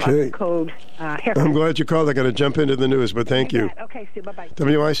 code haircut. I'm glad you called. I got to jump into the news, but thank you. Okay, Sue, bye-bye.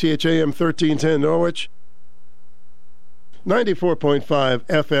 WICHAM 1310 Norwich, 94.5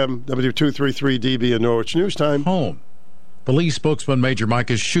 FM, W233DB in Norwich. News time. Home. Police spokesman Major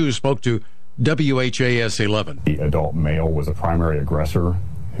Micah Shue spoke to WHAS 11. The adult male was a primary aggressor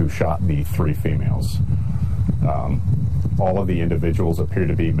who shot the 3 females. All of the individuals appear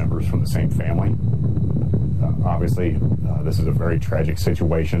to be members from the same family. Obviously, this is a very tragic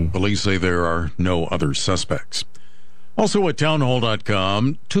situation. Police say there are no other suspects. Also at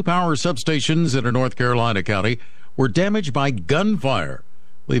townhall.com, 2 power substations in a North Carolina county were damaged by gunfire,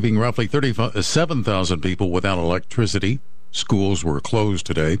 leaving roughly 37,000 people without electricity. Schools were closed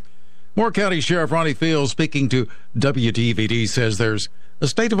today. Moore County Sheriff Ronnie Fields, speaking to WTVD, says there's a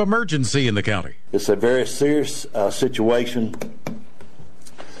state of emergency in the county. It's a very serious situation.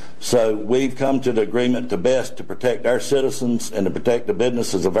 So we've come to the agreement to best to protect our citizens and to protect the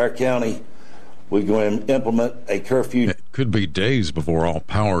businesses of our county. We're going to implement a curfew. It could be days before all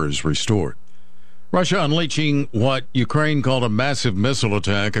power is restored. Russia unleashing what Ukraine called a massive missile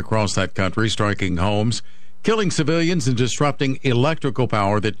attack across that country, striking homes, killing civilians, and disrupting electrical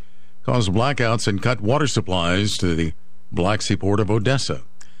power that caused blackouts and cut water supplies to the Black Sea port of Odessa.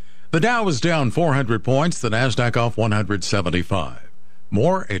 The Dow was down 400 points, the NASDAQ off 175.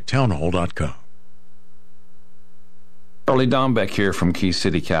 More at townhall.com. Charlie Dombeck here from Key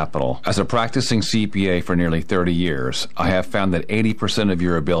City Capital. As a practicing CPA for nearly 30 years, I have found that 80% of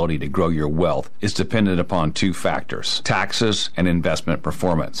your ability to grow your wealth is dependent upon 2 factors: taxes and investment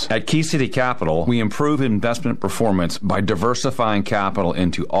performance. At Key City Capital, we improve investment performance by diversifying capital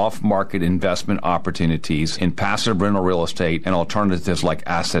into off-market investment opportunities in passive rental real estate and alternatives like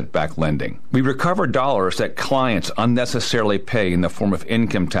asset-backed lending. We recover dollars that clients unnecessarily pay in the form of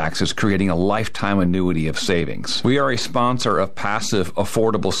income taxes, creating a lifetime annuity of savings. We are a sponsor of passive,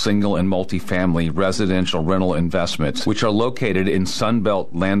 affordable single and multifamily residential rental investments, which are located in Sunbelt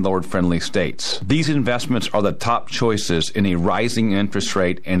landlord-friendly states. These investments are the top choices in a rising interest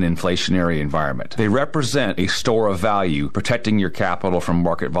rate and inflationary environment. They represent a store of value, protecting your capital from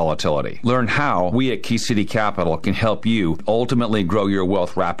market volatility. Learn how we at Key City Capital can help you ultimately grow your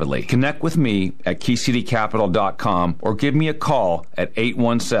wealth rapidly. Connect with me at keycitycapital.com or give me a call at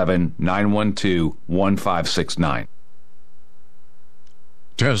 817-912-1569.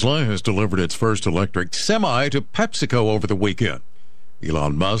 Tesla has delivered its first electric semi to PepsiCo over the weekend.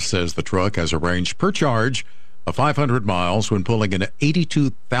 Elon Musk says the truck has a range per charge of 500 miles when pulling an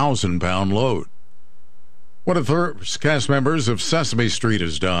 82,000-pound load. One of the first cast members of Sesame Street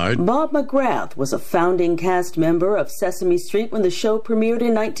has died. Bob McGrath was a founding cast member of Sesame Street when the show premiered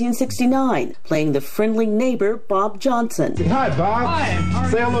in 1969, playing the friendly neighbor Bob Johnson. Hi, Bob. Hi.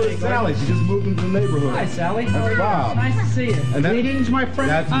 Say hello to Sally. She just moved into the neighborhood. Hi, Sally. That's Bob. Nice to see you. And greetings, my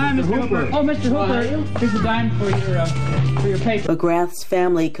friend. Hi, Mr. Hooper. Oh, Mr. Hooper. Here's a dime for your paper. McGrath's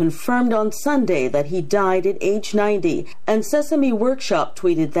family confirmed on Sunday that he died at age 90, and Sesame Workshop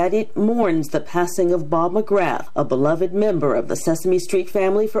tweeted that it mourns the passing of Bob McGrath, a beloved member of the Sesame Street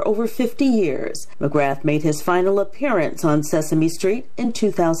family for over 50 years. McGrath made his final appearance on Sesame Street in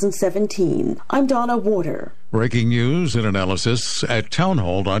 2017. I'm Donna Warder. Breaking news and analysis at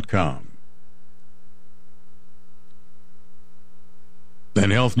townhall.com.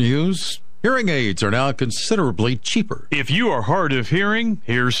 And health news. Hearing aids are now considerably cheaper. If you are hard of hearing,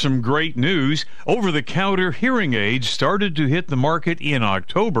 here's some great news. Over-the-counter hearing aids started to hit the market in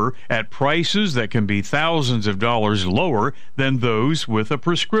October at prices that can be thousands of dollars lower than those with a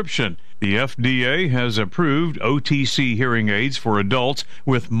prescription. The FDA has approved OTC hearing aids for adults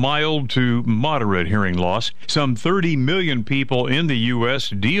with mild to moderate hearing loss. Some 30 million people in the U.S.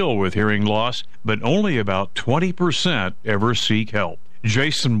 deal with hearing loss, but only about 20% ever seek help.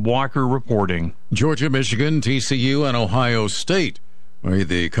 Jason Walker reporting. Georgia, Michigan, TCU, and Ohio State made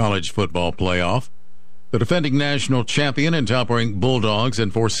the college football playoff. The defending national champion and top-ranked Bulldogs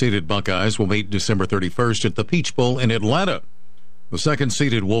and fourth-seeded Buckeyes will meet December 31st at the Peach Bowl in Atlanta. The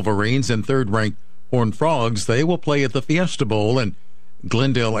second-seeded Wolverines and third-ranked Horned Frogs, they will play at the Fiesta Bowl in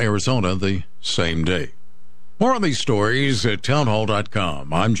Glendale, Arizona the same day. More on these stories at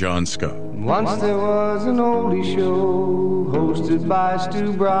townhall.com. I'm John Scott. Once there was an oldie show hosted by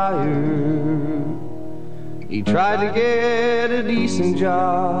Stu Bryer. He tried to get a decent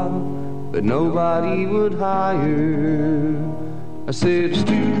job, but nobody would hire. I said,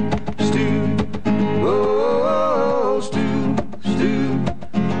 Stu, oh, Stu,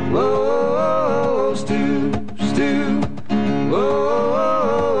 oh, Stu, oh.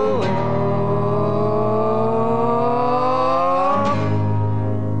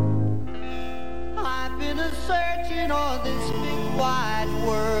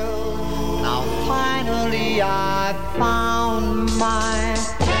 I found my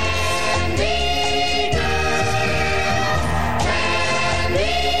candy girl,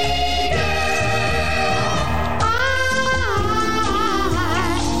 candy girl. I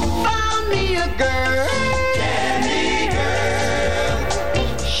found me a girl, candy girl.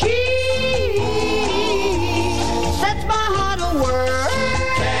 She sets my heart a whirl,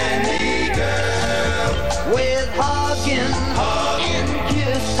 candy girl. With hugging and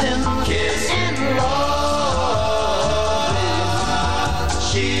kissing and love.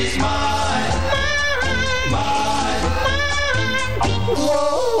 She's mine, mine.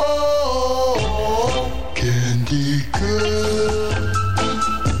 Whoa, candy girl.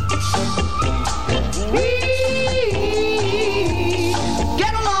 We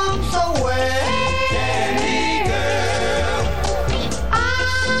get along so well, candy girl. I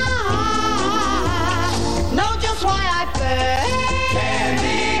know just why I fell,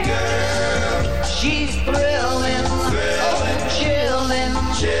 candy girl. She's thrilling, chilling.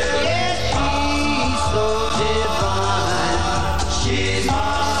 Yes, she's so divine. She's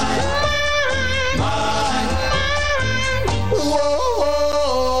mine.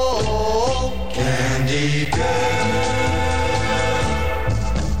 Whoa, candy girl.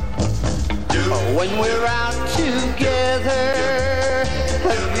 When we're out together,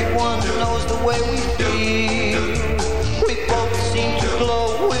 everyone knows the way we feel. We both seem to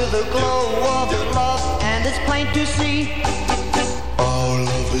glow with a glow of love, and it's plain to see. Our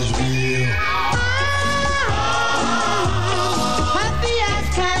love is real. Happy as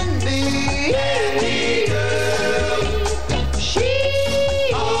can be. Candy girl. She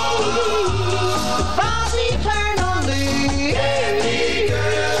vows eternally, candy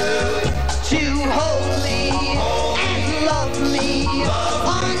girl, to hold me and love me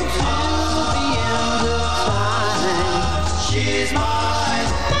until the end of time. She's mine,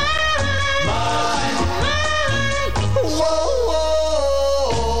 mine. Whoa.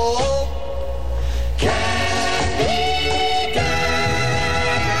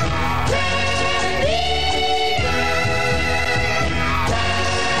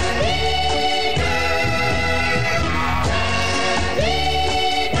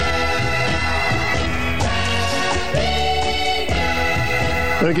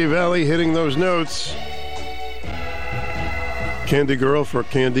 Frankie Valli hitting those notes. Candy Girl for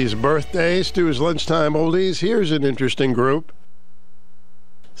Candy's birthday. Stu's Lunchtime Oldies. Here's an interesting group.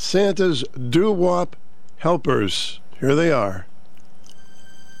 Santa's Doo-Wop Helpers. Here they are.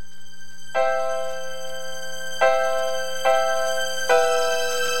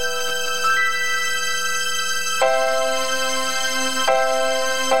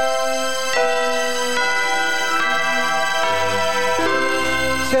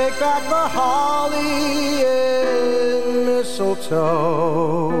 Take back the holly and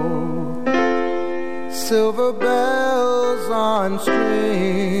mistletoe, silver bells on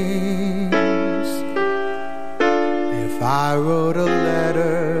strings. If I wrote a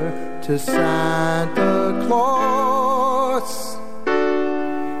letter to Santa Claus,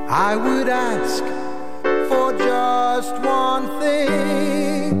 I would ask for just one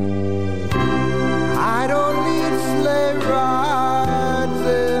thing. I don't need sleigh rides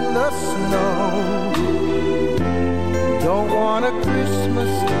in the snow. Don't want want a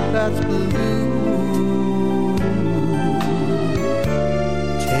Christmas that's blue.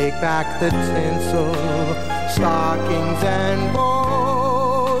 Take back the tinsel, stockings and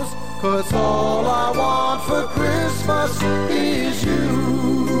bows, 'cause all I want for Christmas is you.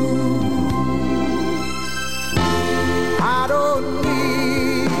 I don't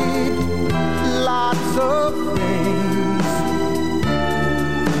need lots of things,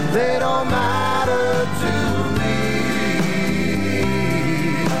 they don't matter to me.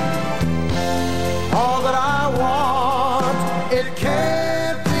 All that I want, it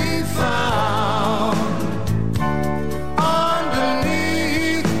can't be found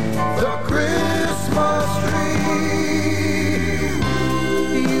underneath the Christmas tree.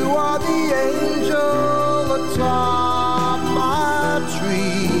 You are the angel atop my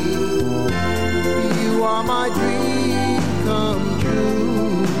tree. You are my dream come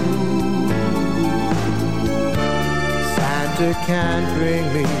true. Santa can't bring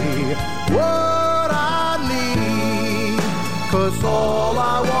me what I need, 'cause all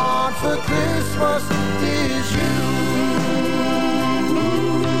I want for Christmas is you.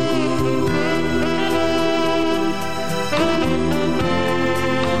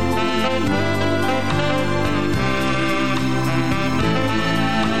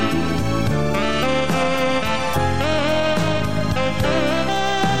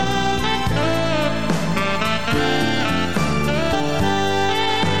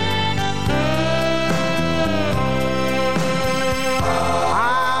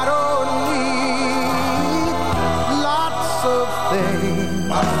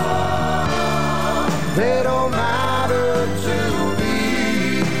 They don't matter to me.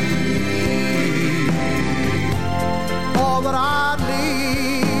 All that I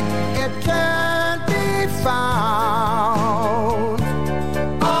need, it can't be found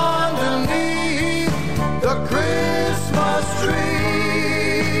underneath the Christmas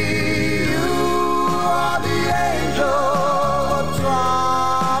tree. You are the angel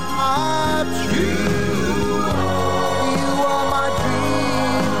atop my tree. You are my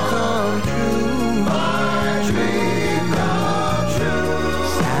dream come true.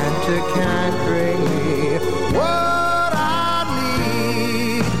 Santa can't bring me what I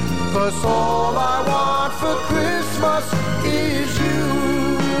need, 'cause all I want for Christmas is you.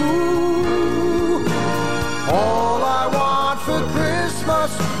 All I want for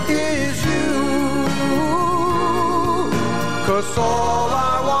Christmas is you. 'Cause all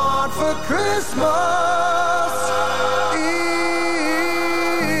I want for Christmas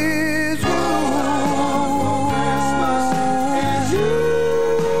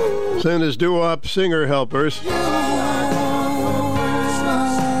Send his doo-wop singer helpers. The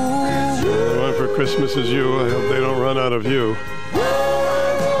one for Christmas is you. I hope they don't run out of you.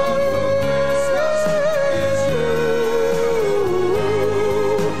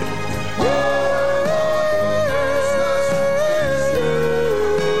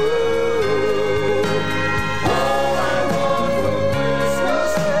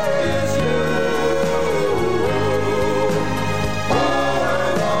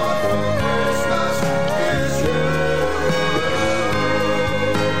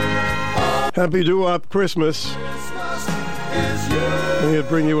 Happy doo-wop Christmas. May it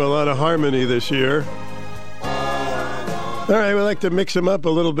bring you a lot of harmony this year. All right, we like to mix them up a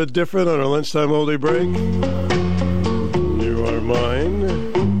little bit different on our lunchtime oldie break. You are mine.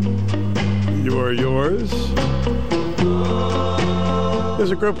 You are yours.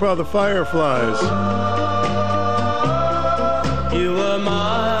 There's a group called the Fireflies. You were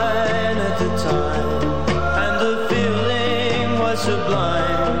mine at the time, and the feeling was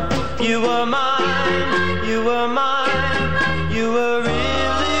sublime. You were mine, you were mine, you were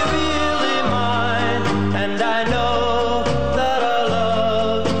really, really mine. And I know that our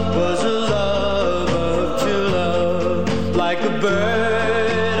love was a love of true love, like a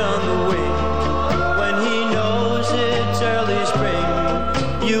bird on the wing when he knows it's early spring.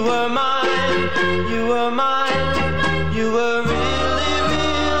 You were mine, you were mine, you were really,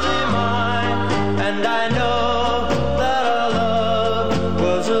 really mine. And I know that our love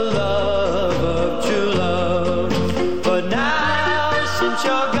was a love. Since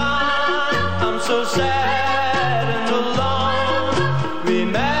you're gone, I'm so sad and alone,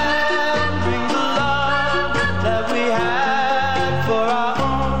 remembering the love that we had for our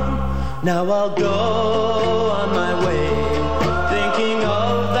own. Now I'll go on my way, thinking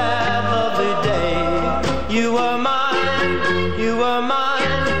of that lovely day. You were mine, you were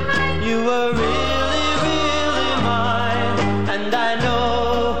mine, you were really, really mine. And I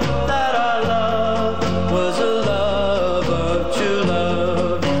know that our love was a love of true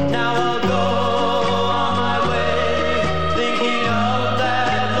love. Now I'll go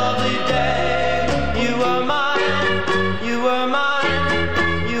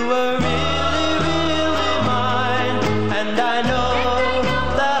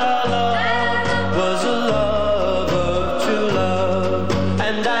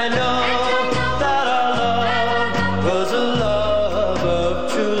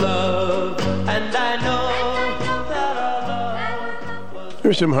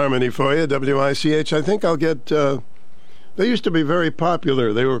Here's some harmony for you, WICH. I think I'll get... they used to be very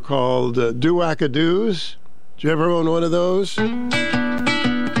popular. They were called do-wackadoos. Did you ever own one of those?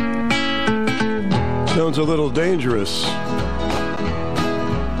 Sounds a little dangerous.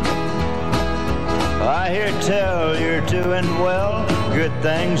 I hear tell you're doing well. Good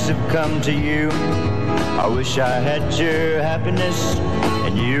things have come to you. I wish I had your happiness,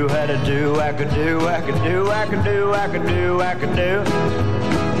 and you had a do-wacka-do, wacka-do, wacka-do, wacka-do, wacka-do.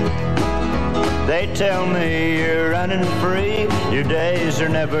 They tell me you're running free, your days are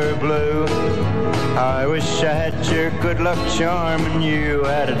never blue. I wish I had your good luck charm, and you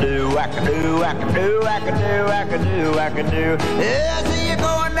had a do-wacka-do, wacka-do, wacka-do, wacka-do, wacka-do. Yeah, see you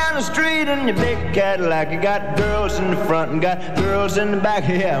going down the street in your big Cadillac. You got girls in the front and got girls in the back.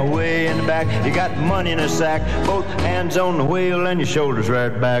 Yeah, way in the back. You got money in a sack, both hands on the wheel and your shoulders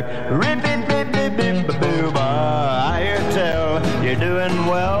right back. Rip-it-bip-bip-bip-boo-ba. I hear tell you're doing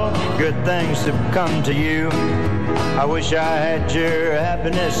well. Good things have come to you. I wish I had your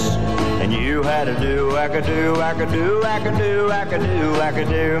happiness, and you had a do-wacka-do, wacka-do, wacka-do, wacka-do,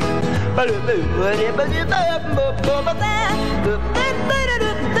 wacka-do.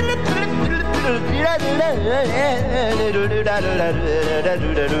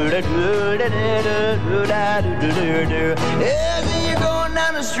 Yeah, you're going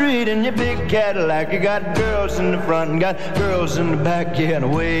down the street in your big Cadillac. You got girls in the front and got girls in the back. Yeah,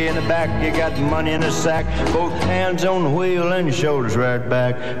 and way in the back you got money in a sack, both hands on the wheel and your shoulders right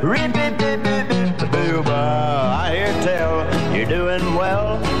back. I hear tell you're doing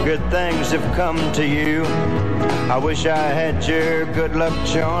well. Good things have come to you. I wish I had your good luck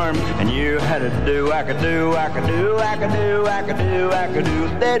charm, and you had a do-wacka-do, wacka-do, wacka-do, wacka-do, wacka-do.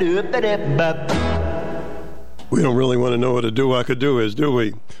 We don't really want to know what a do-wacka-do is, do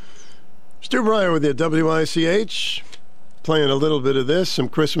we? Stu Bryer with you, WICH. Playing a little bit of this, some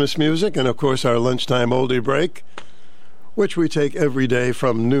Christmas music, and of course our lunchtime oldie break, which we take every day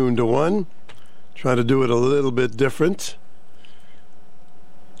from noon to 1. Try to do it a little bit different.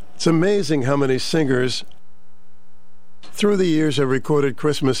 It's amazing how many singers through the years have recorded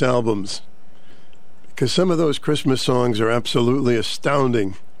Christmas albums, because some of those Christmas songs are absolutely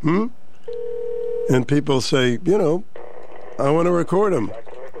astounding. And people say, you know, I want to record them.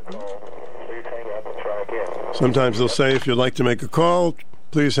 Sometimes they'll say, if you'd like to make a call,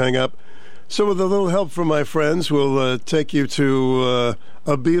 please hang up. So with a little help from my friends, we'll take you to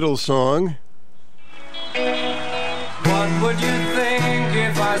a Beatles song. What would you think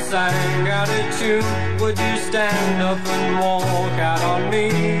if I sang out a tune? Would you stand up and walk out on me?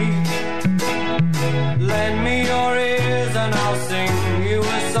 Lend me your ears and I'll sing you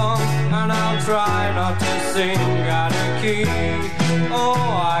a song, and I'll try not to sing out of key. Oh,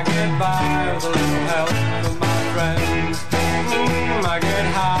 I get by with a little help from my friends. I get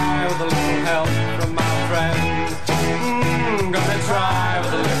high with a little help from my friends. Gonna try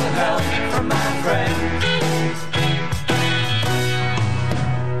with a little help from my friends.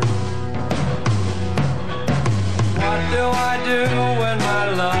 What do I do when my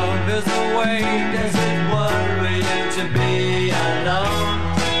love is away? Does it worry you to be alone?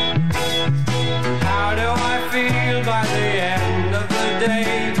 How do I feel by the end of the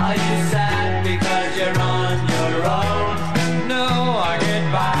day? Are you sad because you're on your own? No, I get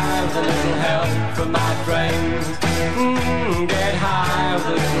by with a little help from my friends. Get high with a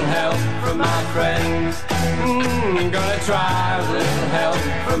little help from my friends. Gonna try with a little help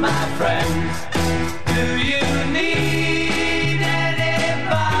from my friends. Do you need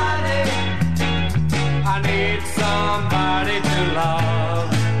anybody? I need somebody to love.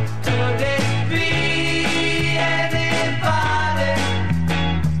 Could it be anybody?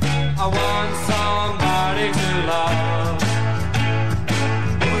 I want somebody to love.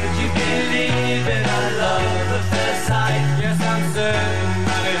 Would you believe in a love at first sight? Yes, I'm certain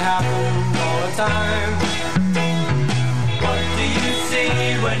that it happens all the time. What do you see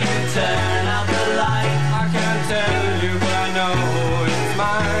when you turn out the light? I can't tell you, but I know it's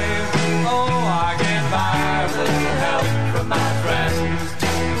mine. Oh, I get by with a little help from my friends.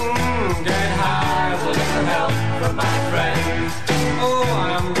 Get high with a little help from my friends. Oh,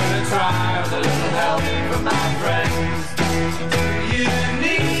 I'm gonna try with a little help from my friends. Do you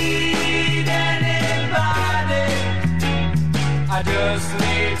need anybody? I just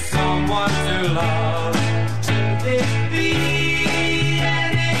need someone to love. Could it be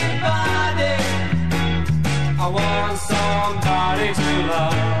anybody? I want somebody to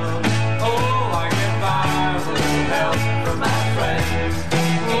love. Oh, I get by with a little help from my friends.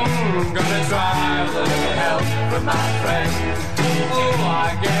 Gonna try with a little help from my friends. Oh,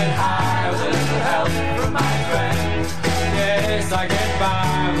 I get high with a little help from my friends. Yes, I get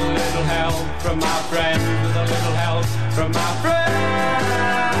by with a little help from my friends, with a little help from my friends.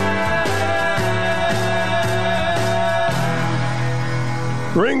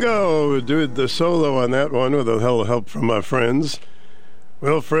 Ringo did the solo on that one with a little help from my friends.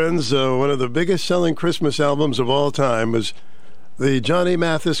 Well, friends, one of the biggest selling Christmas albums of all time was the Johnny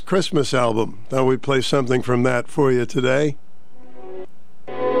Mathis Christmas album. Thought we'd play something from that for you today.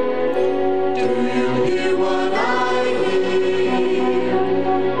 Do you hear what I hear?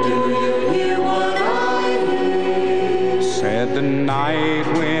 Do you hear what I hear? Said the night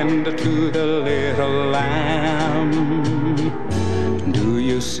wind to the little lamb, do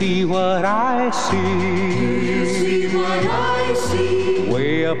you see what I see? Do you see what I see?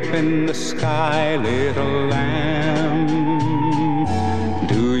 Way up in the sky, little lamb,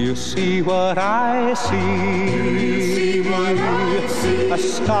 do you see what I see? Do you see what I see? A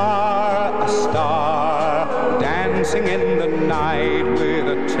star, dancing in the night with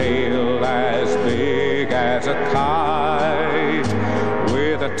a tail as big as a kite,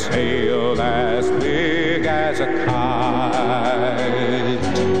 with a tail as big as a kite.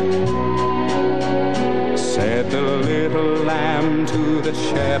 Said the little lamb to the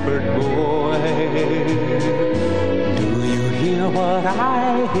shepherd boy, do you hear what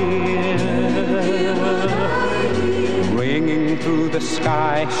I hear? Ringing through the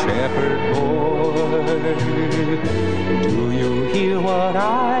sky, shepherd boy, do you hear what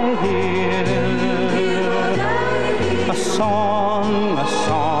I hear? A song,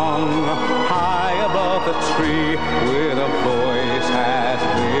 high above the tree, with a voice as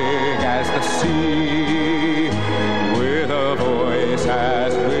big as the sea, with a voice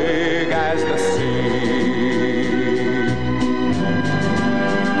as big as the sea.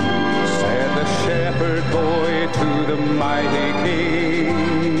 Said the shepherd boy to the mighty king,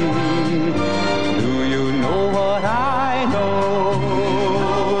 do you know what I know?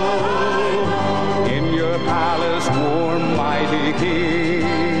 In your palace, warm mighty king,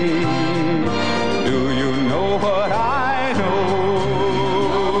 do you know what I know?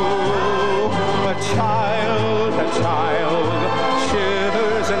 A child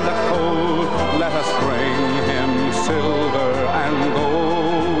shivers in the cold. Let us bring him silver and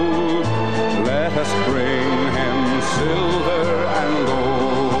gold. Let us bring him silver and gold.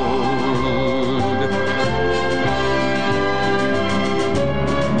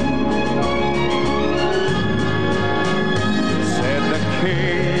 Said the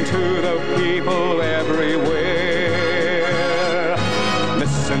king to the people everywhere,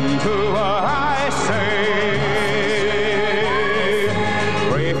 listen to what I say.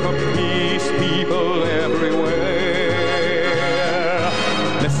 Pray for peace, people everywhere.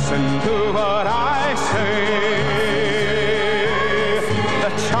 Listen to what I say.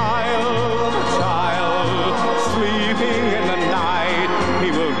 The child, sleeping in the night, he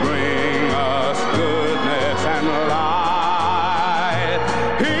will bring us goodness and light.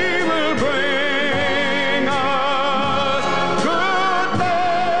 He will bring us goodness and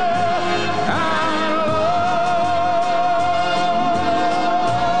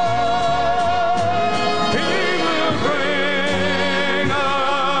love. He will bring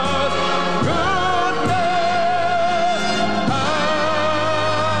us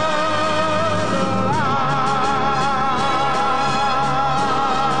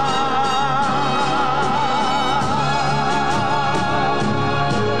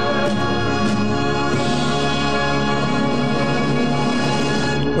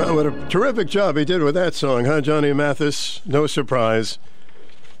Well, what a terrific job he did with that song, huh, Johnny Mathis? No surprise.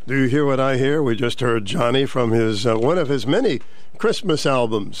 Do you hear what I hear? We just heard Johnny from his one of his many Christmas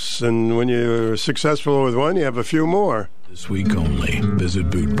albums. And when you're successful with one, you have a few more. This week only, visit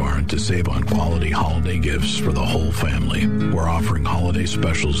Boot Barn to save on quality holiday gifts for the whole family. We're offering holiday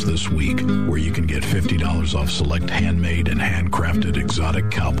specials this week where you can get $50 off select handmade and handcrafted exotic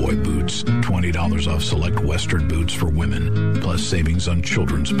cowboy boots, $20 off select Western boots for women, plus savings on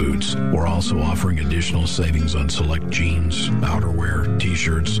children's boots. We're also offering additional savings on select jeans, outerwear,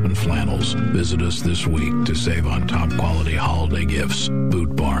 t-shirts, and flannels. Visit us this week to save on top quality holiday gifts.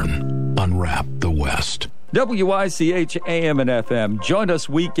 Boot Barn. Unwrap the West. WICH AM and FM. Join us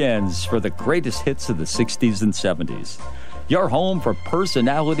weekends for the greatest hits of the 60s and 70s. Your home for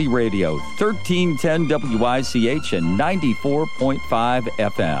personality radio, 1310 WICH and 94.5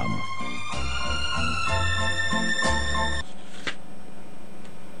 FM.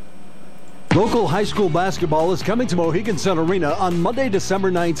 Local high school basketball is coming to Mohegan Sun Arena on Monday, December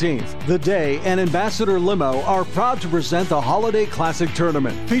 19th. The Day and Ambassador Limo are proud to present the Holiday Classic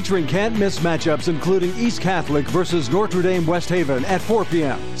Tournament, featuring can't-miss matchups including East Catholic versus Notre Dame West Haven at 4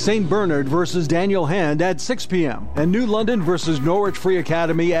 p.m., St. Bernard versus Daniel Hand at 6 p.m., and New London versus Norwich Free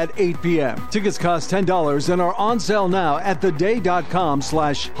Academy at 8 p.m. Tickets cost $10 and are on sale now at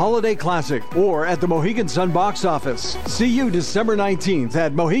theday.com/Holiday Classic or at the Mohegan Sun box office. See you December 19th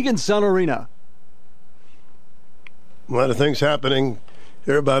at Mohegan Sun Arena. A lot of things happening.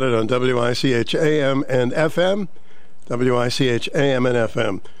 Hear about it on WICH AM and FM. WICH AM and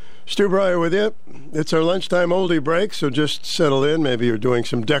FM. Stu Bryer with you. It's our lunchtime oldie break, so just settle in. Maybe you're doing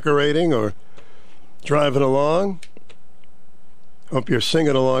some decorating or driving along. Hope you're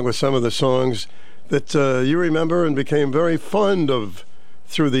singing along with some of the songs that you remember and became very fond of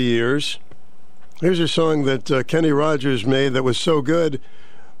through the years. Here's a song that Kenny Rogers made that was so good,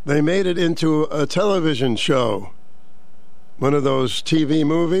 they made it into a television show. One of those TV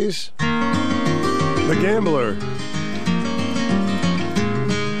movies. The Gambler.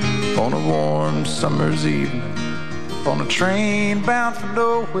 On a warm summer's evening, on a train bound for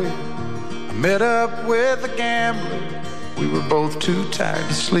nowhere, I met up with a gambler. We were both too tired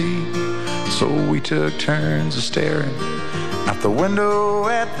to sleep, so we took turns of staring out the window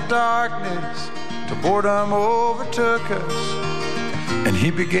at the darkness till boredom overtook us, and he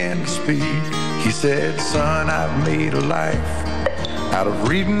began to speak. He said, "Son, I've made a life out of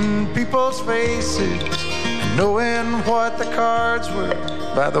reading people's faces and knowing what the cards were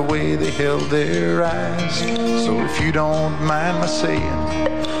by the way they held their eyes. So if you don't mind my saying,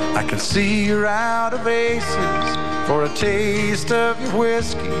 I can see you're out of aces. For a taste of your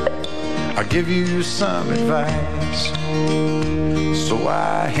whiskey, I'll give you some advice." So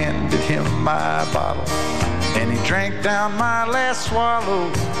I handed him my bottle, and he drank down my last swallow.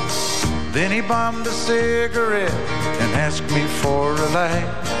 Then he bummed a cigarette and asked me for a light.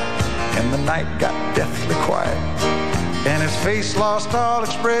 And the night got deathly quiet, and his face lost all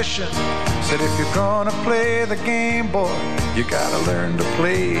expression. Said, "If you're gonna play the game, boy, you gotta learn to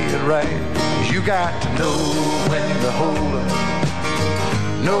play it right. You got to know when to hold up,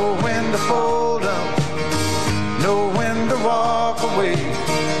 know when to fold up, know when to walk away,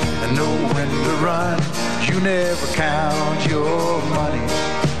 and know when to run. You never count your money.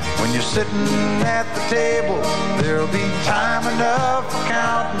 When you're sitting at the table, there'll be time enough for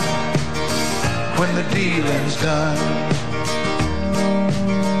counting when the dealing's done."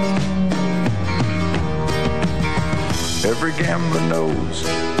 Every gambler knows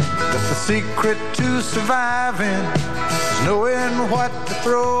that the secret to surviving is knowing what to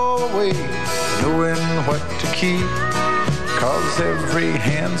throw away, knowing what to keep. 'Cause every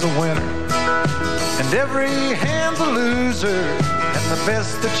hand's a winner and every hand's a loser, and the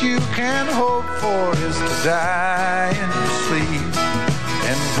best that you can hope for is to die in your sleep.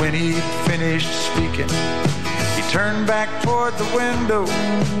 And when he finished speaking, he turned back toward the window,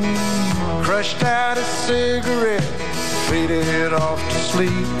 crushed out a cigarette, faded off to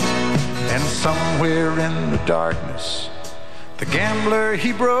sleep. And somewhere in the darkness, the gambler,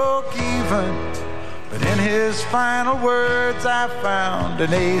 he broke even. But in his final words, I found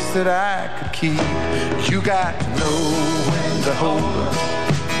an ace that I could keep. You got to know when to hold up,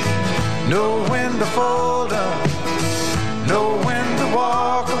 know when to fold up, know when to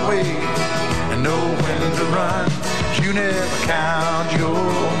walk away, and know when to run. You never count your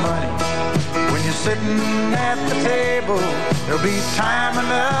money. When you're sitting at the table, there'll be time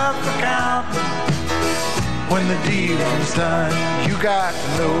enough for counting when the dealing's done. You got to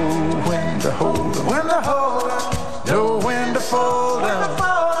know when to hold up, when to hold up, know when to fold up,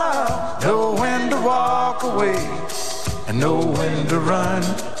 know when to walk away, and know when to run.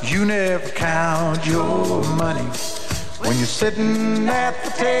 You never count your money. When you're sitting at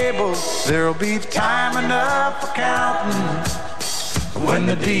the table, there'll be time enough for counting when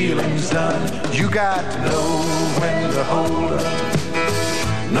the dealing's done. You got to know when to hold up,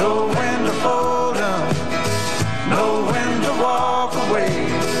 know when to fold up, know when to walk away,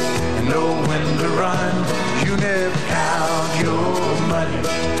 and know when to run. You never count your money.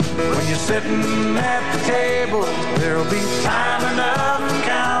 When you're sitting at the table, there'll be time enough for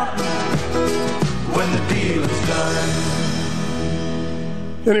counting when the deal is done.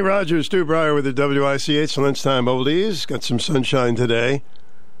 Kenny Rogers, Stu Bryer with the WICH Lunchtime Oldies. Got some sunshine today.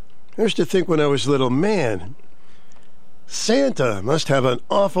 I used to think when I was little, man, Santa must have an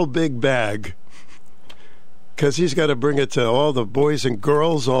awful big bag, because he's got to bring it to all the boys and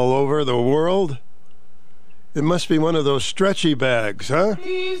girls all over the world. It must be one of those stretchy bags, huh?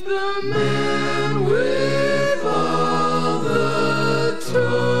 He's the man with all the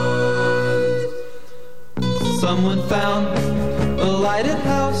toys. Someone found a lighted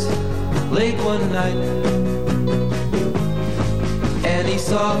house late one night, and he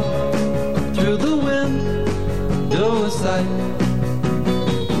saw through the window a sight.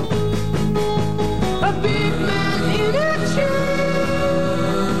 A big man in a chair,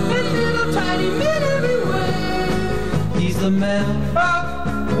 and little tiny men everywhere. He's the man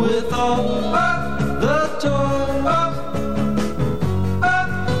with all the toys.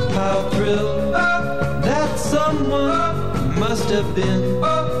 How thrilled that someone must have been,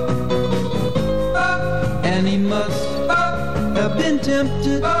 and he must have been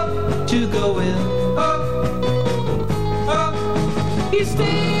tempted to go in. He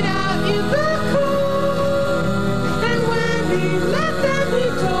stayed out in the cold, and when he left them he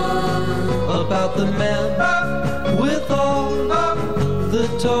told about the man with all the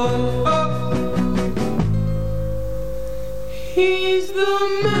toys. He's the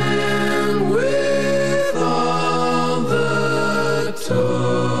man with all the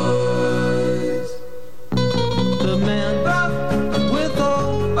toys. The man with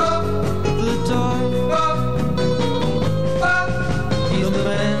all the toys. He's the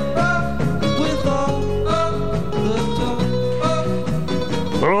man with all the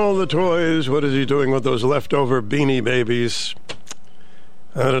toys. All the toys. What is he doing with those leftover Beanie Babies?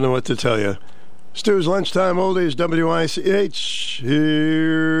 I don't know what to tell you. Stu's Lunchtime Oldies, WICH.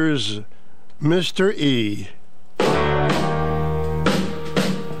 Here's Mr. E.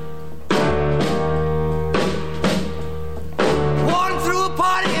 Walking through a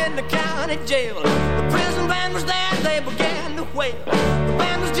party in the county jail. The prison band was there, they began to wail. The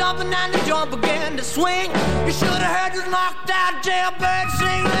band was jumping and the joint began to swing. You should have heard this knocked out jailbird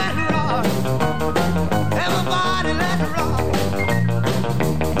sing. Let it rock. Everybody let it rock.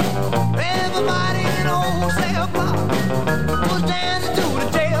 Everybody in old cell block was dancing to the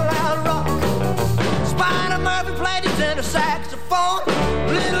jailhouse rock. Spider Murphy played his tenor saxophone.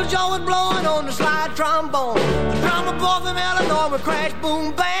 Little Joe was blowing on the slide trombone. The drummer boy from Illinois would crash,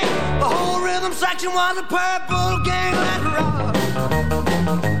 boom, bang. The whole rhythm section was a purple gang. Let's rock.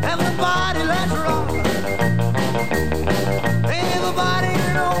 Everybody, let's rock. Everybody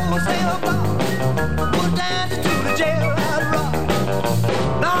in old cell block was dancing to the jailhouse rock.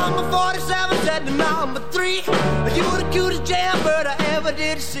 Number 47 said to number 3, you the cutest jailbird I ever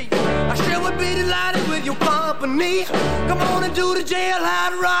did see. I sure would be delighted with your company. Come on and do the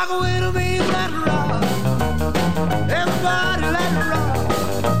jailhouse rock with me. Let's rock. Everybody, let's rock.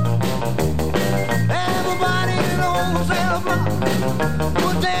 Everybody in the old cell block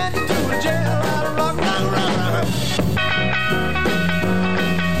was dancing to the jailhouse rock. Rock, rock, rock.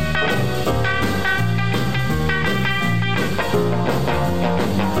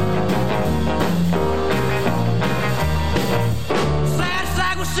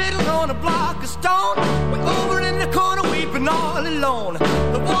 Sitting on a block of stone, we're over in the corner weeping all alone.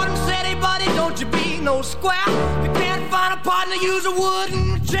 The warden said, hey buddy, don't you be no square. You can't find a partner, use a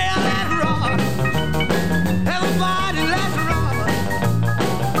wooden chair. Let's rock. Everybody, let's rock.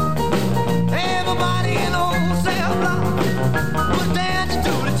 Everybody in the old cell block was dancing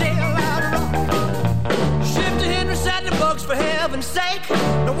to the jailhouse rock. Shifter Henry said the books for heaven's sake.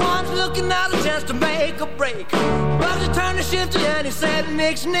 No one's looking out a chance to make a break. Bugsy turned to Shifty and he said,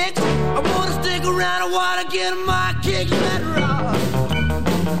 nix, nix. I wanna stick around, I wanna get my kicks. Let's rock.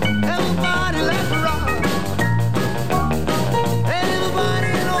 Everybody, let's rock. Everybody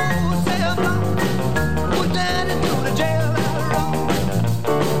in old cell block was dancing to the jailhouse rock.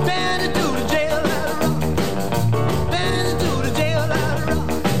 Dancing to the jailhouse rock. Dancing to the jailhouse rock.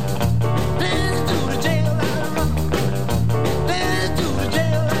 Dancing to the jailhouse rock. Dancing to the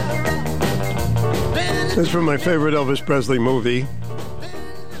jailhouse rock. This is from my favorite Elvis Presley movie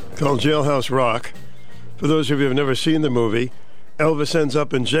called Jailhouse Rock. For those of you who have never seen the movie, Elvis ends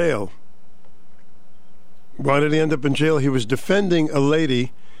up in jail. Why did he end up in jail? He was defending a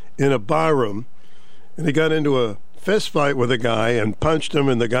lady in a bar room, and he got into a fist fight with a guy and punched him,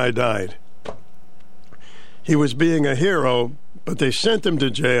 and the guy died. He was being a hero, but they sent him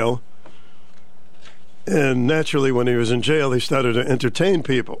to jail, and naturally when he was in jail, he started to entertain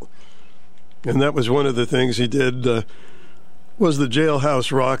people. And that was one of the things he did, was the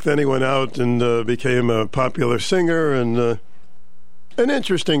Jailhouse Rock. Then he went out and became a popular singer, and an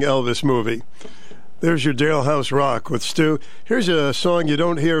interesting Elvis movie. There's your Jailhouse Rock with Stu. Here's a song you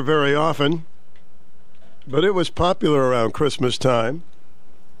don't hear very often, but it was popular around Christmas time.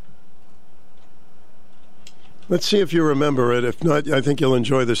 Let's see if you remember it. If not, I think you'll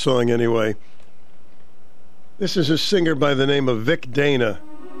enjoy the song anyway. This is a singer by the name of Vic Dana.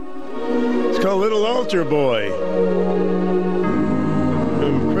 It's called Little Altar Boy,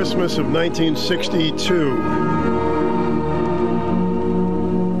 from Christmas of 1962.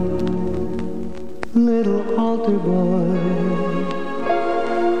 altar boy,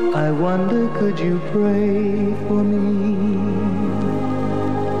 I wonder could you pray for me?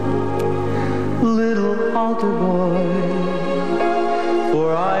 Little altar boy,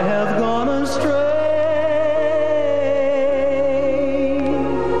 for I have gone astray.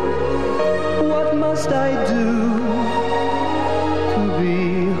 What must I do to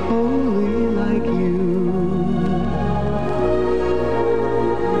be holy like you?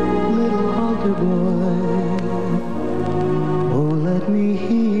 Little altar boy, oh let me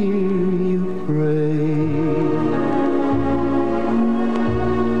hear you pray.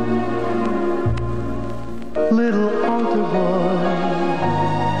 Little altar boy,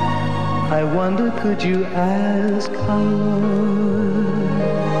 I wonder could you ask our Lord?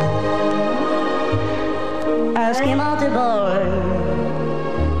 Ask him, altar boy,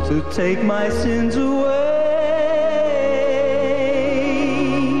 to take my sins away.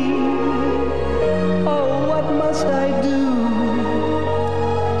 Oh, what must I do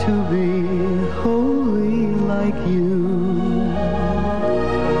to be holy like you?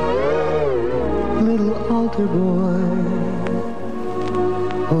 Little altar boy,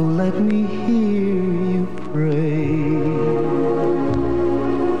 oh, let me hear you pray.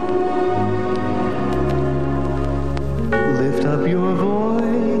 Lift up your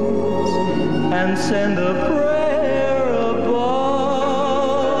voice and send a prayer above.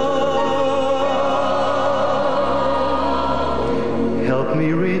 Help me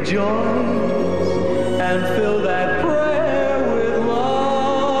rejoice and fill that prayer with love.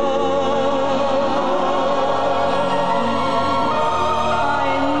 I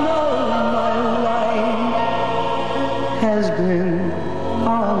know my life has been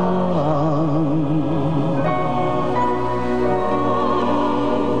all wrong.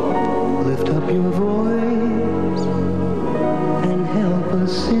 Lift up your voice and help a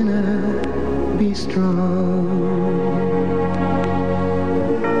sinner be strong.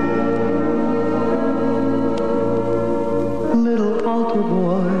 Little altar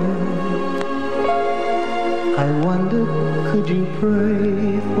boy, I wonder could you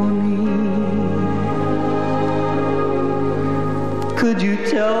pray for me? Could you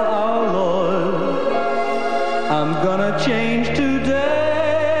tell our Lord I'm gonna change today?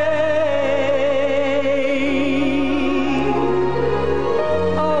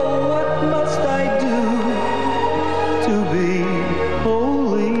 Oh, what must I do to be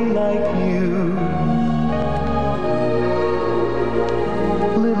holy like you?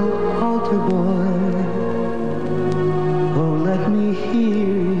 Little altar boy, oh, let me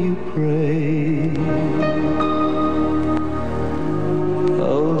hear you pray.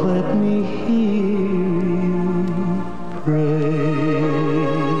 Oh, let me hear you pray.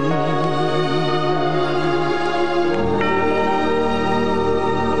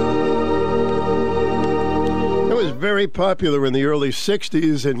 It was very popular in the early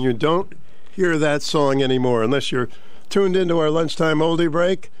 60s, and you don't hear that song anymore unless you're tuned into our lunchtime oldie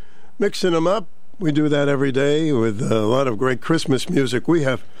break, mixing them up. We do that every day with a lot of great Christmas music.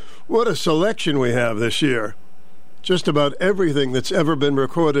 What a selection we have this year. Just about everything that's ever been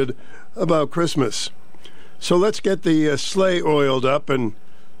recorded about Christmas. So let's get the sleigh oiled up and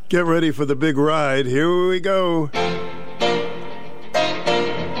get ready for the big ride. Here we go.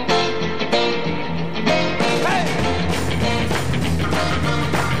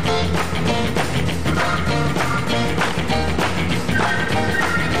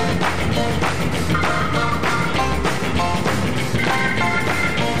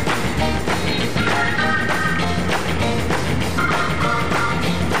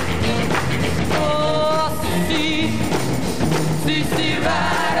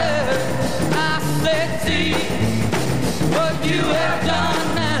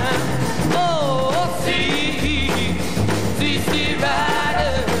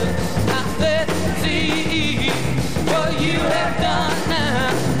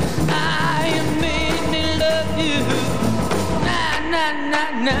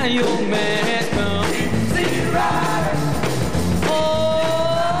 Now your man has come. See rider. Oh,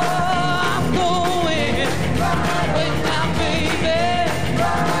 I'm going with my baby,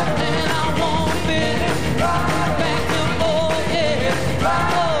 and I won't be back to old yeah.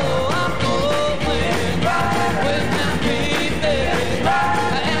 Oh, I'm going with my baby,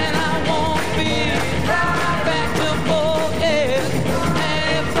 and I won't be back to old yeah. And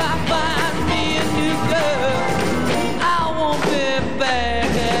if I find me a new girl, I won't be back.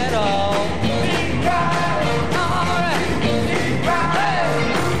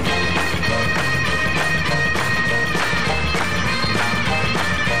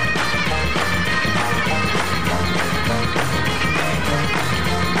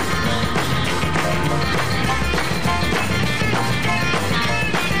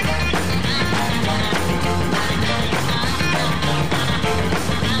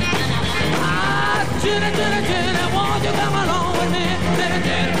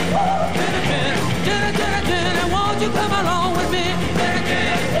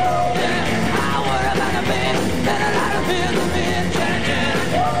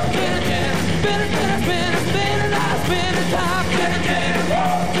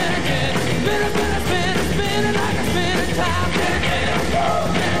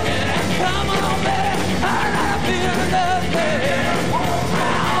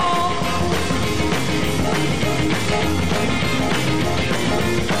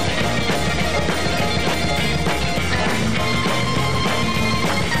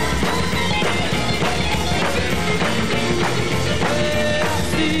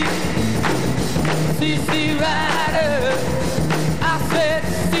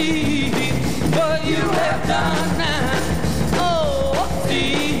 see what you have done now. Oh,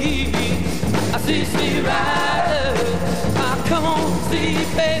 see, I see Ryder. I come on, see,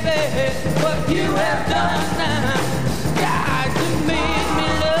 baby, what you have done now. God, you made me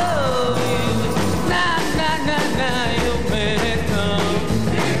love you. Nah, nah, nah, nah, you made it come.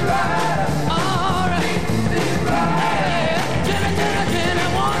 See Ryder. All right. See Ryder. Jenna, Jenna, Jenna,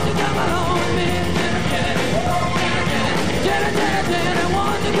 won't you come along with me? Jenna, Jenna, Jenna, Jenna, Jenna,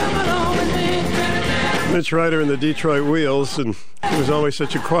 won't you come along with me? Jenna, Jenna. Mitch Ryder and the Detroit Wheels, and he was always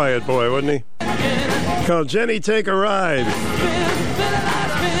such a quiet boy, wasn't he? Called Jenny, Take a Ride.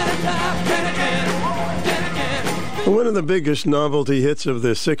 One of the biggest novelty hits of the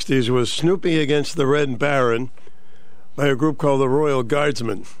 60s was Snoopy Against the Red Baron by a group called the Royal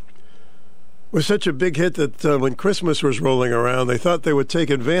Guardsmen. It was such a big hit that when Christmas was rolling around, they thought they would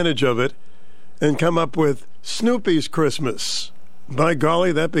take advantage of it and come up with Snoopy's Christmas. By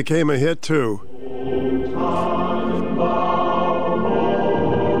golly, that became a hit too.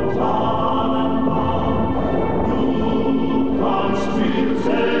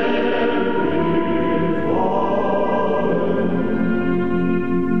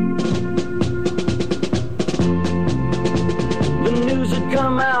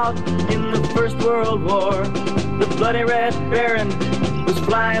 Come out in the First World War. The bloody Red Baron was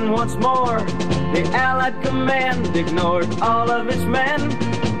flying once more. The Allied command ignored all of its men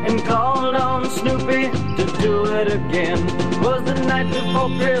and called on Snoopy to do it again. Was the night before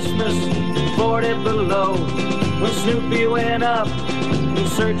Christmas, 40 below, when Snoopy went up in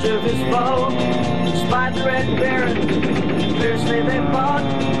search of his foe. Spied the Red Baron, fiercely they fought.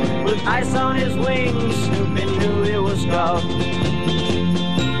 With ice on his wings, Snoopy knew he was caught.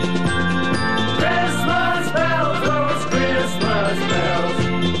 Christmas bells, those Christmas bells,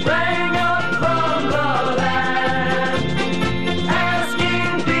 rang up from the land,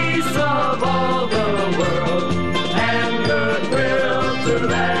 asking peace of all the world and goodwill to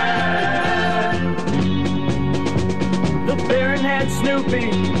that. The Baron had Snoopy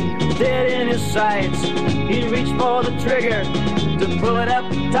dead in his sights. He reached for the trigger to pull it up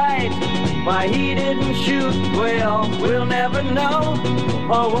tight. Why he didn't shoot, well, we'll never know.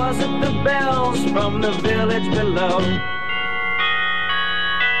 Or was it the bells from the village below?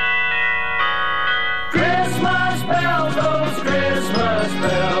 Christmas bells, those Christmas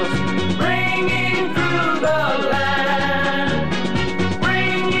bells, ringing through the land,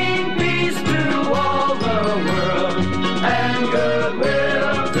 bringing peace to all the world and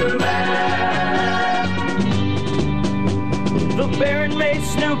goodwill to man. The Baron made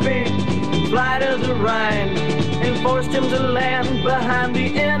Snoopy fly to the Rhine and forced him to land behind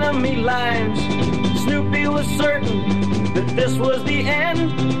the enemy lines. Snoopy was certain that this was the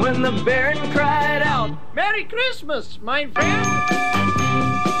end when the Baron cried out, "Merry Christmas, my friend!"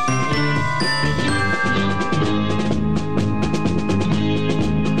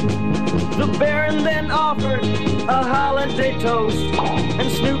 The Baron then offered a holiday toast, and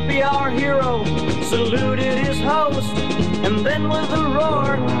Snoopy, our hero, saluted his host. And then with a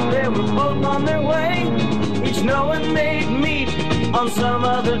roar, they were both on their way, each knowing they'd meet on some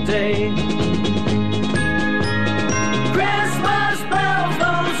other day. Christmas bells,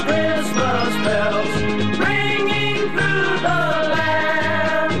 those Christmas bells, ringing through the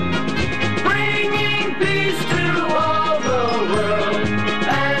land, bringing peace to all the world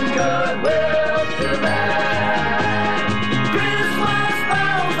and goodwill to man. Christmas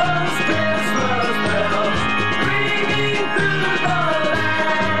bells, those Christmas bells, ringing through the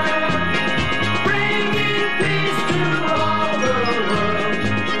land, bringing peace to all the world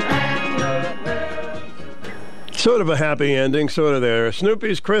and goodwill. Sort of a happy ending, sort of there.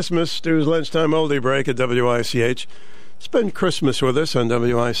 Snoopy's Christmas, Stu's Lunchtime Oldie Break at WICH. Spend Christmas with us on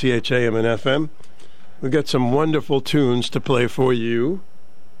WICH AM and FM. We've got some wonderful tunes to play for you.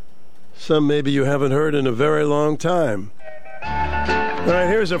 Some maybe you haven't heard in a very long time. All right,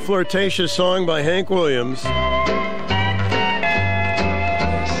 here's a flirtatious song by Hank Williams. Say,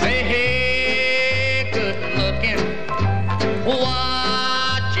 hey, good looking,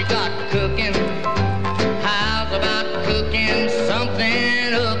 what you got cooking? How's about cooking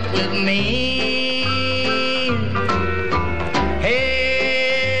something up with me?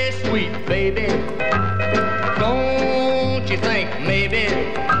 Hey, sweet baby, don't you think maybe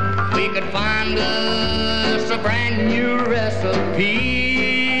we could find us a brand new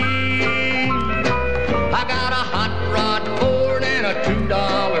recipe? I got a hot rod Ford and a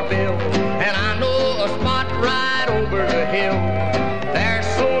 $2 bill, and I know a spot right over the hill. There's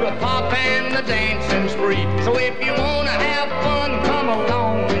soda pop and the dancing spree. So if you wanna have fun, come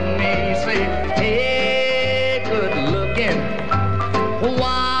along with me. Say, hey, good looking,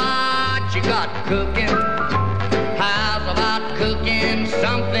 why cooking? How's about cooking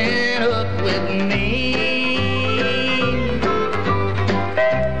something up with me?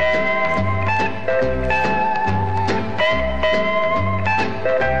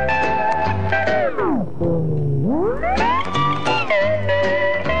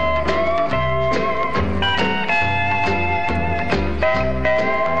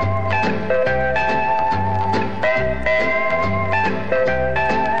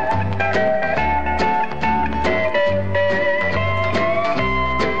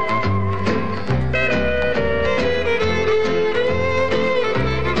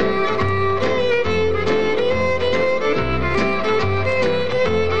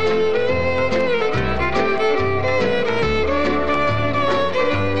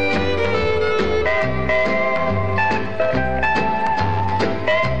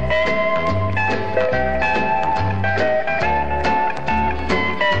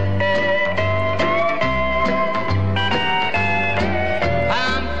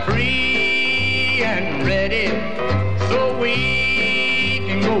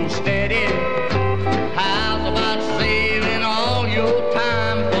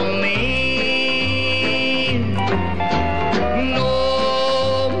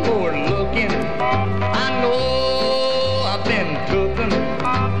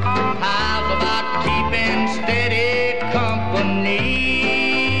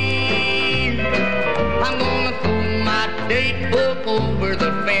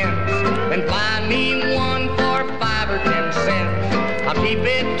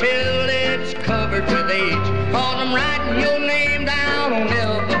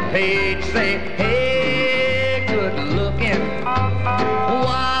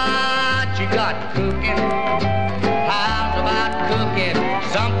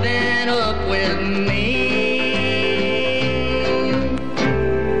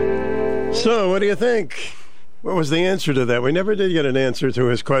 So, what do you think? What was the answer to that? We never did get an answer to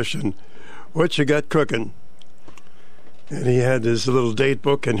his question. What you got cooking? And he had his little date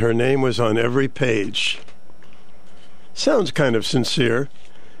book, and her name was on every page. Sounds kind of sincere.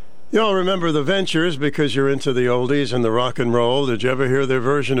 You all remember the Ventures because you're into the oldies and the rock and roll. Did you ever hear their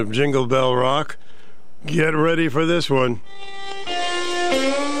version of Jingle Bell Rock? Get ready for this one.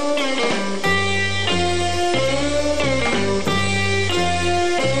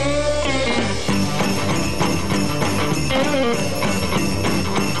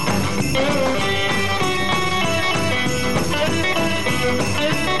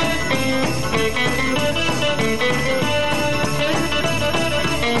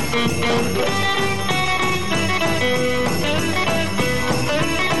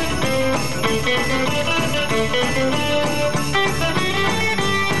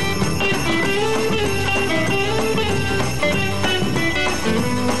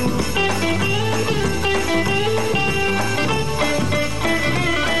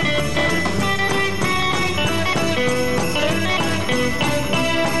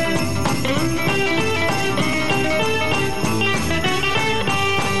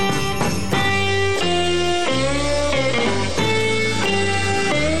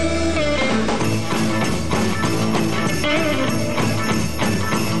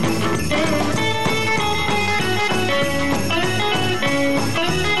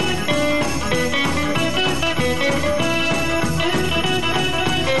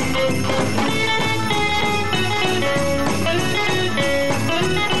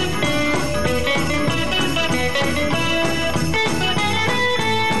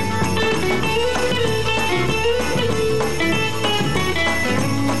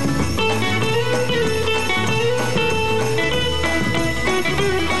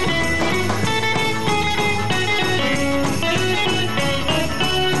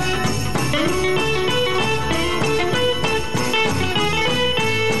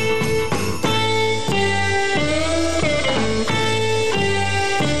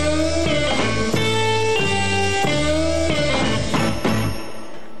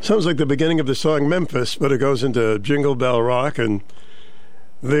 Sounds like the beginning of the song Memphis, but it goes into Jingle Bell Rock, and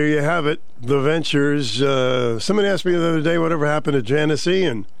there you have it, the Ventures. Somebody asked me the other day whatever happened to Janice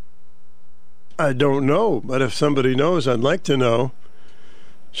Ian. I don't know, but if somebody knows, I'd like to know.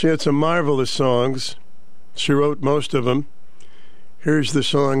 She had some marvelous songs. She wrote most of them. Here's the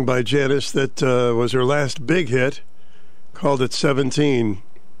song by Janice that was her last big hit, called it 17.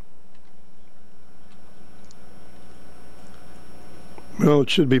 Well,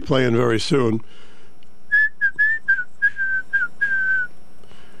 it should be playing very soon.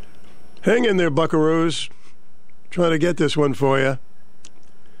 Hang in there, buckaroos. Trying to get this one for you.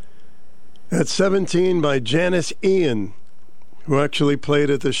 That's 17 by Janice Ian. who actually played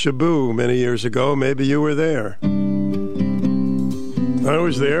at the Shaboo many years ago. Maybe you were there. I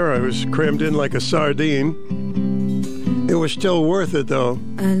was there. I was crammed in like a sardine. It was still worth it, though.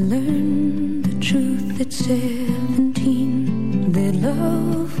 I learned the truth at 17, that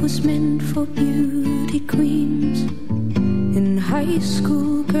love was meant for beauty queens. In high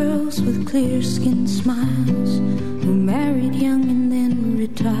school, girls with clear-skinned smiles who married young and then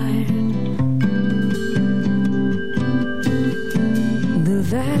retired. The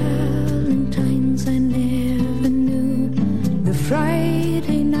Valentines I never knew, the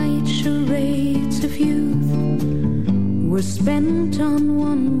Friday night charades of youth were spent on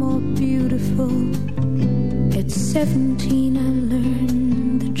one more beautiful. At 17 I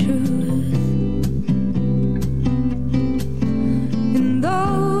learned the truth. And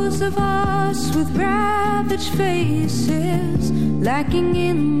those of us with ravaged faces, lacking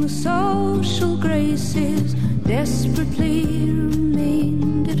in the social graces, desperately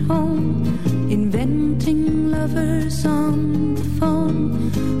remained at home, inventing lovers on the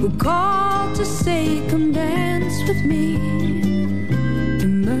phone who called to say, come dance with me,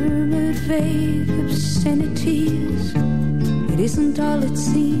 and murmured vague obscenities. It isn't all it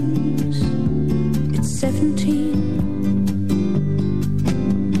seems. It's 17.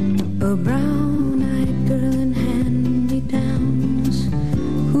 A brown-eyed girl in hand-me-downs,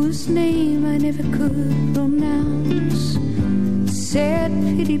 whose name I never could pronounce, said,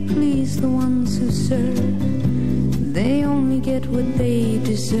 pity please the ones who serve, they only get what they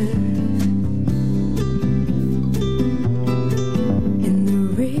deserve. And the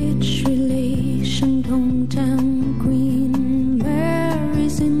rich relationed hometown queen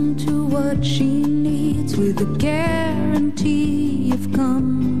marries into what she needs, with a guarantee of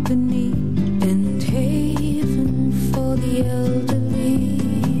company and haven for the elderly.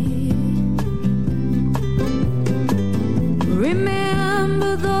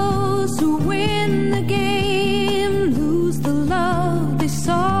 Remember those who win the game, lose the love they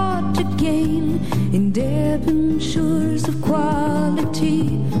sought to gain, in debentures of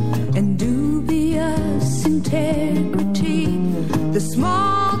quality and dubious integrity. The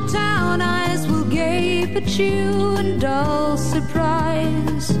small town eyes will gape at you in dull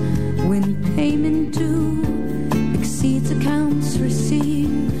surprise when payment due exceeds accounts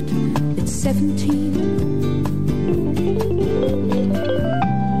received. It's 17.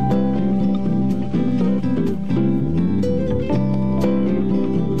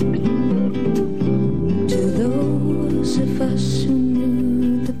 Us who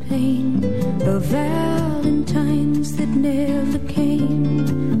knew the pain of Valentines that never came,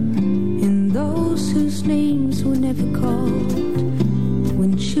 and those whose names were never called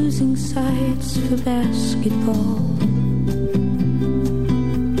when choosing sides for basketball.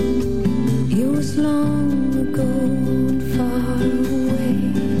 It was long ago and far away.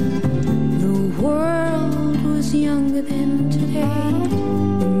 The world was younger than today,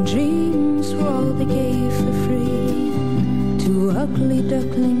 and dreams were all they gave for free to ugly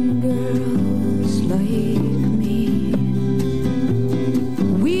duckling girls like me.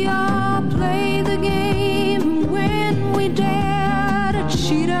 We all play the game when we dare to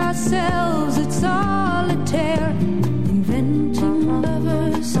cheat ourselves at solitaire, inventing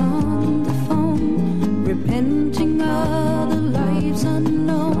lovers on the phone, repenting of the lives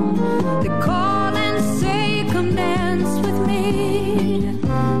unknown. They call and say, come dance with me,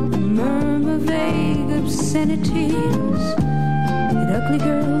 murmur vague obscenities. Ugly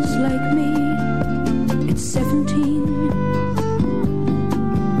girls like me, it's 17.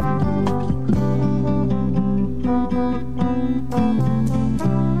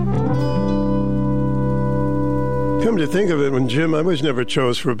 Come to think of it, when Jim, I was never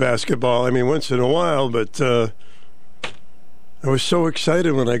chose for basketball. I mean, once in a while, but I was so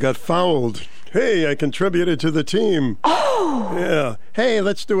excited when I got fouled. Hey, I contributed to the team. Oh! Yeah. Hey,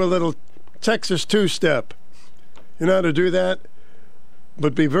 let's do a little Texas two-step. You know how to do that?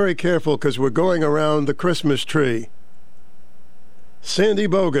 But be very careful, because we're going around the Christmas tree. Sandy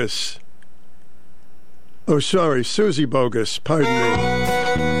Bogus. Oh, sorry, Susie Bogus. Pardon me.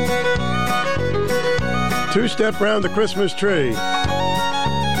 Two-step round the Christmas tree.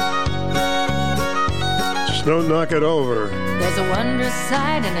 Just don't knock it over. There's a wondrous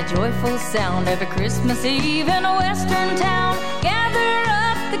sight and a joyful sound every Christmas Eve in a western town. Gather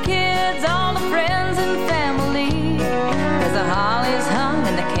up the kids, all the friends and family. There's the hollies hung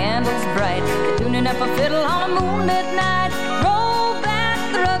and the candles bright, tuning up a fiddle on a moonlit night. Roll back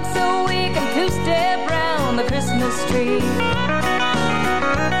the rug so we can two-step round the Christmas tree.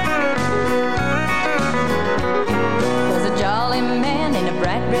 There's a jolly man in a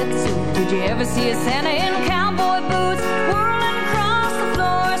bright red suit. Did you ever see a Santa in cowboy boots, whirling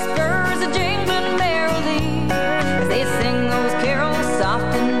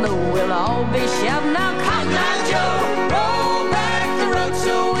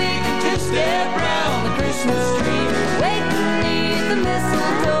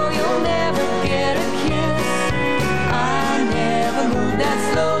mistletoe, you'll never get a kiss. I never move that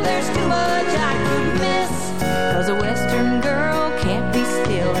slow, there's too much I could miss. 'Cause a western girl can't be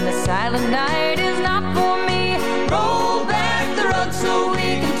still, and the silent night is not for me. Roll back the rug so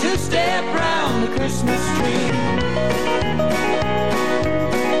we can two-step round the Christmas tree.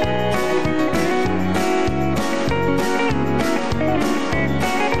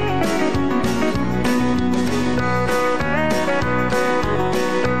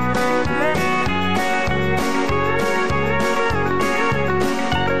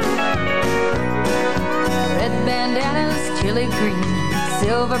 Chili green,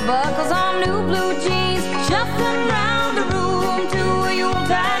 silver buckles on new blue jeans, shuffling round the room to a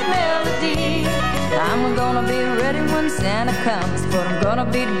Yuletide melody. I'm gonna be ready when Santa comes, but I'm gonna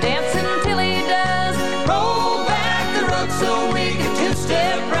be dancing till he does. Roll back the rug so we can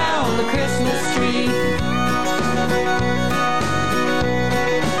two-step round the Christmas tree.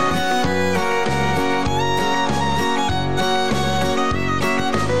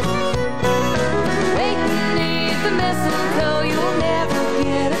 Mistletoe, you'll never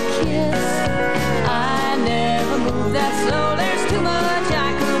get a kiss. I never move that slow, there's too much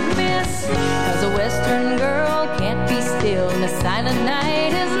I could miss. 'Cause a western girl can't be still, and the silent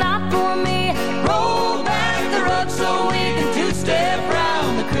night is not for me. Roll back the rug so we can two-step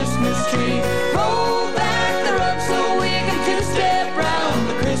round the Christmas tree. Roll back the rug so we can two-step round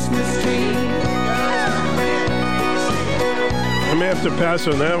the Christmas tree. I may have to pass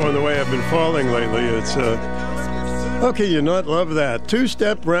on that one the way I've been falling lately. It's okay, you not love that.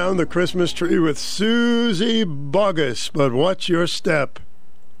 Two-step round the Christmas tree with Susie Bogus, but watch your step.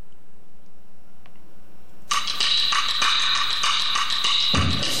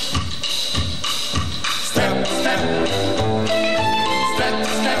 Step, step. Step,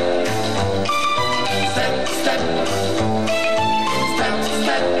 step. Step, step. Step,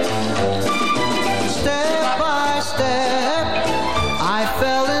 step. Step by step, I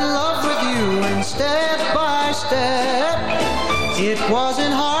fell in love with you, and step by step, it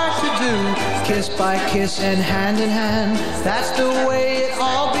wasn't hard to do. Kiss by kiss and hand in hand, that's the way it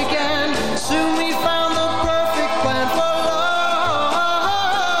all began. Soon we found the perfect plan for love.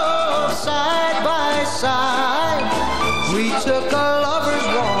 Side by side, we took a lover's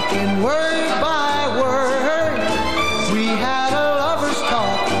walk, and word by word, we had a lover's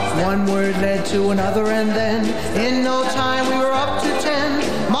talk. One word led to another, and then in no time we were up to 10.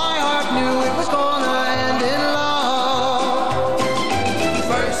 My heart knew it was gonna end in love.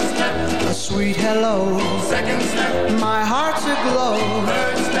 First step, a sweet hello. Second step, my heart's aglow.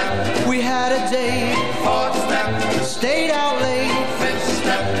 Third step, we had a date. Fourth step, stayed out late. Fifth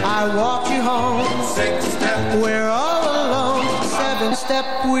step, I walked you home. Sixth step, we're all alone. Seventh step,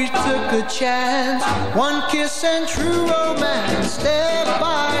 we took a chance. One kiss and true romance. Step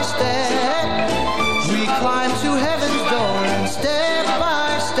by step, we climbed to heaven's door, and step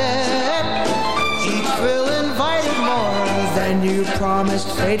by step, each thrill invited more than you promised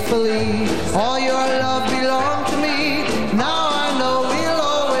faithfully. All your love belonged to me. Now I know we'll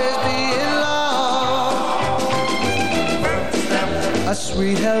always be in love. First step, a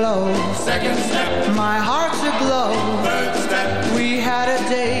sweet hello. Second step, my heart's aglow. Third step, we had a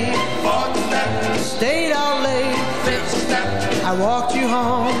date. Fourth step, stayed out late. Fifth step, I walked you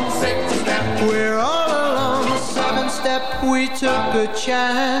home. Sixth step, we're all alone. Seventh step, we took a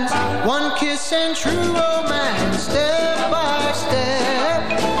chance. One kiss and true romance. Step by step,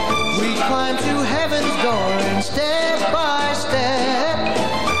 we climbed to heaven's door, and step by step,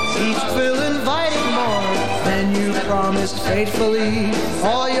 each thrill invited more than you promised faithfully.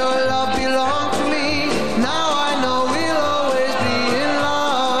 All your love belonged to me. Now I know we'll always be in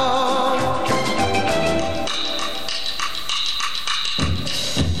love.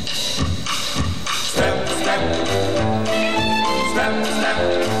 Step, step. Step, step.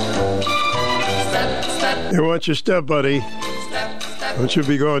 Step, step. You want your step, buddy? Step, step. Don't you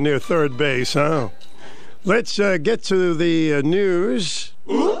be going near third base, huh? Let's get to the news.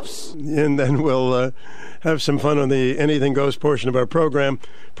 Oops. And then we'll have some fun on the Anything Goes portion of our program.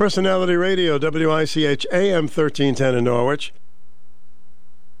 Personality Radio, WICH AM 1310 in Norwich.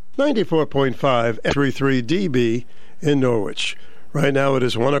 94.5 33 dB in Norwich. Right now it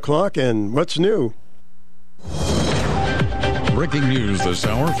is 1 o'clock, and what's new? Breaking news this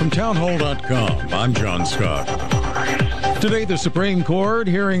hour from townhall.com. I'm John Scott. Today, the Supreme Court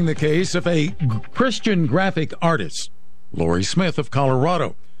hearing the case of a Christian graphic artist, Lori Smith of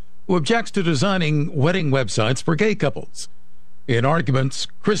Colorado, who objects to designing wedding websites for gay couples. In arguments,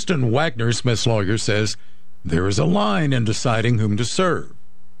 Kristen Wagner, Smith's lawyer, says there is a line in deciding whom to serve.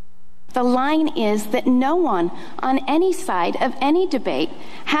 The line is that no one on any side of any debate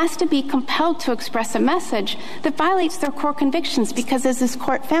has to be compelled to express a message that violates their core convictions because, as this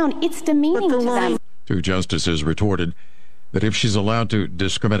court found, it's demeaning to them. Two justices retorted that if she's allowed to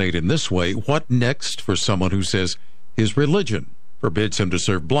discriminate in this way, what next for someone who says his religion forbids him to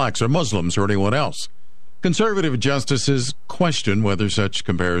serve blacks or Muslims or anyone else? Conservative justices question whether such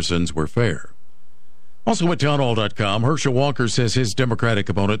comparisons were fair. Also at townhall.com, Herschel Walker says his Democratic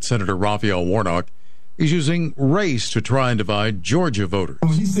opponent, Senator Raphael Warnock, is using race to try and divide Georgia voters.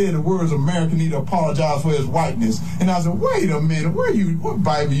 He said the words America need to apologize for his whiteness. And I said, wait a minute, what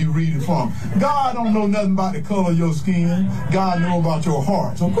Bible you reading from? God don't know nothing about the color of your skin. God know about your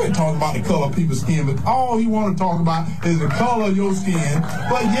heart. So quit talking about the color of people's skin. But all he want to talk about is the color of your skin.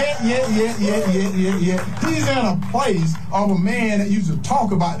 But yet, he's in a place of a man that used to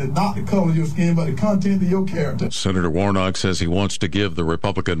talk about not the color of your skin, but the content of your character. Senator Warnock says he wants to give the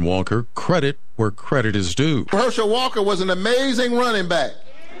Republican Walker credit where credit is due. Herschel Walker was an amazing running back.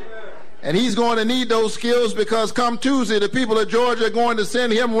 And he's going to need those skills because come Tuesday, the people of Georgia are going to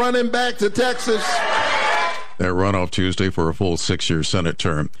send him running back to Texas. That runoff Tuesday for a full 6-year Senate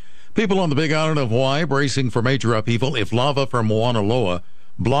term. People on the Big Island of Hawaii bracing for major upheaval if lava from Mauna Loa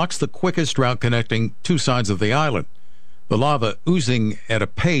blocks the quickest route connecting two sides of the island. The lava oozing at a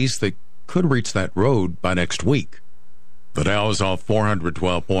pace that could reach that road by next week. The Dow is off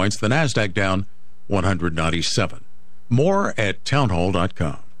 412 points. The Nasdaq down 197. More at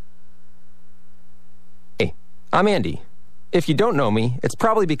townhall.com. Hey, I'm Andy. If you don't know me, it's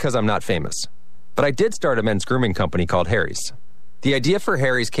probably because I'm not famous. But I did start a men's grooming company called Harry's. The idea for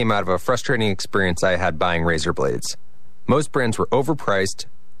Harry's came out of a frustrating experience I had buying razor blades. Most brands were overpriced,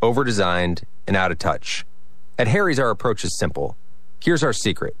 overdesigned, and out of touch. At Harry's, our approach is simple. Here's our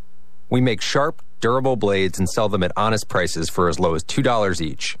secret. We make sharp, durable blades and sell them at honest prices for as low as $2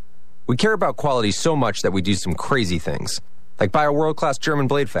 each. We care about quality so much that we do some crazy things, like buy a world-class German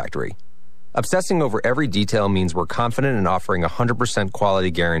blade factory. Obsessing over every detail means we're confident in offering a 100% quality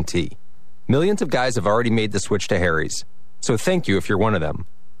guarantee. Millions of guys have already made the switch to Harry's, so thank you if you're one of them.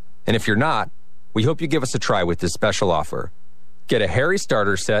 And if you're not, we hope you give us a try with this special offer. Get a Harry's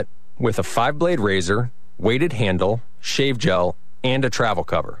starter set with a 5-blade razor, weighted handle, shave gel, and a travel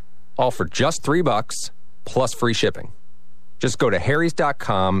cover. All for just $3 plus free shipping. Just go to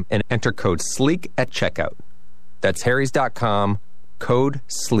harrys.com and enter code SLEEK at checkout. That's harrys.com, code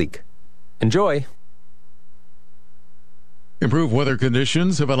SLEEK. Enjoy! Improved weather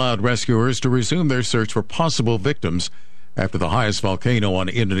conditions have allowed rescuers to resume their search for possible victims after the highest volcano on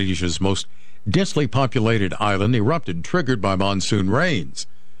Indonesia's most densely populated island erupted, triggered by monsoon rains.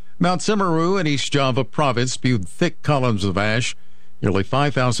 Mount Semeru in East Java province spewed thick columns of ash nearly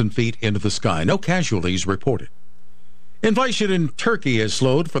 5,000 feet into the sky. No casualties reported. Inflation in Turkey has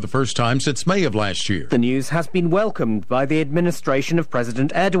slowed for the first time since May of last year. The news has been welcomed by the administration of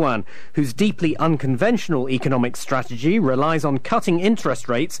President Erdogan, whose deeply unconventional economic strategy relies on cutting interest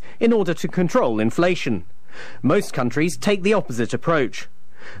rates in order to control inflation. Most countries take the opposite approach.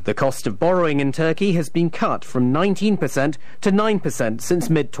 The cost of borrowing in Turkey has been cut from 19% to 9% since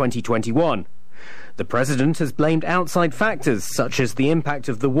mid-2021. The president has blamed outside factors, such as the impact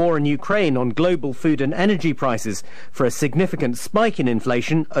of the war in Ukraine on global food and energy prices, for a significant spike in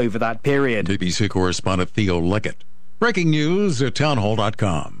inflation over that period. BBC correspondent Theo Leggett. Breaking news at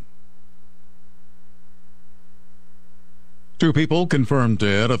townhall.com. 2 people confirmed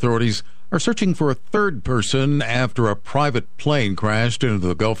dead. Authorities are searching for a third person after a private plane crashed into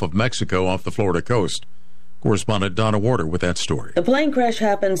the Gulf of Mexico off the Florida coast. Correspondent Donna Warder with that story. The plane crash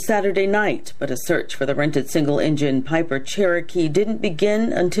happened Saturday night, but a search for the rented single-engine Piper Cherokee didn't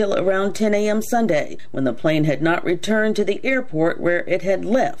begin until around 10 a.m. Sunday, when the plane had not returned to the airport where it had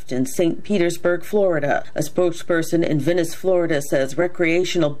left in St. Petersburg, Florida. A spokesperson in Venice, Florida says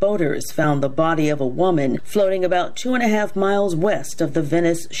recreational boaters found the body of a woman floating about 2.5 miles west of the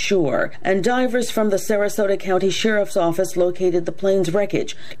Venice shore, and divers from the Sarasota County Sheriff's Office located the plane's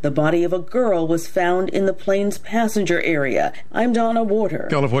wreckage. The body of a girl was found in the plane's passenger area. I'm Donna Warder.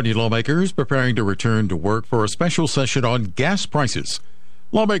 California lawmakers preparing to return to work for a special session on gas prices.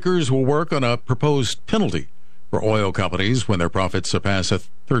 Lawmakers will work on a proposed penalty for oil companies when their profits surpass a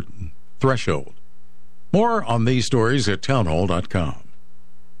certain threshold. More on these stories at townhall.com.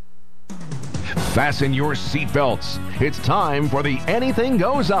 Fasten your seatbelts. It's time for the Anything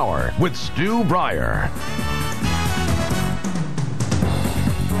Goes Hour with Stu Bryer.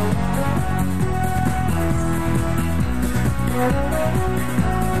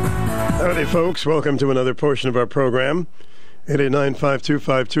 Howdy, folks. Welcome to another portion of our program.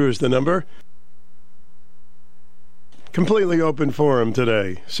 889-5252 is the number. completely open forum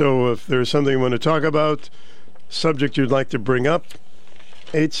today. So if there's something you want to talk about, subject you'd like to bring up,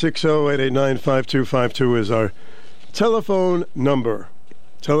 860-889-5252 is our telephone number.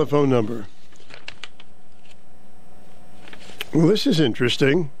 Well, this is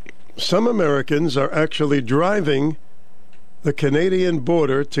interesting. Some Americans are actually driving the Canadian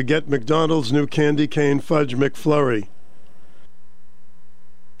border to get McDonald's new candy cane fudge McFlurry.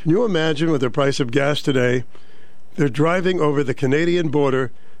 Can you imagine, with the price of gas today, they're driving over the Canadian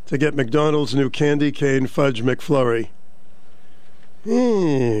border to get McDonald's new candy cane fudge McFlurry?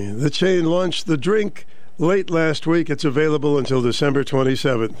 The chain launched the drink late last week. It's available until December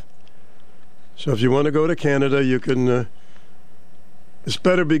 27th. So if you want to go to Canada, you can... this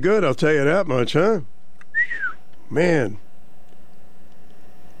better be good, I'll tell you that much, huh? Man.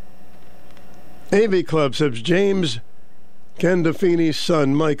 AV Club says James Gandolfini's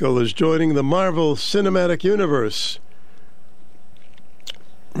son, Michael, is joining the Marvel Cinematic Universe.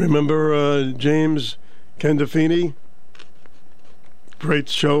 Remember James Gandolfini? Great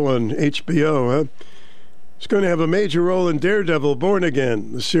show on HBO, huh? He's going to have a major role in Daredevil Born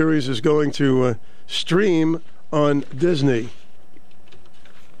Again. The series is going to stream on Disney.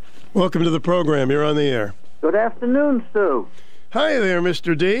 Welcome to the program. You're on the air. Good afternoon, Stu. Hi there,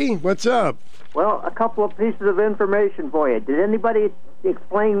 Mr. D. What's up? Well, a couple of pieces of information for you. Did anybody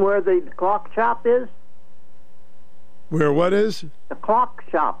explain where the clock shop is? Where what is? The clock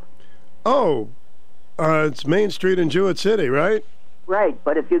shop. Oh, it's Main Street in Jewett City, right? Right,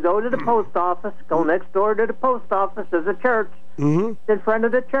 but if you go to the post office, go next door to the post office, there's a church. Mm-hmm. In front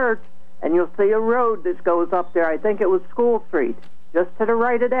of the church, and you'll see a road that goes up there. I think it was School Street. Just to the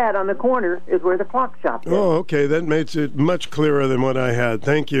right of that, on the corner, is where the clock shop is. Oh, okay. That makes it much clearer than what I had.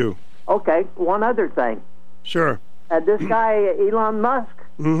 Thank you. Okay, one other thing. Sure. This guy, Elon Musk,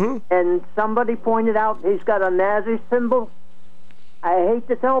 and somebody pointed out he's got a Nazi symbol. I hate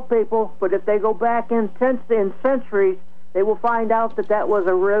to tell people, but if they go back in centuries, they will find out that that was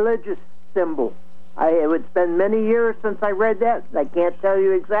a religious symbol. It's been many years since I read that. I can't tell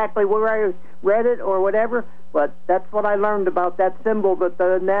you exactly where I read it or whatever, but that's what I learned about that symbol that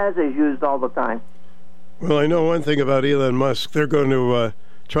the Nazis used all the time. Well, I know one thing about Elon Musk. They're going to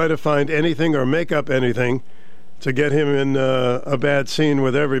try to find anything or make up anything to get him in a bad scene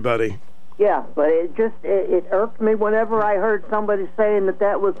with everybody. Yeah, but it irked me whenever I heard somebody saying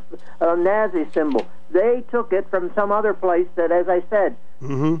that was a Nazi symbol. They took it from some other place that, as I said,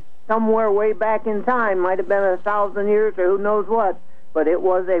 somewhere way back in time, might have been 1,000 years or who knows what, but it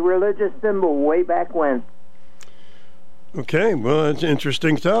was a religious symbol way back when. Okay, well, that's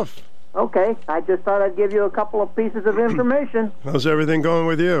interesting stuff. Okay, I just thought I'd give you a couple of pieces of information. How's everything going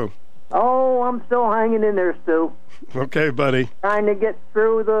with you? Oh, I'm still hanging in there, Stu. Okay, buddy. Trying to get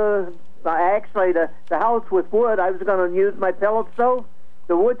through the house with wood. I was going to use my pellet stove.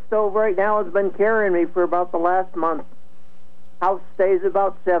 The wood stove right now has been carrying me for about the last month. House stays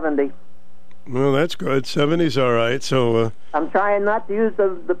about 70. Well, that's good. 70's all right. So I'm trying not to use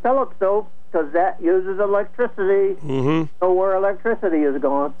the pellet stove because that uses electricity. Know where electricity is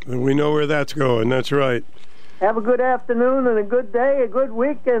going. And we know where that's going. That's right. Have a good afternoon and a good day, a good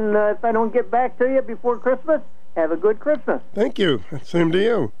week, and if I don't get back to you before Christmas, have a good Christmas. Thank you. Same to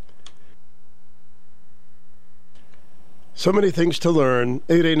you. So many things to learn.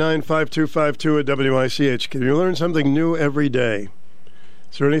 889-5252 at WICH. Can you learn something new every day?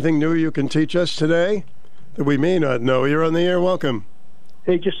 Is there anything new you can teach us today that we may not know? You're on the air. Welcome.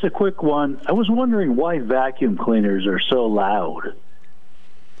 Hey, just a quick one. I was wondering why vacuum cleaners are so loud.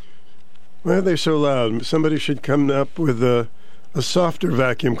 Why are they so loud? Somebody should come up with a softer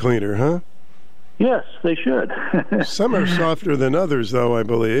vacuum cleaner, huh? Yes, they should. Some are softer than others, though, I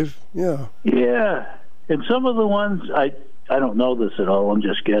believe. Yeah. Yeah. And some of the ones, I don't know this at all, I'm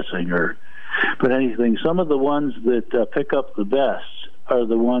just guessing, but anything, some of the ones that pick up the best are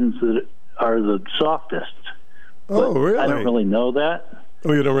the ones that are the softest. Oh, really? I don't really know that.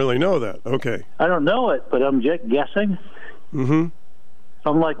 Oh, you don't really know that? Okay. I don't know it, but I'm just guessing.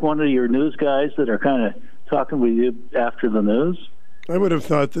 I'm like one of your news guys that are kind of talking with you after the news. I would have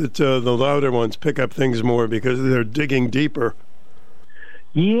thought that the louder ones pick up things more because they're digging deeper.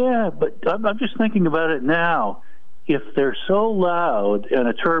 Yeah, but I'm just thinking about it now. If they're so loud and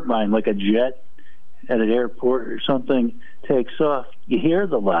a turbine, like a jet at an airport or something, takes off, you hear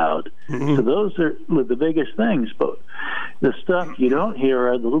the loud. So those are the biggest things. But the stuff you don't hear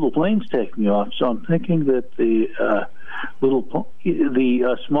are the little planes taking off. So I'm thinking that the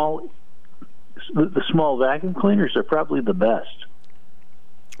small vacuum cleaners are probably the best.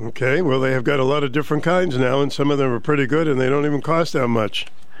 Okay, well, they have got a lot of different kinds now, and some of them are pretty good, and they don't even cost that much.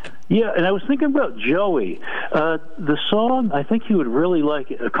 Yeah, and I was thinking about Joey. The song, I think you would really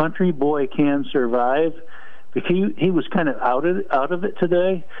like it. A Country Boy Can Survive. Because he was kind of out of it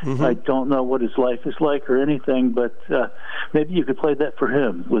today. Mm-hmm. I don't know what his life is like or anything, but maybe you could play that for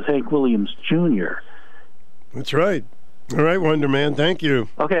him with Hank Williams Jr. That's right. All right, Wonder Man, thank you.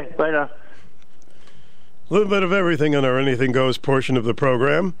 Okay, bye now. A little bit of everything on our Anything Goes portion of the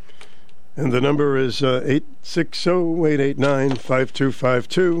program. And the number is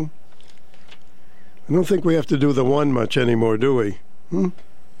 860-889-5252. I don't think we have to do the one much anymore, do we?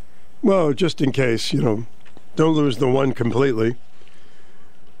 Well, just in case, don't lose the one completely.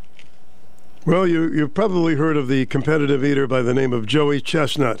 Well, you've probably heard of the competitive eater by the name of Joey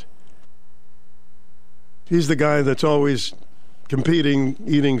Chestnut. He's the guy that's always competing,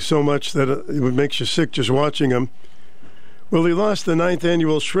 eating so much that it makes you sick just watching him. Well, he lost the 9th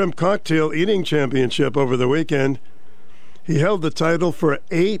annual Shrimp Cocktail Eating Championship over the weekend. He held the title for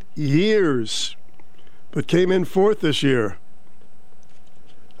 8 years, but came in 4th this year.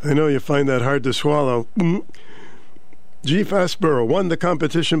 I know you find that hard to swallow. G. Fastborough won the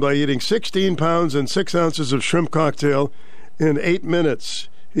competition by eating 16 pounds and 6 ounces of shrimp cocktail in 8 minutes.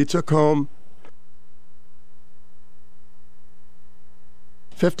 He took home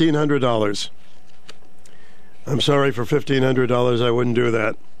 $1,500. I'm sorry, for $1,500 I wouldn't do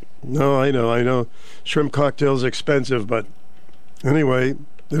that. No, I know. Shrimp cocktail's expensive, but anyway,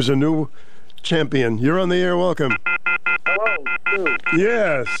 there's a new champion. You're on the air. Welcome. Hello, Stu.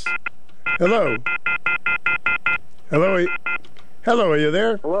 Yes. Hello. Hello. Hello, are you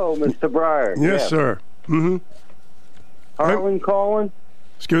there? Hello, Mr. Bryer. Yes, sir. Mm-hmm. Harlan calling?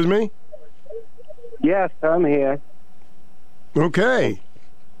 Excuse me? Yes, I'm here. Okay.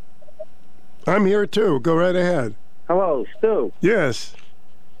 I'm here, too. Go right ahead. Hello, Stu. Yes.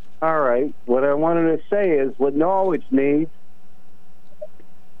 All right. What I wanted to say is what Norwich needs.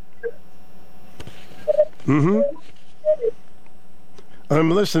 Mm-hmm. I'm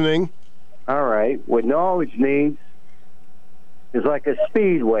listening. All right. What Norwich needs is like a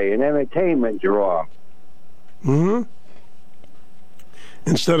speedway, an entertainment draw. Mm-hmm.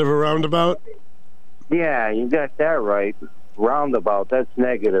 Instead of a roundabout? Yeah, you got that right. Roundabout, that's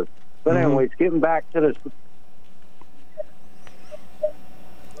negative. But anyways, getting back to this.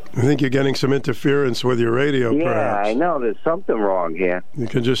 I think you're getting some interference with your radio, perhaps. I know. There's something wrong here. You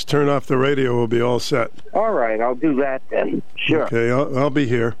can just turn off the radio. We'll be all set. All right, I'll do that then. Sure. Okay, I'll be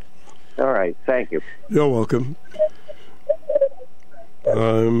here. All right, thank you. You're welcome.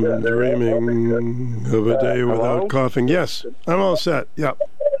 I'm dreaming of a day without coughing. Yes, I'm all set. Yep.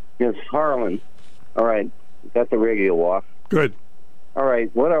 Yes, Harlan. All right, got the radio off. Good. All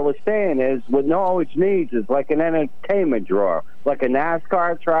right, what I was saying is what Norwich needs is like an entertainment draw, like a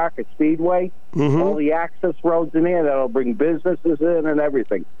NASCAR track, a speedway, all the access roads in there that'll bring businesses in and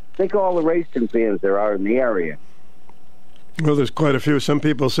everything. Think of all the racing fans there are in the area. Well, there's quite a few. Some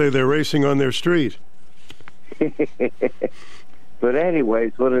people say they're racing on their street. But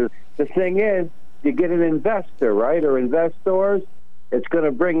anyways, the thing is, you get an investor, right, or investors, it's going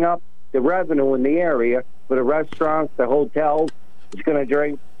to bring up the revenue in the area for the restaurants, the hotels. It's going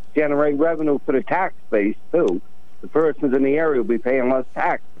to generate revenue for the tax base, too. The persons in the area will be paying less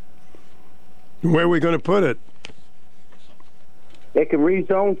tax. Where are we going to put it? They can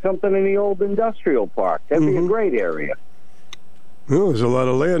rezone something in the old industrial park. That'd be a great area. Well, there's a lot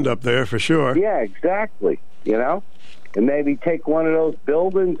of land up there, for sure. Yeah, exactly. And maybe take one of those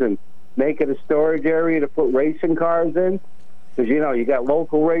buildings and make it a storage area to put racing cars in. Because, you got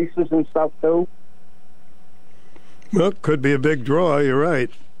local races and stuff, too. Well, could be a big draw, you're right.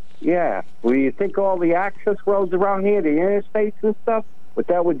 Yeah. Well, you think all the access roads around here, the interstates and stuff, what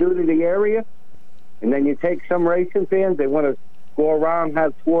that would do to the area? And then you take some racing fans, they want to go around,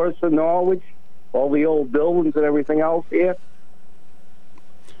 have tours for Norwich, all the old buildings and everything else here.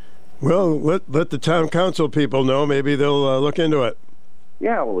 Well, let the town council people know. Maybe they'll look into it.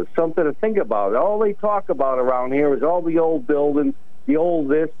 Yeah, well, it's something to think about. All they talk about around here is all the old buildings, the old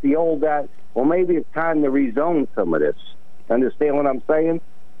this, the old that. Well, maybe it's time to rezone some of this. Understand what I'm saying?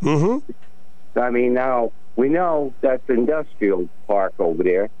 Mm-hmm. I mean, now, we know that's industrial park over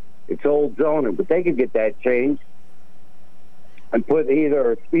there. It's old zoning, but they could get that changed and put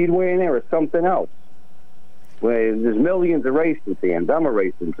either a speedway in there or something else. Well, there's millions of racing fans. I'm a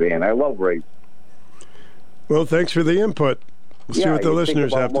racing fan. I love racing. Well, thanks for the input. We'll see what the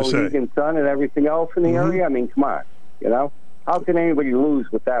listeners have to say. Mohegan Sun and everything else in the area. I mean, come on. How can anybody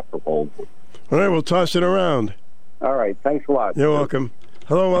lose with that proposal? All right, we'll toss it around. All right, thanks a lot. You're welcome.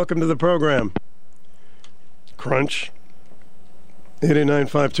 Hello, welcome to the program. Crunch.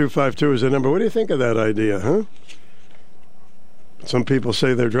 889-5252 is the number. What do you think of that idea, huh? Some people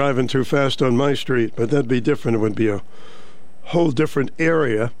say they're driving too fast on my street, but that'd be different. It would be a whole different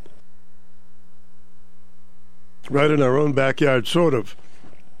area. Right in our own backyard, sort of.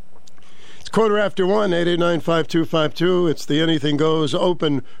 It's 1:15, 889-5252. It's the Anything Goes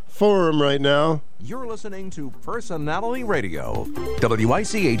open forum right now. You're listening to Personality Radio.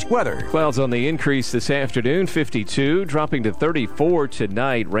 WICH weather. Clouds on the increase this afternoon, 52, dropping to 34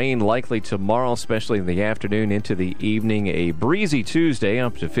 tonight. Rain likely tomorrow, especially in the afternoon into the evening. A breezy Tuesday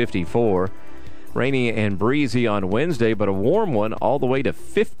up to 54. Rainy and breezy on Wednesday, but a warm one all the way to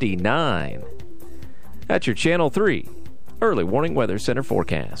 59. That's your Channel 3 Early Warning Weather Center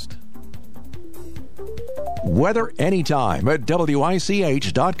forecast. Weather anytime at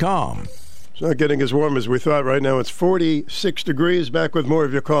WICH.com. It's not getting as warm as we thought. Right now it's 46 degrees. Back with more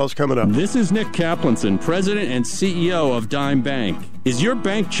of your calls coming up. This is Nick Kaplanson, President and CEO of Dime Bank. Is your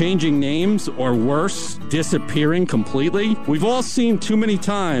bank changing names or worse, disappearing completely? We've all seen too many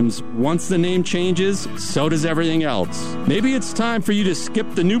times, once the name changes, so does everything else. Maybe it's time for you to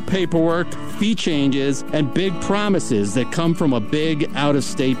skip the new paperwork, fee changes, and big promises that come from a big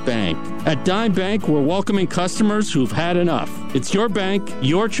out-of-state bank. At Dime Bank, we're welcoming customers who've had enough. It's your bank,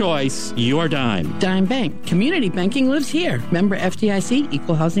 your choice, your dime. Dime Bank. Community banking lives here. Member FDIC,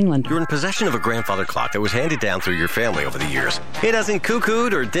 Equal Housing Lender. You're in possession of a grandfather clock that was handed down through your family over the years. It hasn't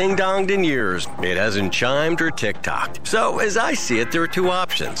cuckooed or ding-donged in years. It hasn't chimed or tick-tocked. So, as I see it, there are two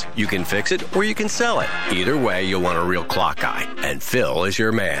options. You can fix it or you can sell it. Either way, you'll want a real clock guy. And Phil is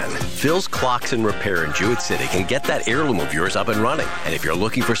your man. Phil's Clocks and Repair in Jewett City can get that heirloom of yours up and running. And if you're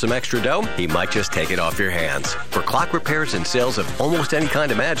looking for some extra dough, he might just take it off your hands. For clock repairs and sales of almost any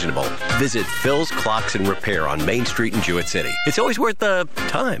kind imaginable, visit Phil's Clocks and Repair on Main Street in Jewett City. It's always worth the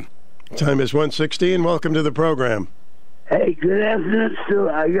time. Time is 1:16. Welcome to the program. Hey, good afternoon, Stu.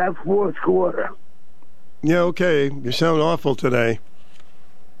 I got fourth quarter. Yeah, okay. You sound awful today.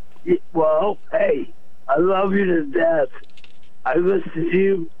 Well, hey, I love you to death. I listened to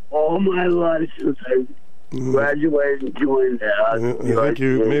you all my life since I graduated and joined I think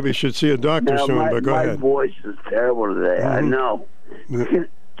you maybe should see a doctor soon, but go ahead. My voice is terrible today, I know.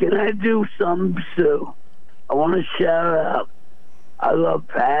 Can I do something, Stu? I want to shout out. I love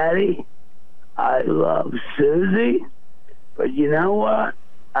Patty. I love Susie. But you know what?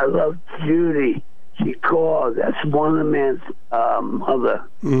 I love Judy. She called. That's one of the man's mother.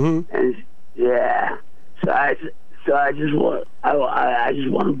 And yeah. So I just want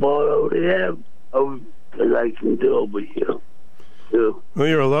to blow it over there because I can do it with you too. Well,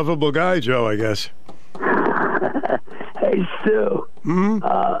 you're a lovable guy, Joe, I guess. Hey, Stu.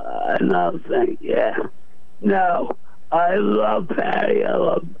 Another thing, yeah. No, I love Patty. I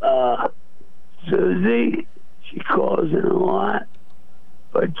love Susie. She calls in a lot.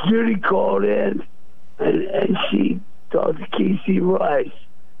 But Judy called in, and she talked to Casey Rice.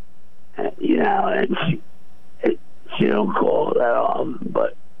 And, you know, and she don't call that often,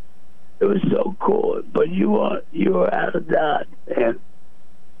 but it was so cool. But you were out of Dodge, man.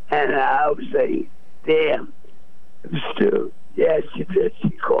 And I was saying, damn, Stu, yes, she did.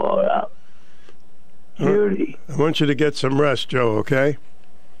 She called up. Judy. I want you to get some rest, Joe, okay?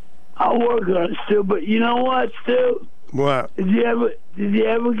 I'll work on it, Stu. But you know what, Stu? What? Did you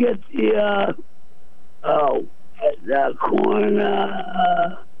ever get the corn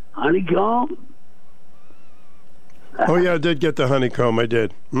honeycomb? Oh yeah, I did get the honeycomb. I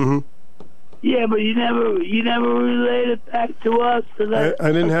did. Yeah, but you never relayed it back to us.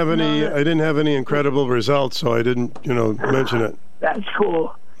 I didn't have any. I didn't have any incredible results, so I didn't, mention it. That's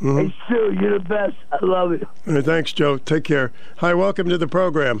cool. Hey, Stu, you're the best. I love you. All right, thanks, Joe. Take care. Hi, welcome to the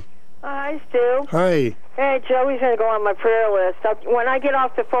program. Hi, Stu. Hi. Hey, Joey's going to go on my prayer list. When I get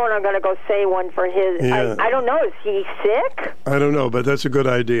off the phone, I'm going to go say one for his. Yeah. I don't know. Is he sick? I don't know, but that's a good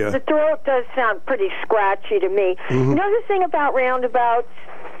idea. The throat does sound pretty scratchy to me. You know the thing about roundabouts?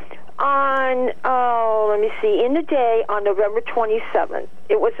 Let me see, in the day on November 27th,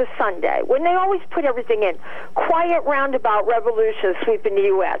 it was a Sunday, when they always put everything in, quiet roundabout revolution sweeping the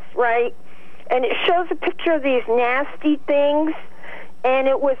U.S., right? And it shows a picture of these nasty things, and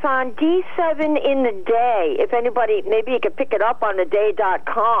it was on D7 in the day. If anybody, maybe you could pick it up on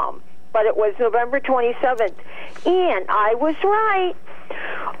theday.com, but it was November 27th, and I was right.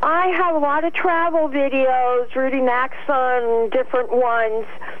 I have a lot of travel videos, Rudy Maxon, different ones,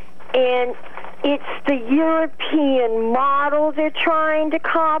 and it's the European model they're trying to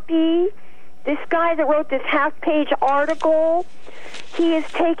copy. This guy that wrote this half-page article, he is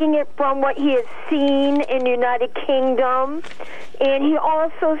taking it from what he has seen in the United Kingdom, and he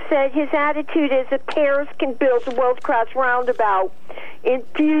also said his attitude is that Paris can build a world-class roundabout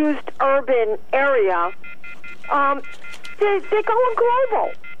infused urban area. they're going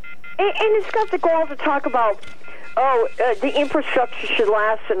global. And it's got the goal to talk about, the infrastructure should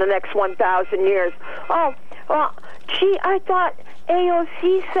last in the next 1,000 years. Oh, well, gee, I thought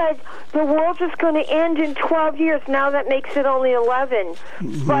AOC said the world is going to end in 12 years. Now that makes it only 11.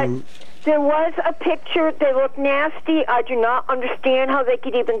 But there was a picture. They look nasty. I do not understand how they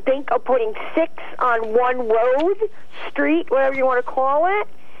could even think of putting 6 on one road, street, whatever you want to call it.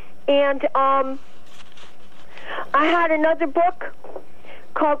 And I had another book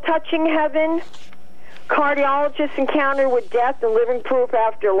called Touching Heaven, Cardiologist's Encounter with Death and Living Proof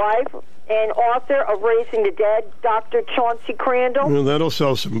After Life, and author of Raising the Dead, Dr. Chauncey Crandall. Well, that'll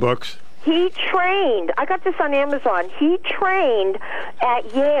sell some books. He trained, I got this on Amazon, he trained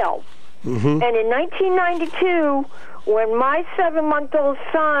at Yale. And in 1992, when my 7-month-old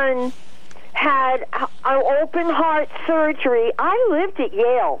son had an open heart surgery, I lived at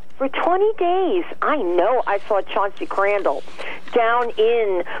Yale for 20 days. I know I saw Chauncey Crandall down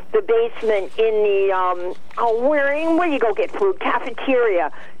in the basement in the, where do you go get food?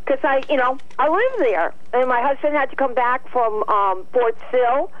 Cafeteria. Because I lived there. And my husband had to come back from Fort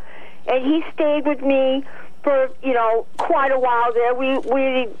Sill, and he stayed with me for, quite a while there.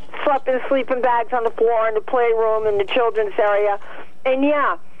 We slept in sleeping bags on the floor in the playroom in the children's area. And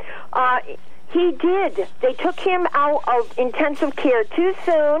he did. They took him out of intensive care too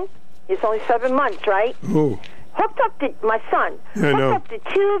soon. He's only 7 months, right? Ooh. Hooked up my son, hooked up the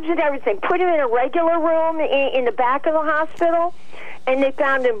tubes and everything, put him in a regular room in the back of the hospital, and they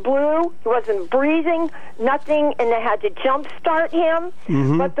found him blue. He wasn't breathing, nothing, and they had to jump start him.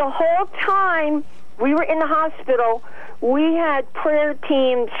 But the whole time we were in the hospital, we had prayer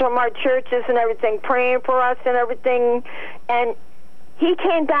teams from our churches and everything praying for us and everything, and he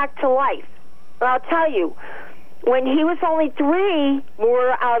came back to life. But I'll tell you, when he was only 3, we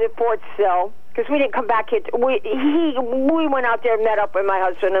were out at Fort Sill, because we didn't come back here. We went out there and met up with my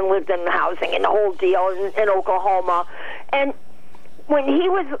husband and lived in housing and the whole deal in Oklahoma. And when he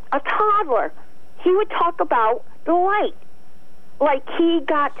was a toddler, he would talk about the light. Like he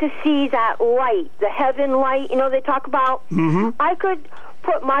got to see that light, the heaven light, they talk about. I could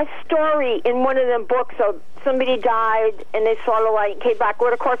put my story in one of them books of somebody died and they saw the light and came back.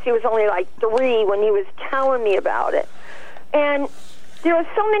 Well, of course, he was only like 3 when he was telling me about it. And there are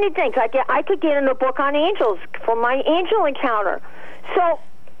so many things. I could get in a book on angels from my angel encounter. So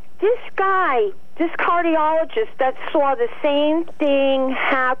this guy, this cardiologist that saw the same thing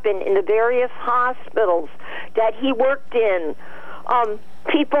happen in the various hospitals that he worked in,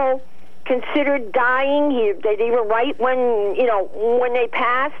 people considered dying. They'd even write when they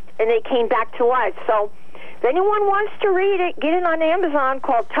passed and they came back to life. So if anyone wants to read it, get it on Amazon,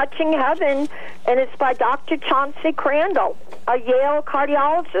 called Touching Heaven, and it's by Dr. Chauncey Crandall, a Yale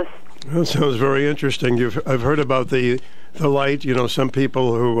cardiologist. That sounds very interesting. I've heard about the light. Some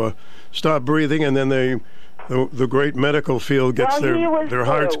people who stop breathing and then the great medical field gets their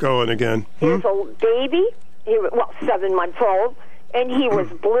hearts going again. He was a baby. 7 months old. And he was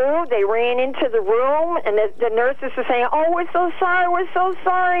blue. They ran into the room, and the nurses were saying, "Oh, we're so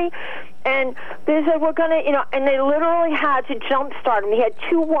sorry." And they said, "We're going to, and they literally had to jumpstart him. He had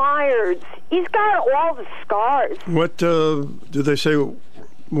 2 wires. He's got all the scars. What did they say?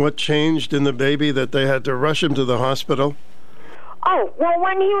 What changed in the baby that they had to rush him to the hospital? Oh, well,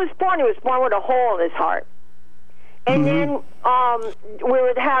 when he was born with a hole in his heart. And then we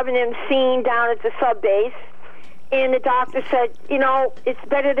were having him seen down at the sub base. And the doctor said, it's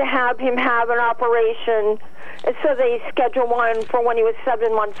better to have him have an operation. And so they scheduled one for when he was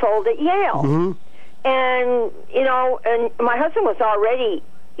 7 months old at Yale. And, and my husband was already,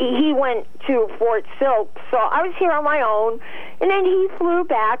 he went to Fort Sill. So I was here on my own. And then he flew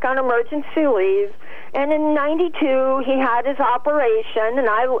back on emergency leave. And in 92, he had his operation. And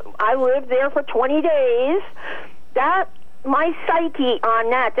I lived there for 20 days. My psyche on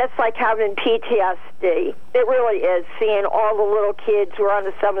that's like having PTSD. It really is, seeing all the little kids who are on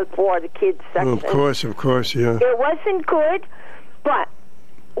the 7th floor, the kids section. Of course, yeah. It wasn't good, but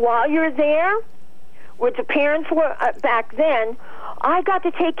while you're there, with the parents were back then, I got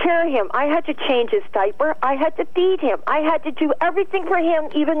to take care of him. I had to change his diaper. I had to feed him. I had to do everything for him,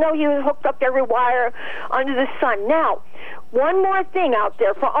 even though he was hooked up every wire under the sun. Now, one more thing out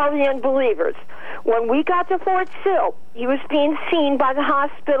there for all the unbelievers. When we got to Fort Sill, he was being seen by the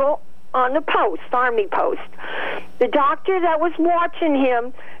hospital on the post, Army post. The doctor that was watching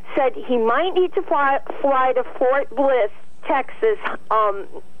him said he might need to fly to Fort Bliss, Texas,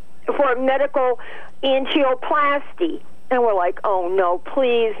 for medical angioplasty. And we're like, oh, no,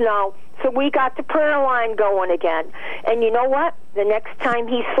 please, no. So we got the prayer line going again. And you know what? The next time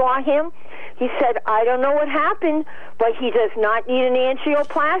he saw him, He said, I don't know what happened, but he does not need an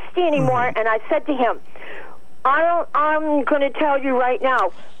angioplasty anymore. And I said to him, I'm going to tell you right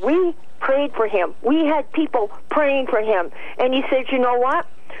now, we prayed for him. We had people praying for him. And he said, you know what?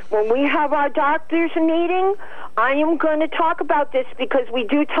 When we have our doctors meeting, I am going to talk about this because we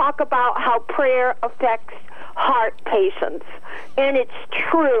do talk about how prayer affects heart patients. And it's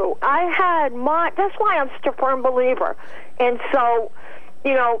true. That's why I'm such a firm believer. And so,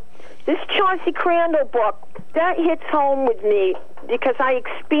 you know, this Chauncey Crandall book, that hits home with me because I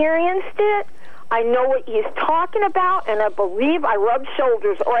experienced it. I know what he's talking about, and I believe I rubbed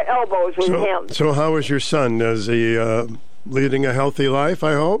shoulders or elbows with him. So how is your son? Is he leading a healthy life,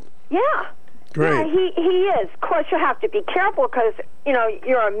 I hope? Yeah. Great. Yeah, he is. Of course, you have to be careful because, you know,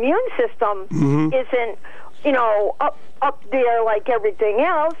 your immune system isn't, you know, up there like everything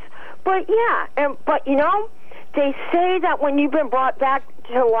else. But, yeah, but, you know, they say that when you've been brought back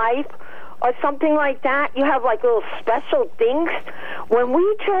to life or something like that, you have like little special things. When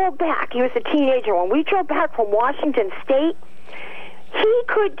we drove back, he was a teenager, when we drove back from Washington State, he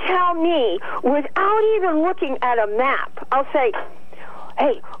could tell me without even looking at a map. I'll say,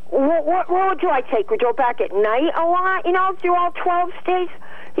 hey, what road do I take? We drove back at night a lot, you know, through all 12 states.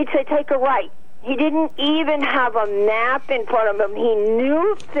 He'd say, take a right. He didn't even have a map in front of him. He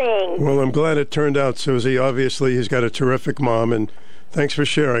knew things. Well, I'm glad it turned out, Susie. Obviously, he's got a terrific mom, and thanks for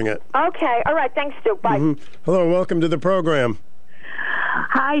sharing it. Okay. All right. Thanks, Stu. Bye. Hello. Welcome to the program.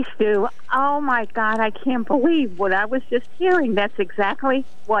 Hi, Stu. Oh, my God. I can't believe what I was just hearing. That's exactly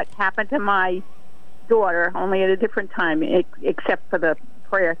what happened to my daughter, only at a different time, except for the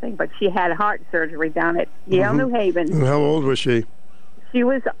prayer thing. But she had heart surgery down at Yale, New Haven. And how old was she? She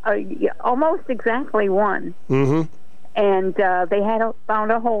was almost exactly 1. And they had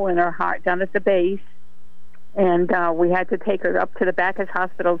found a hole in her heart down at the base. And we had to take her up to the Bacchus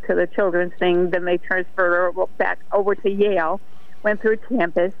Hospital to the children's thing. Then they transferred her back over to Yale, went through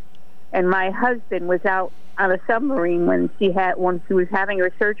campus. And my husband was out on a submarine when she was having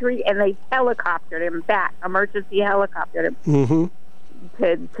her surgery, and they helicoptered him back, emergency helicoptered him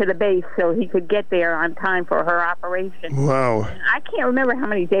to the base so he could get there on time for her operation. Wow. I can't remember how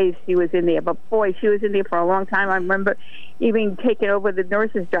many days she was in there, but boy, she was in there for a long time. I remember even taking over the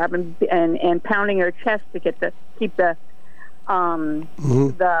nurse's job and pounding her chest to keep the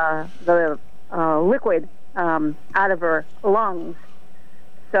liquid out of her lungs,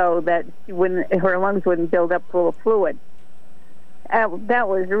 so that her lungs wouldn't build up full of fluid. That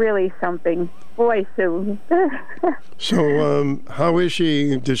was really something. Boy, Sue. So, how is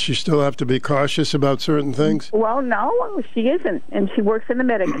she? Does she still have to be cautious about certain things? Well, no, she isn't, and she works in the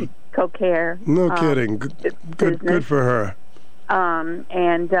medical care. No kidding. Good for her.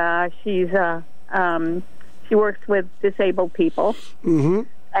 And she works with disabled people.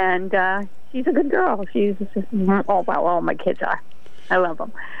 And she's a good girl. She's all my kids are. I love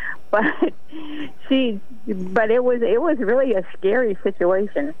them. But it was really a scary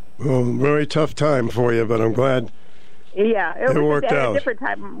situation. Well, very tough time for you, but I'm glad. Yeah, it worked at out. A different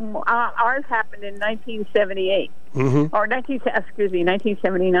time. Ours happened in 1978, or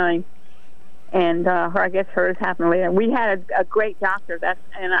 1979, and I guess hers happened later. We had a great doctor,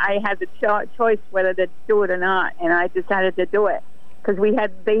 and I had the choice whether to do it or not, and I decided to do it because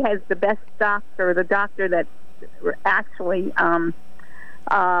they had the best doctor, the doctor that actually.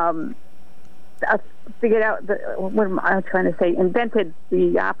 Figured out what am I trying to say? Invented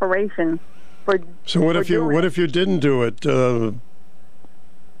the operation for. So what if you didn't do it?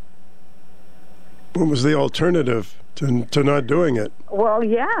 What was the alternative to not doing it? Well,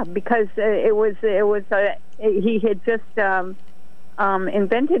 yeah, because he had just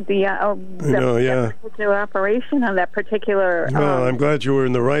invented the particular operation on that particular. Well, I'm glad you were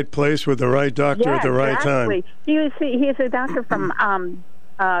in the right place with the right doctor at the right time. He's a doctor from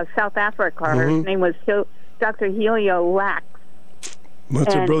South Africa. His name was Dr. Helio Lax.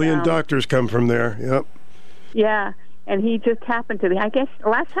 Lots of brilliant doctors come from there. Yep. Yeah, and he just happened to be. I guess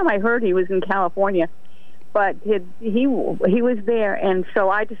last time I heard he was in California, but he was there, and so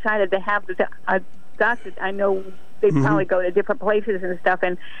I decided to have a doctor. I know they probably go to different places and stuff,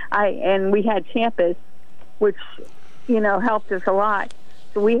 and we had Champus, which helped us a lot.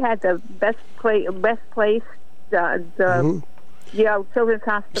 So we had the best place. Children's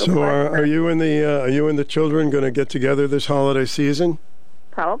Hospital. So are you and the children going to get together this holiday season?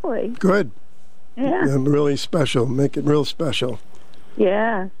 Probably. Good. Yeah. Really special. Make it real special.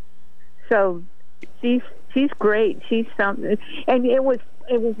 Yeah. So she's great. She's something. And it was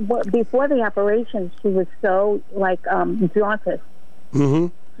before the operation. She was so jaundice.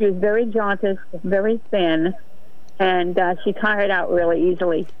 She was very jaundice, very thin, and she tired out really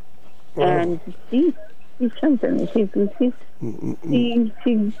easily. and she's something. She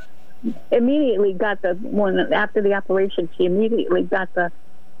immediately got the one after the operation. She immediately got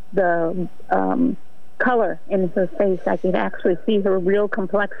the color in her face. I could actually see her real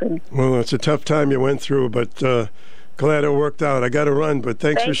complexion. Well, it's a tough time you went through, but glad it worked out. I got to run, but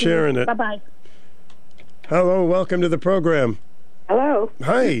thanks for sharing it. Bye-bye. Hello, welcome to the program. Hello.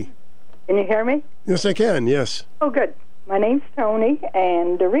 Hi. Can you hear me? Yes, I can, yes. Oh, good. My name's Tony,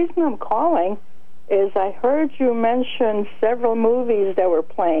 and the reason I'm calling is I heard you mention several movies that were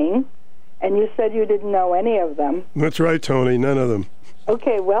playing, and you said you didn't know any of them. That's right, Tony, none of them.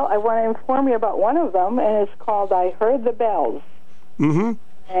 Okay, well, I want to inform you about one of them, and it's called I Heard the Bells. Mm-hmm.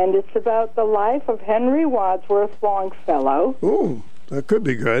 And it's about the life of Henry Wadsworth Longfellow. Oh, that could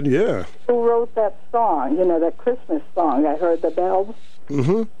be good, yeah. Who wrote that song, that Christmas song, I Heard the Bells.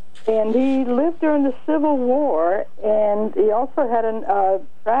 Mm-hmm. And he lived during the Civil War, and he also had a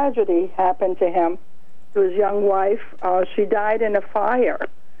tragedy happen to him, to his young wife. She died in a fire.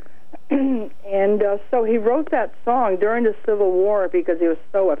 And so he wrote that song during the Civil War because he was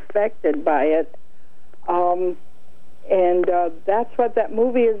so affected by it. And that's what that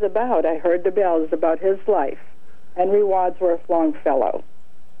movie is about. I Heard the Bells, about his life. Henry Wadsworth Longfellow.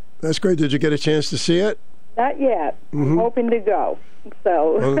 That's great. Did you get a chance to see it? Not yet. Mm-hmm. I'm hoping to go.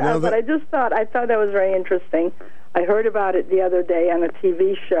 So, well, but I thought that was very interesting. I heard about it the other day on a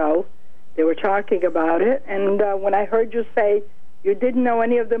TV show. They were talking about it, and when I heard you say you didn't know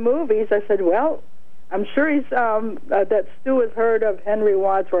any of the movies, I said, well, I'm sure he's that Stu has heard of Henry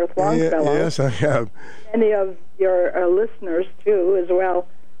Wadsworth Longfellow. Yes, I have. Many of your listeners, too, as well.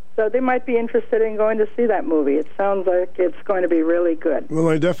 So they might be interested in going to see that movie. It sounds like it's going to be really good. Well,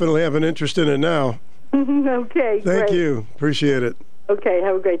 I definitely have an interest in it now. Okay, Thank great. you. Appreciate it. Okay,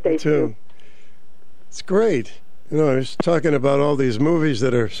 have a great day, too. It's great. I was talking about all these movies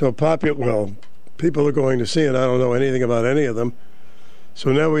that are so popular. Well, people are going to see it. I don't know anything about any of them.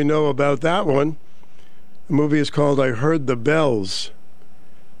 So now we know about that one. The movie is called I Heard the Bells.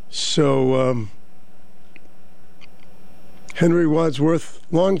 So Henry Wadsworth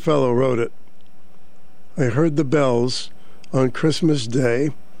Longfellow wrote it. I Heard the Bells on Christmas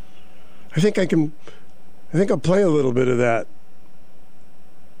Day. I think I'll play a little bit of that.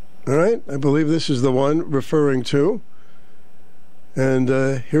 All right? I believe this is the one referring to. And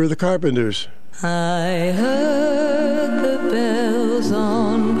here are the Carpenters. I heard the bells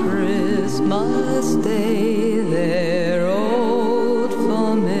on Christmas Day, their old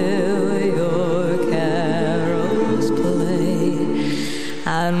familiar carols play,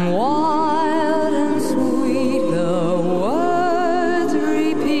 and wild and sweet the words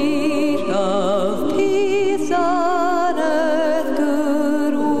repeat of peace on earth,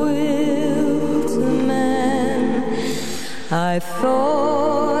 goodwill to men. I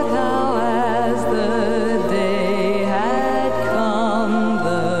thought how as the day had come,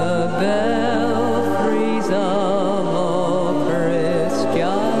 the belfries of all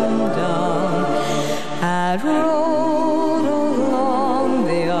Christendom had rolled along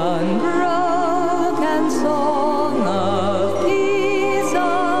the unbroken song of peace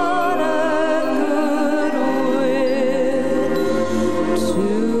on earth, goodwill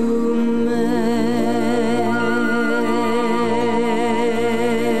to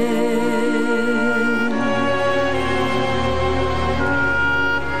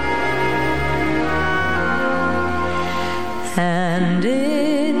and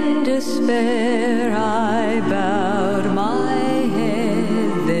in despair I bowed my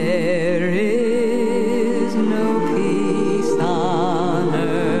head. There is no peace on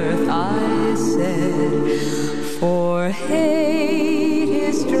earth, I said, for hate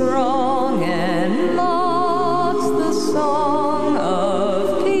is strong and mocks the song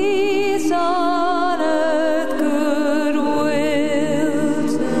of peace on earth, goodwill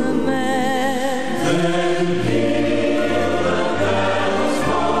to men.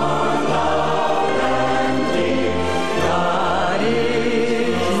 God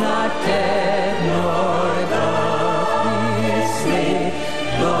is not dead, nor doth he sleep.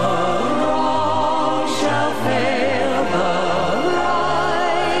 The wrong shall fail, the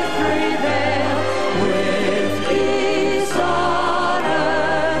right prevail, with peace on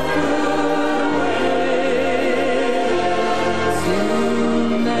earth, goodwill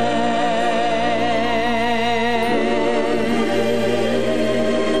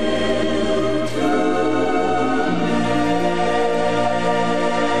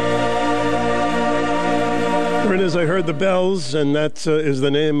to Here it is, I Heard the Bells, and that is the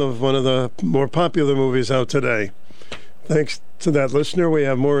name of one of the more popular movies out today. Thanks to that listener, we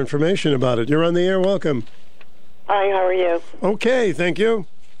have more information about it. You're on the air, welcome. Hi, how are you? Okay, thank you.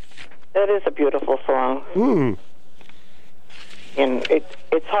 That is a beautiful song. Mm. And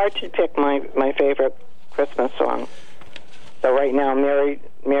it's hard to pick my favorite Christmas song. So right now,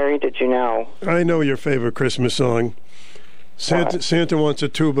 Mary, did you know? I know your favorite Christmas song. Santa wants a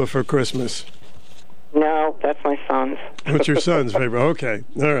tuba for Christmas. No, that's my son's. What's your son's favorite? Okay,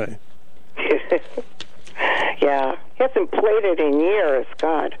 all right. Yeah, he hasn't played it in years,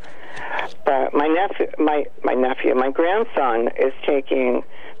 God. But my grandson is taking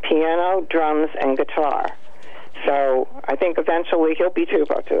piano, drums, and guitar. So I think eventually he'll be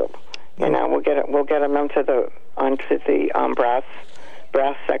tuba too. You know, we'll get him onto the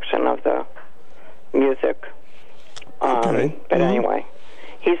brass section of the music. Okay. But anyway,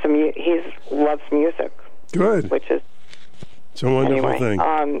 he loves music. Good. Which is it's a wonderful thing.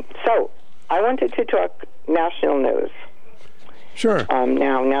 So I wanted to talk national news. Sure.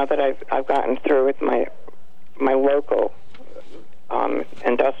 Now that I've gotten through with my local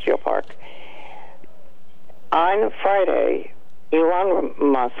industrial park. On Friday, Elon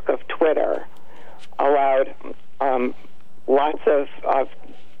Musk of Twitter allowed lots of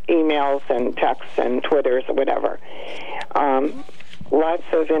emails and texts and Twitters or whatever. Lots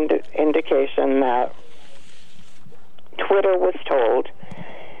of indication that Twitter was told,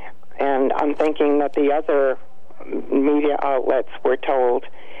 and I'm thinking that the other media outlets were told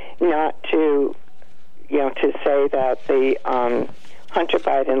not to, to say that the Hunter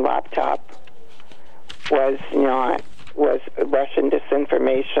Biden laptop was Russian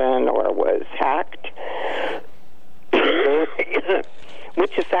disinformation or was hacked,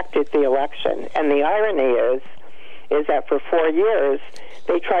 which affected the election. And the irony is that for 4 years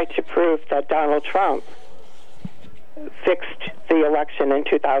they tried to prove that Donald Trump fixed the election in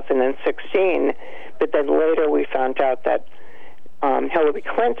 2016, but then later we found out that Hillary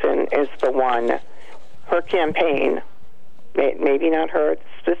Clinton is the one, her campaign, maybe not her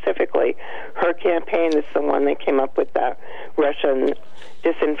specifically, her campaign is the one that came up with that Russian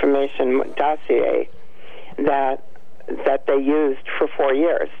disinformation dossier that they used for 4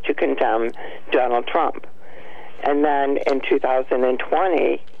 years to condemn Donald Trump. And then in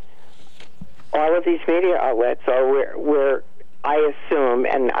 2020, all of these media outlets were I assume,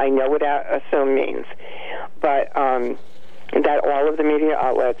 and I know what assume means, but that all of the media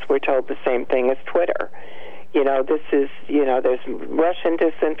outlets were told the same thing as Twitter. This is, there's Russian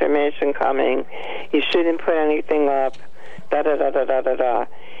disinformation coming. You shouldn't put anything up, da-da-da-da-da-da-da.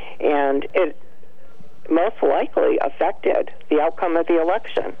 And it most likely affected the outcome of the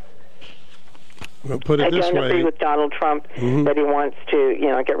election. Well, put it this way. I don't agree with Donald Trump that he wants to,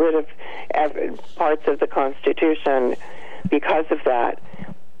 get rid of parts of the Constitution because of that.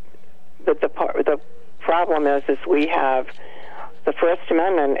 But the problem is we have the First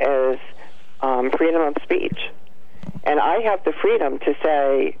Amendment is freedom of speech, and I have the freedom to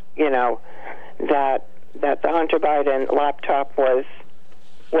say, that the Hunter Biden laptop was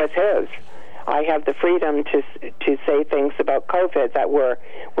his. I have the freedom to say things about COVID that were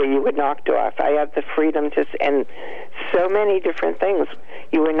you were knocked off. I have the freedom to, and so many different things.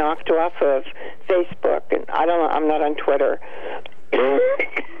 You were knocked off of Facebook, and I'm not on Twitter,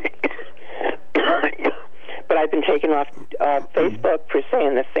 but I've been taken off Facebook for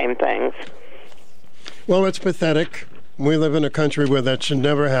saying the same things. Well, it's pathetic. We live in a country where that should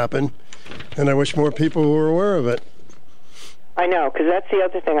never happen, and I wish more people were aware of it. I know, because that's the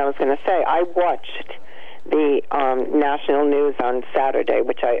other thing I was going to say. I watched the national news on Saturday,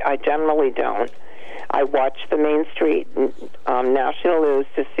 which I generally don't. I watched the Main Street national news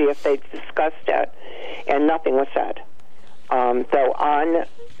to see if they discussed it, and nothing was said. Though on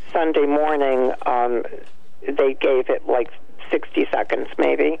Sunday morning, they gave it like 60 seconds,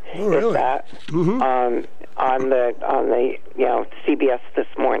 maybe, if that, on the CBS this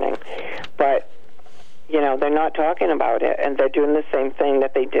morning. But they're not talking about it, and they're doing the same thing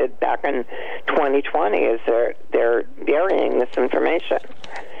that they did back in 2020. Is they're burying this information.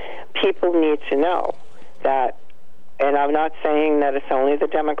 People need to know that, and I'm not saying that it's only the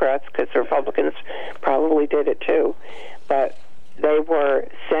Democrats, because the Republicans probably did it too, but they were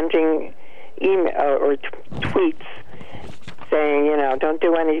sending email or tweets saying, don't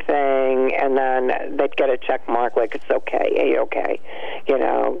do anything, and then they'd get a check mark like it's okay, A-okay,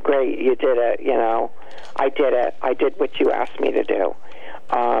 great, you did it, I did it, I did what you asked me to do.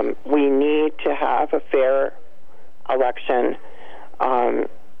 We need to have a fair election,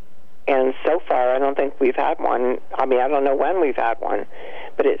 and so far I don't think we've had one. I mean, I don't know when we've had one,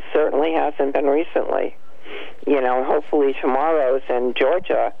 but it certainly hasn't been recently. Hopefully tomorrow's in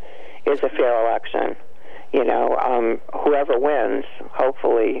Georgia is a fair election. Whoever wins,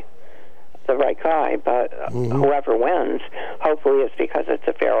 hopefully the right guy, but whoever wins, hopefully it's because it's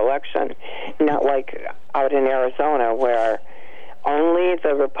a fair election, not like out in Arizona where only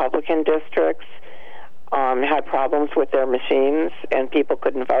the Republican districts had problems with their machines and people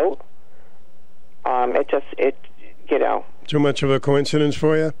couldn't vote. Too much of a coincidence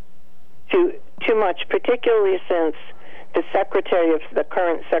for you? Too much, particularly since the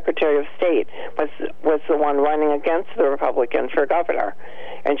current Secretary of State was the one running against the Republicans for governor,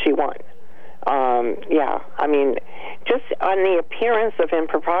 and she won. I mean, just on the appearance of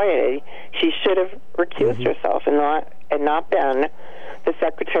impropriety, she should have recused herself and not been the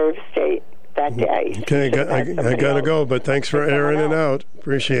Secretary of State that day. Okay, I got to go, but thanks for airing it out.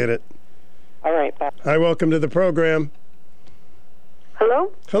 Appreciate it. All right, bye. Hi, welcome to the program.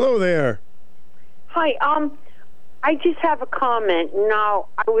 Hello? Hello there. Hi, I just have a comment. Now,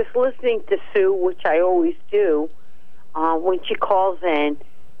 I was listening to Sue, which I always do, when she calls in,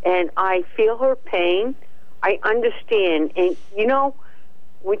 and I feel her pain. I understand. And,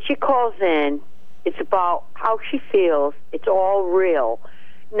 when she calls in, it's about how she feels. It's all real.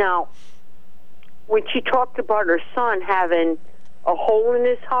 Now, when she talked about her son having a hole in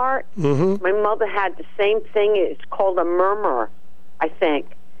his heart, my mother had the same thing. It's called a murmur, I think.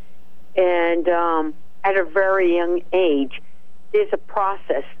 And at a very young age, there's a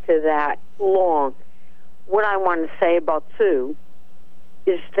process to that long. What I want to say about Sue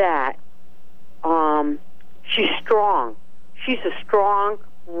is that she's strong. She's a strong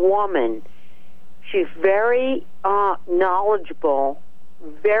woman. She's very knowledgeable.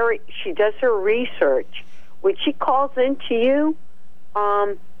 She does her research. When she calls into you,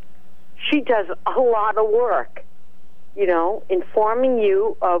 she does a lot of work, informing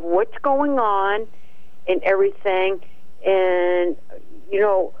you of what's going on and everything. And,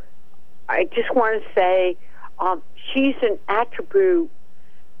 I just want to say she's an attribute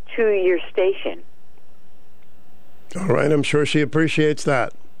to your station. All right, I'm sure she appreciates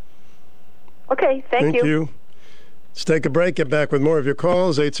that. Okay, thank you. Let's take a break. Get back with more of your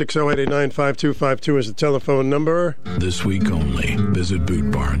calls. 860-889-5252 is the telephone number. This week only, visit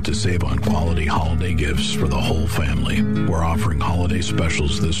Boot Barn to save on quality holiday gifts for the whole family. We're offering holiday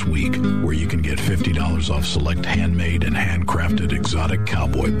specials this week where you can get $50 off select handmade and handcrafted exotic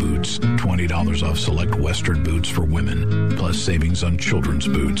cowboy boots, $20 off select Western boots for women, plus savings on children's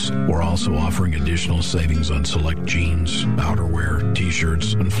boots. We're also offering additional savings on select jeans, outerwear,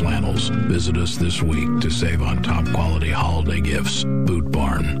 t-shirts, and flannels. Visit us this week to save on top quality holiday gifts. Boot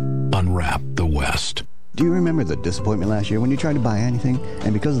Barn. Unwrap the West. Do you remember the disappointment last year when you tried to buy anything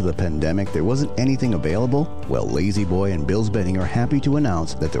and because of the pandemic there wasn't anything available? Well, Lazy Boy and Bill's Bedding are happy to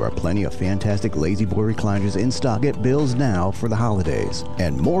announce that there are plenty of fantastic Lazy Boy recliners in stock at Bill's now for the holidays.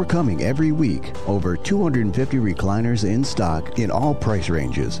 And more coming every week. Over 250 recliners in stock in all price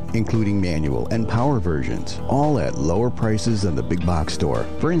ranges, including manual and power versions, all at lower prices than the big box store.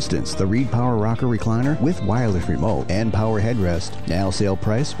 For instance, the Reed Power Rocker recliner with wireless remote and power headrest, now sale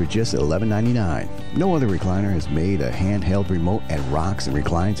price for just $11.99. No other recliner has made a handheld remote and rocks and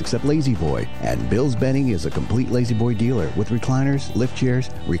reclines except Lazy Boy. And Bill's Bedding is a complete Lazy Boy dealer with recliners, lift chairs,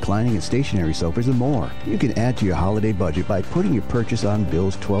 reclining and stationary sofas, and more. You can add to your holiday budget by putting your purchase on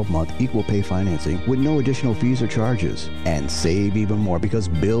Bill's 12-month equal pay financing with no additional fees or charges. And save even more because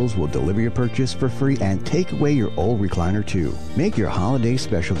Bill's will deliver your purchase for free and take away your old recliner too. Make your holiday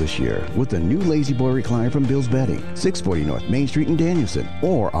special this year with the new Lazy Boy recliner from Bill's Bedding, 640 North Main Street in Danielson,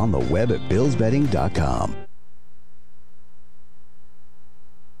 or on the web at billsbedding.com.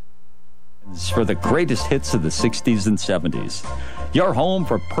 For the greatest hits of the 60s and 70s. Your home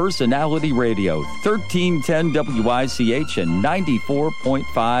for personality radio, 1310 WICH and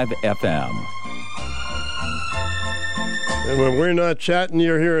 94.5 FM. And when we're not chatting,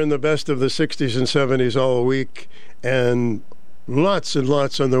 you're hearing the best of the 60s and 70s all week and lots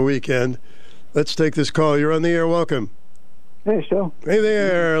on the weekend. Let's take this call. You're on the air. Welcome. Hey, Stu. Hey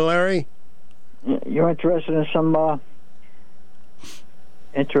there, Larry. You're interested in some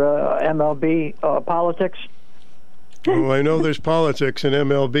MLB politics? Oh, I know there's politics in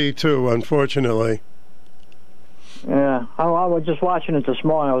MLB too, unfortunately. Yeah, I was just watching it this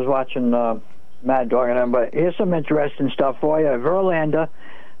morning. I was watching Mad Dog and them, but here's some interesting stuff for you. Verlander,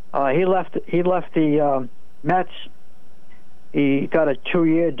 he left the Mets. He got a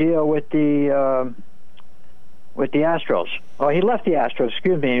 2-year deal with the Astros. Oh, he left the Astros,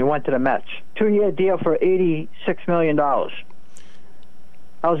 excuse me, and he went to the Mets. 2-year deal for $86 million.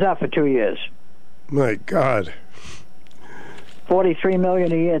 How's that for 2 years? My God. $43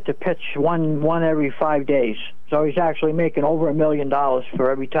 million a year to pitch one every 5 days. So he's actually making over $1 million for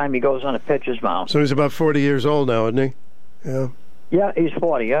every time he goes on a pitcher's mound. So he's about 40 years old now, isn't he? Yeah. Yeah, he's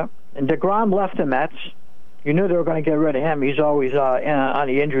 40, yeah. And DeGrom left the Mets. You knew they were going to get rid of him. He's always on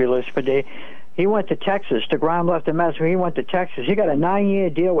the injury list, but he went to Texas. DeGrom left the Mets, he went to Texas. He got a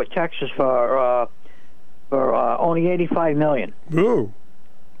 9-year deal with Texas for only $85 million. Ooh.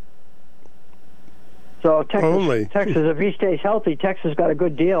 So Texas, if he stays healthy, Texas got a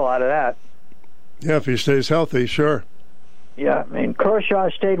good deal out of that. Yeah, if he stays healthy, sure. Yeah, I mean, Kershaw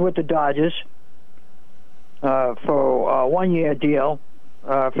stayed with the Dodgers for a 1-year deal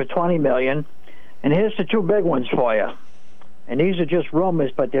for $20 million. And here's the two big ones for you. And these are just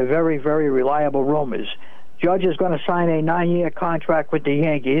rumors, but they're very, very reliable rumors. Judge is going to sign a 9-year contract with the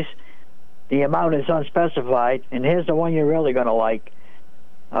Yankees. The amount is unspecified. And here's the one you're really going to like.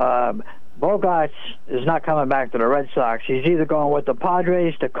 Bogarts is not coming back to the Red Sox. He's either going with the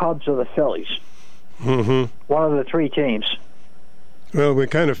Padres, the Cubs, or the Phillies. Mm-hmm. One of the three teams. Well, we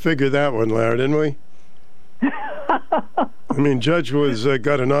kind of figured that one, Larry, didn't we? I mean, Judge was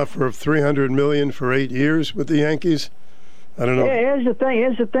got an offer of $300 million for 8 years with the Yankees. I don't know. Yeah, here's the thing.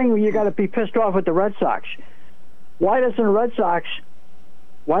 Here's the thing. You got to be pissed off with the Red Sox. Why doesn't the Red Sox?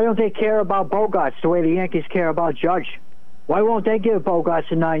 Why don't they care about Bogarts the way the Yankees care about Judge? Why won't they give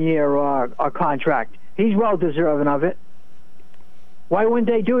Bogarts a 9-year contract? He's well deserving of it. Why wouldn't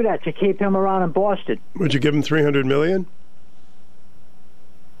they do that to keep him around in Boston? Would you give him $300 million?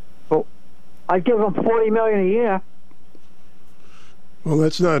 Well, I'd give him $40 million a year. Well,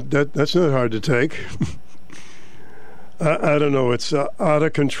 that's not hard to take. I don't know. It's out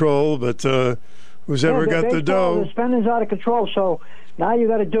of control, but who's ever got the dough? The spending's out of control. So now you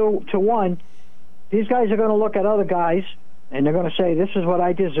got to do to one. These guys are going to look at other guys, and they're going to say, "This is what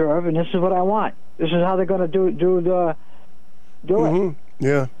I deserve, and this is what I want." This is how they're going to do it.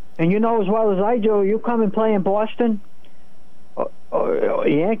 Yeah. And you know as well as I do, you come and play in Boston,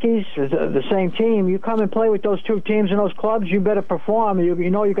 Yankees, the same team. You come and play with those two teams and those clubs, you better perform. You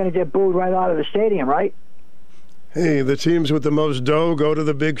know you're going to get booed right out of the stadium, right? Hey, the teams with the most dough go to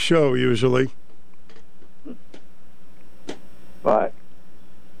the big show usually. But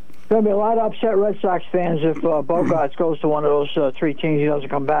there's going to be a lot of upset Red Sox fans if Bogarts goes to one of those three teams. He doesn't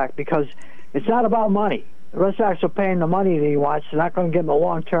come back, because it's not about money. The Red Sox are paying the money that he wants. They're not going to give him a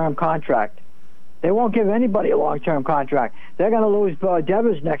long-term contract. They won't give anybody a long-term contract. They're going to lose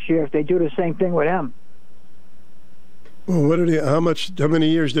Devers next year if they do the same thing with him. Well, how many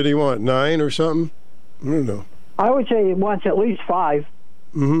years did he want? 9 or something? I don't know. I would say he wants at least 5.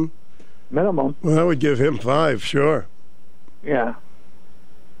 Mm-hmm. Minimum. Well, I would give him 5, sure. Yeah.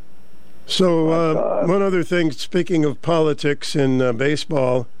 So, one other thing, speaking of politics in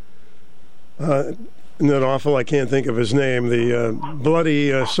baseball, isn't that awful? I can't think of his name. The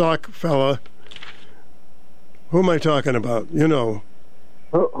bloody sock fella. Who am I talking about? You know.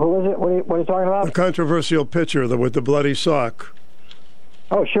 Who is it? What are you talking about? A controversial pitcher with the bloody sock.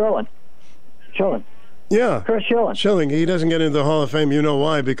 Oh, Schilling. Yeah. Chris Schilling. Schilling. He doesn't get into the Hall of Fame. You know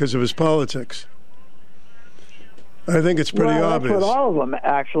why? Because of his politics. I think it's pretty obvious. That's with all of them,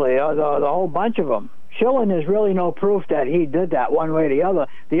 actually, the whole bunch of them. Schilling is really no proof that he did that one way or the other.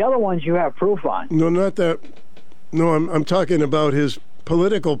 The other ones you have proof on. No, not that. No, I'm talking about his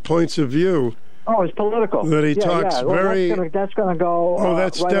political points of view. Oh, it's political. That he talks very. That's going to go. Oh,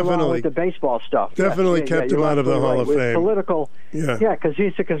 that's right definitely with the baseball stuff. Definitely kept him out of the Hall of Fame. Political. Yeah, because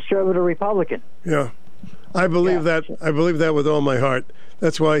he's a conservative Republican. Yeah, I believe that. I believe that with all my heart.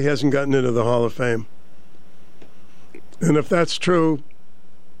 That's why he hasn't gotten into the Hall of Fame. And if that's true,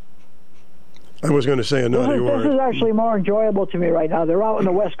 I was going to say a naughty word. This is actually more enjoyable to me right now. They're out on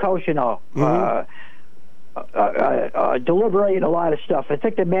the West Coast, you know. Deliberating a lot of stuff. I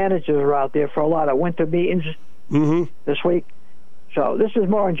think the managers are out there for a lot of winter meetings this week. So this is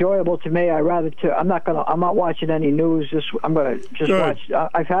more enjoyable to me. I'm not watching any news. I'm going to just watch.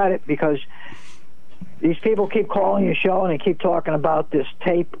 I've had it because these people keep calling your show and they keep talking about this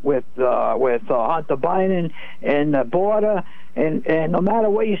tape with Hunter Biden and the border, and no matter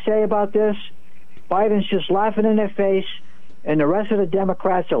what you say about this, Biden's just laughing in their face. And the rest of the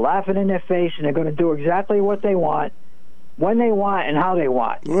Democrats are laughing in their face, and they're going to do exactly what they want, when they want, and how they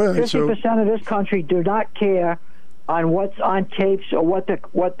want. 50% of this country do not care on what's on tapes or what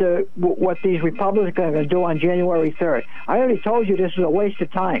these Republicans are going to do on January 3rd. I already told you this is a waste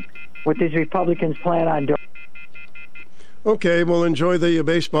of time, what these Republicans plan on doing. Okay, well, enjoy the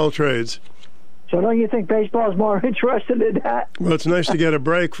baseball trades. So don't you think baseball is more interested in that? Well, it's nice to get a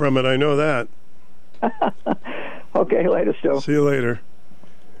break from it. I know that. Okay, later, Stu. See you later.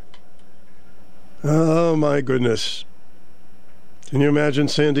 Oh, my goodness. Can you imagine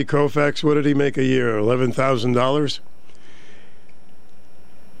Sandy Koufax? What did he make a year? $11,000?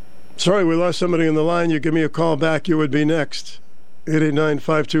 Sorry, we lost somebody on the line. You give me a call back, you would be next.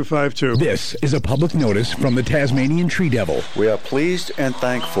 889-5252. This is a public notice from the Tasmanian Tree Devil. We are pleased and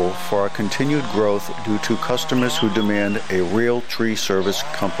thankful for our continued growth due to customers who demand a real tree service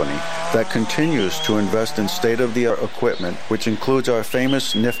company that continues to invest in state-of-the-art equipment, which includes our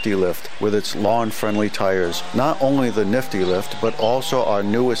famous Nifty Lift with its lawn-friendly tires. Not only the Nifty Lift, but also our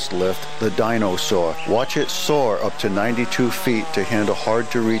newest lift, the Dinosaur. Watch it soar up to 92 feet to handle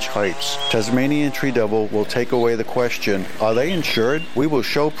hard-to-reach heights. Tasmanian Tree Devil will take away the question, are they insured? We will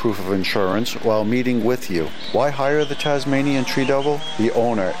show proof of insurance while meeting with you. Why hire the Tasmanian Tree Devil? The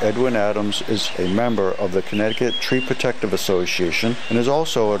owner, Edwin Adams, is a member of the Connecticut Tree Protective Association and is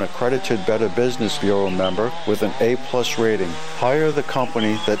also an accredited Better Business Bureau member with an A+ rating. Hire the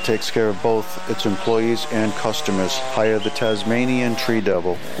company that takes care of both its employees and customers. Hire the Tasmanian Tree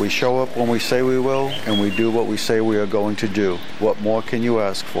Devil. We show up when we say we will, and we do what we say we are going to do. What more can you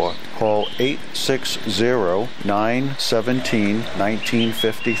ask for? Call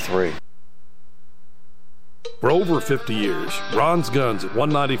 860-917-1953. For over 50 years, Ron's Guns at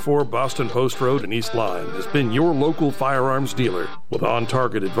 194 Boston Post Road in East Lyme has been your local firearms dealer with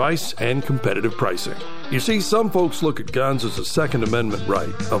on-target advice and competitive pricing. You see, some folks look at guns as a Second Amendment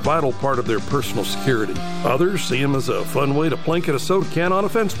right, a vital part of their personal security. Others see them as a fun way to blanket a soda can on a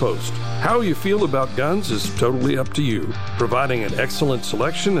fence post. How you feel about guns is totally up to you. Providing an excellent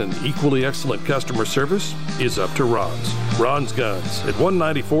selection and equally excellent customer service is up to Ron's. Ron's Guns at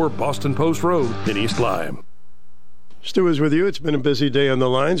 194 Boston Post Road in East Lyme. Stu is with you. It's been a busy day on the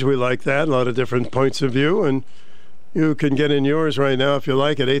lines. We like that. A lot of different points of view. And you can get in yours right now if you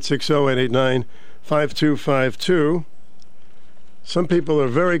like at 860-889-5252. Some people are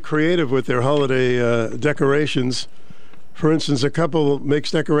very creative with their holiday decorations. For instance, a couple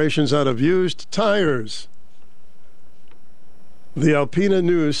makes decorations out of used tires. The Alpena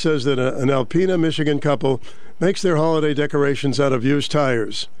News says that an Alpena, Michigan couple makes their holiday decorations out of used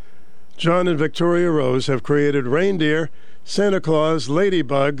tires. John and Victoria Rose have created reindeer, Santa Claus,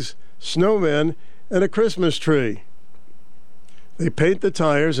 ladybugs, snowmen, and a Christmas tree. They paint the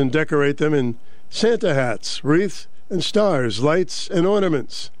tires and decorate them in Santa hats, wreaths, and stars, lights, and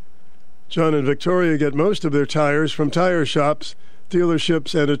ornaments. John and Victoria get most of their tires from tire shops,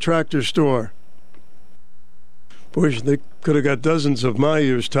 dealerships, and a tractor store. Boy, they could have got dozens of my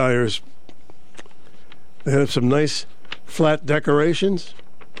used tires. They have some nice flat decorations.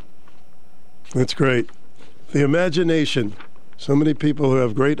 That's great. The imagination. So many people who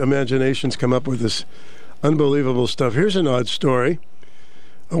have great imaginations come up with this unbelievable stuff. Here's an odd story.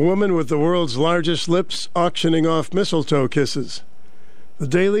 A woman with the world's largest lips auctioning off mistletoe kisses. The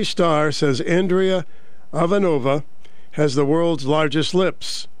Daily Star says Andrea Ivanova has the world's largest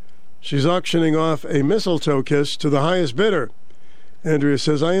lips. She's auctioning off a mistletoe kiss to the highest bidder. Andrea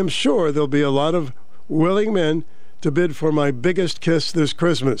says, I am sure there'll be a lot of willing men to bid for my biggest kiss this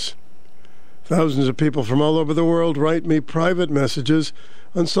Christmas. Thousands of people from all over the world write me private messages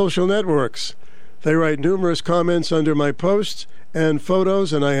on social networks. They write numerous comments under my posts and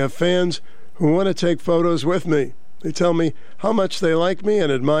photos, and I have fans who want to take photos with me. They tell me how much they like me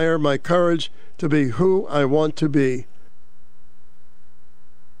and admire my courage to be who I want to be.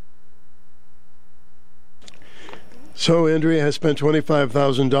 So Andrea has spent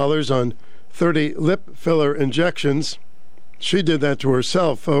 $25,000 on 30 lip filler injections. She did that to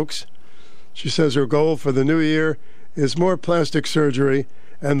herself, folks. She says her goal for the new year is more plastic surgery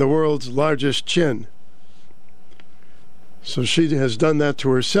and the world's largest chin. So she has done that to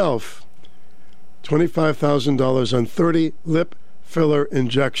herself. $25,000 on 30 lip filler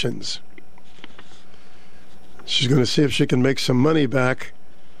injections. She's going to see if she can make some money back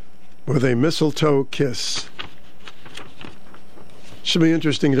with a mistletoe kiss. Should be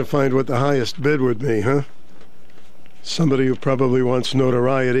interesting to find what the highest bid would be, huh? Somebody who probably wants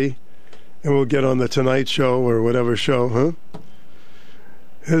notoriety and will get on the Tonight Show or whatever show, huh?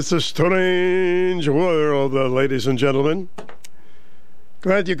 It's a strange world, ladies and gentlemen.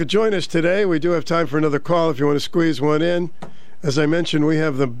 Glad you could join us today. We do have time for another call if you want to squeeze one in. As I mentioned, we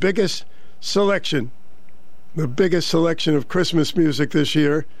have the biggest selection of Christmas music this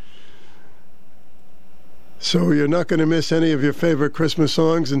year. So you're not going to miss any of your favorite Christmas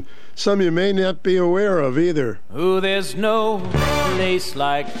songs, and some you may not be aware of either. Oh, there's no place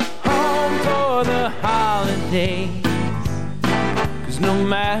like home for the holidays, 'cause no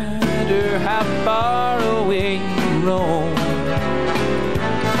matter how far away you roam,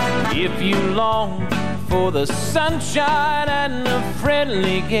 if you long for the sunshine and the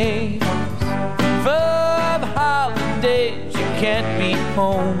friendly games, for the holidays you can't be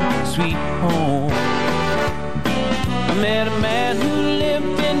home, sweet home. I met a man who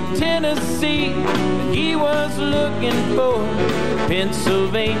lived in Tennessee, and he was looking for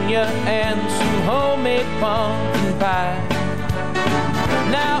Pennsylvania and some homemade pumpkin pie.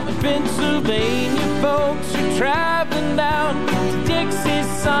 Now in Pennsylvania, folks are traveling down to Dixie's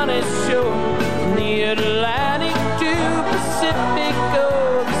sunny shore, from the Atlantic to Pacific.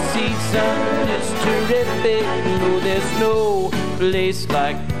 Oh, the season is terrific. Oh, there's no place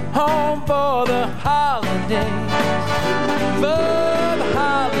like home for the holidays. For the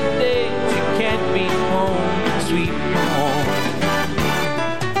holidays, you can't beat home, sweet home.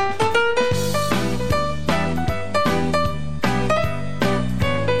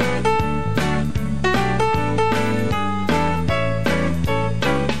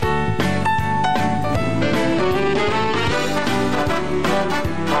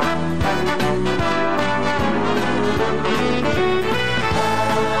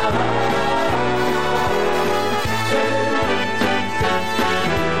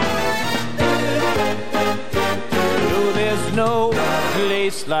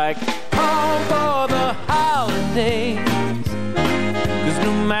 Like home for the holidays, 'cause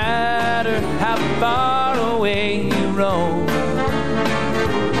no matter how far away you roam,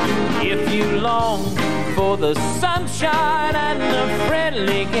 if you long for the sunshine and the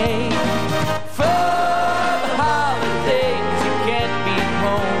friendly game, for the holidays you can't be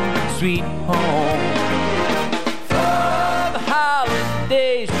home, sweet home. For the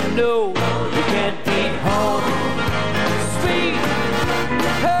holidays, you know you can't be home, sweet home.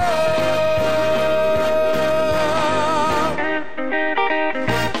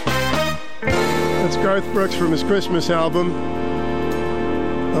 That's Garth Brooks from his Christmas album.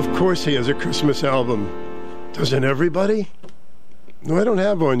 Of course he has a Christmas album. Doesn't everybody? No, I don't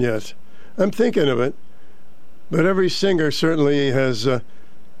have one yet. I'm thinking of it. But every singer certainly has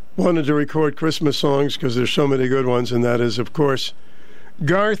wanted to record Christmas songs because there's so many good ones, and that is, of course,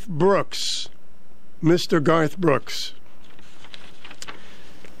 Garth Brooks. Mr. Garth Brooks.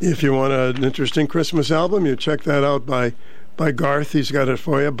 If you want an interesting Christmas album, you check that out by Garth. He's got it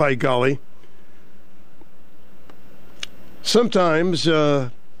for you, by golly. Sometimes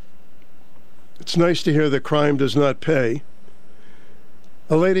it's nice to hear that crime does not pay.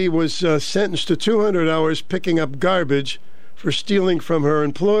 A lady was sentenced to 200 hours picking up garbage for stealing from her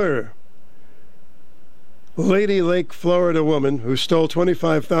employer. Lady Lake, Florida woman who stole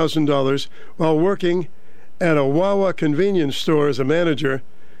 $25,000 while working at a Wawa convenience store as a manager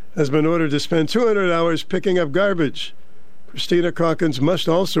has been ordered to spend 200 hours picking up garbage. Christina Calkins must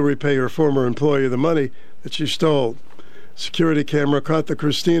also repay her former employee the money that she stole. Security camera caught the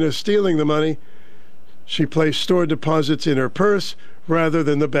Christina stealing the money. She placed stored deposits in her purse rather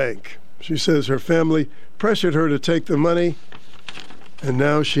than the bank. She says her family pressured her to take the money, and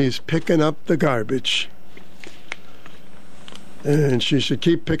now she's picking up the garbage. And she should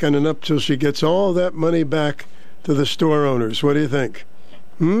keep picking it up till she gets all that money back to the store owners. What do you think?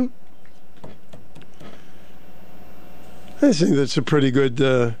 I think that's a pretty good,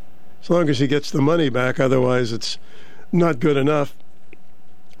 as long as he gets the money back, otherwise it's not good enough.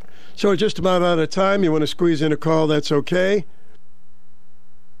 So we're just about out of time. You want to squeeze in a call, that's okay.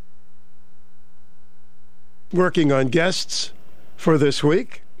 Working on guests for this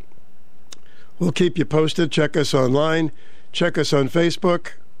week. We'll keep you posted. Check us online. Check us on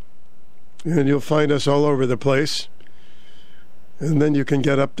Facebook. And you'll find us all over the place. And then you can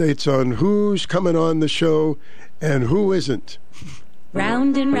get updates on who's coming on the show and who isn't.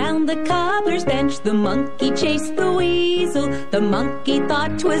 Round and round the cobbler's bench, the monkey chased the weasel. The monkey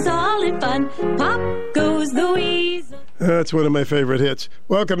thought 'twas all in fun. Pop goes the weasel. That's one of my favorite hits.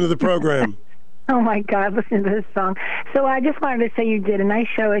 Welcome to the program. Oh, my God, listen to this song. So I just wanted to say you did a nice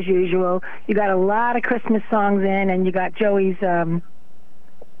show as usual. You got a lot of Christmas songs in, and you got Joey's, Hank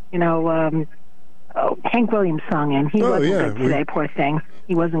Williams song in. He wasn't good today, poor thing.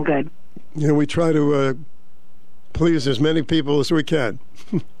 He wasn't good. Yeah, we try to please as many people as we can.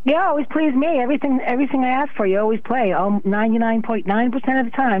 Yeah, always please me. Everything I ask for, you always play. 99.9% of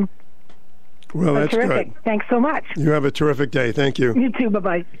the time. Well, that's terrific. Good. Thanks so much. You have a terrific day. Thank you. You too.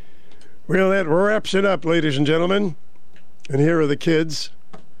 Bye-bye. Well, that wraps it up, ladies and gentlemen. And here are the kids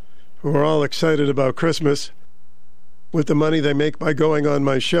who are all excited about Christmas with the money they make by going on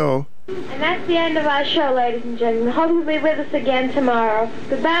my show. And that's the end of our show, ladies and gentlemen. Hope you'll be with us again tomorrow.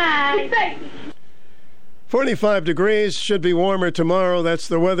 Goodbye. 45 degrees, should be warmer tomorrow. That's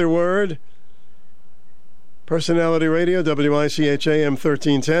the weather word. Personality Radio, WICH AM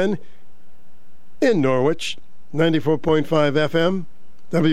 1310 in Norwich, 94.5 FM.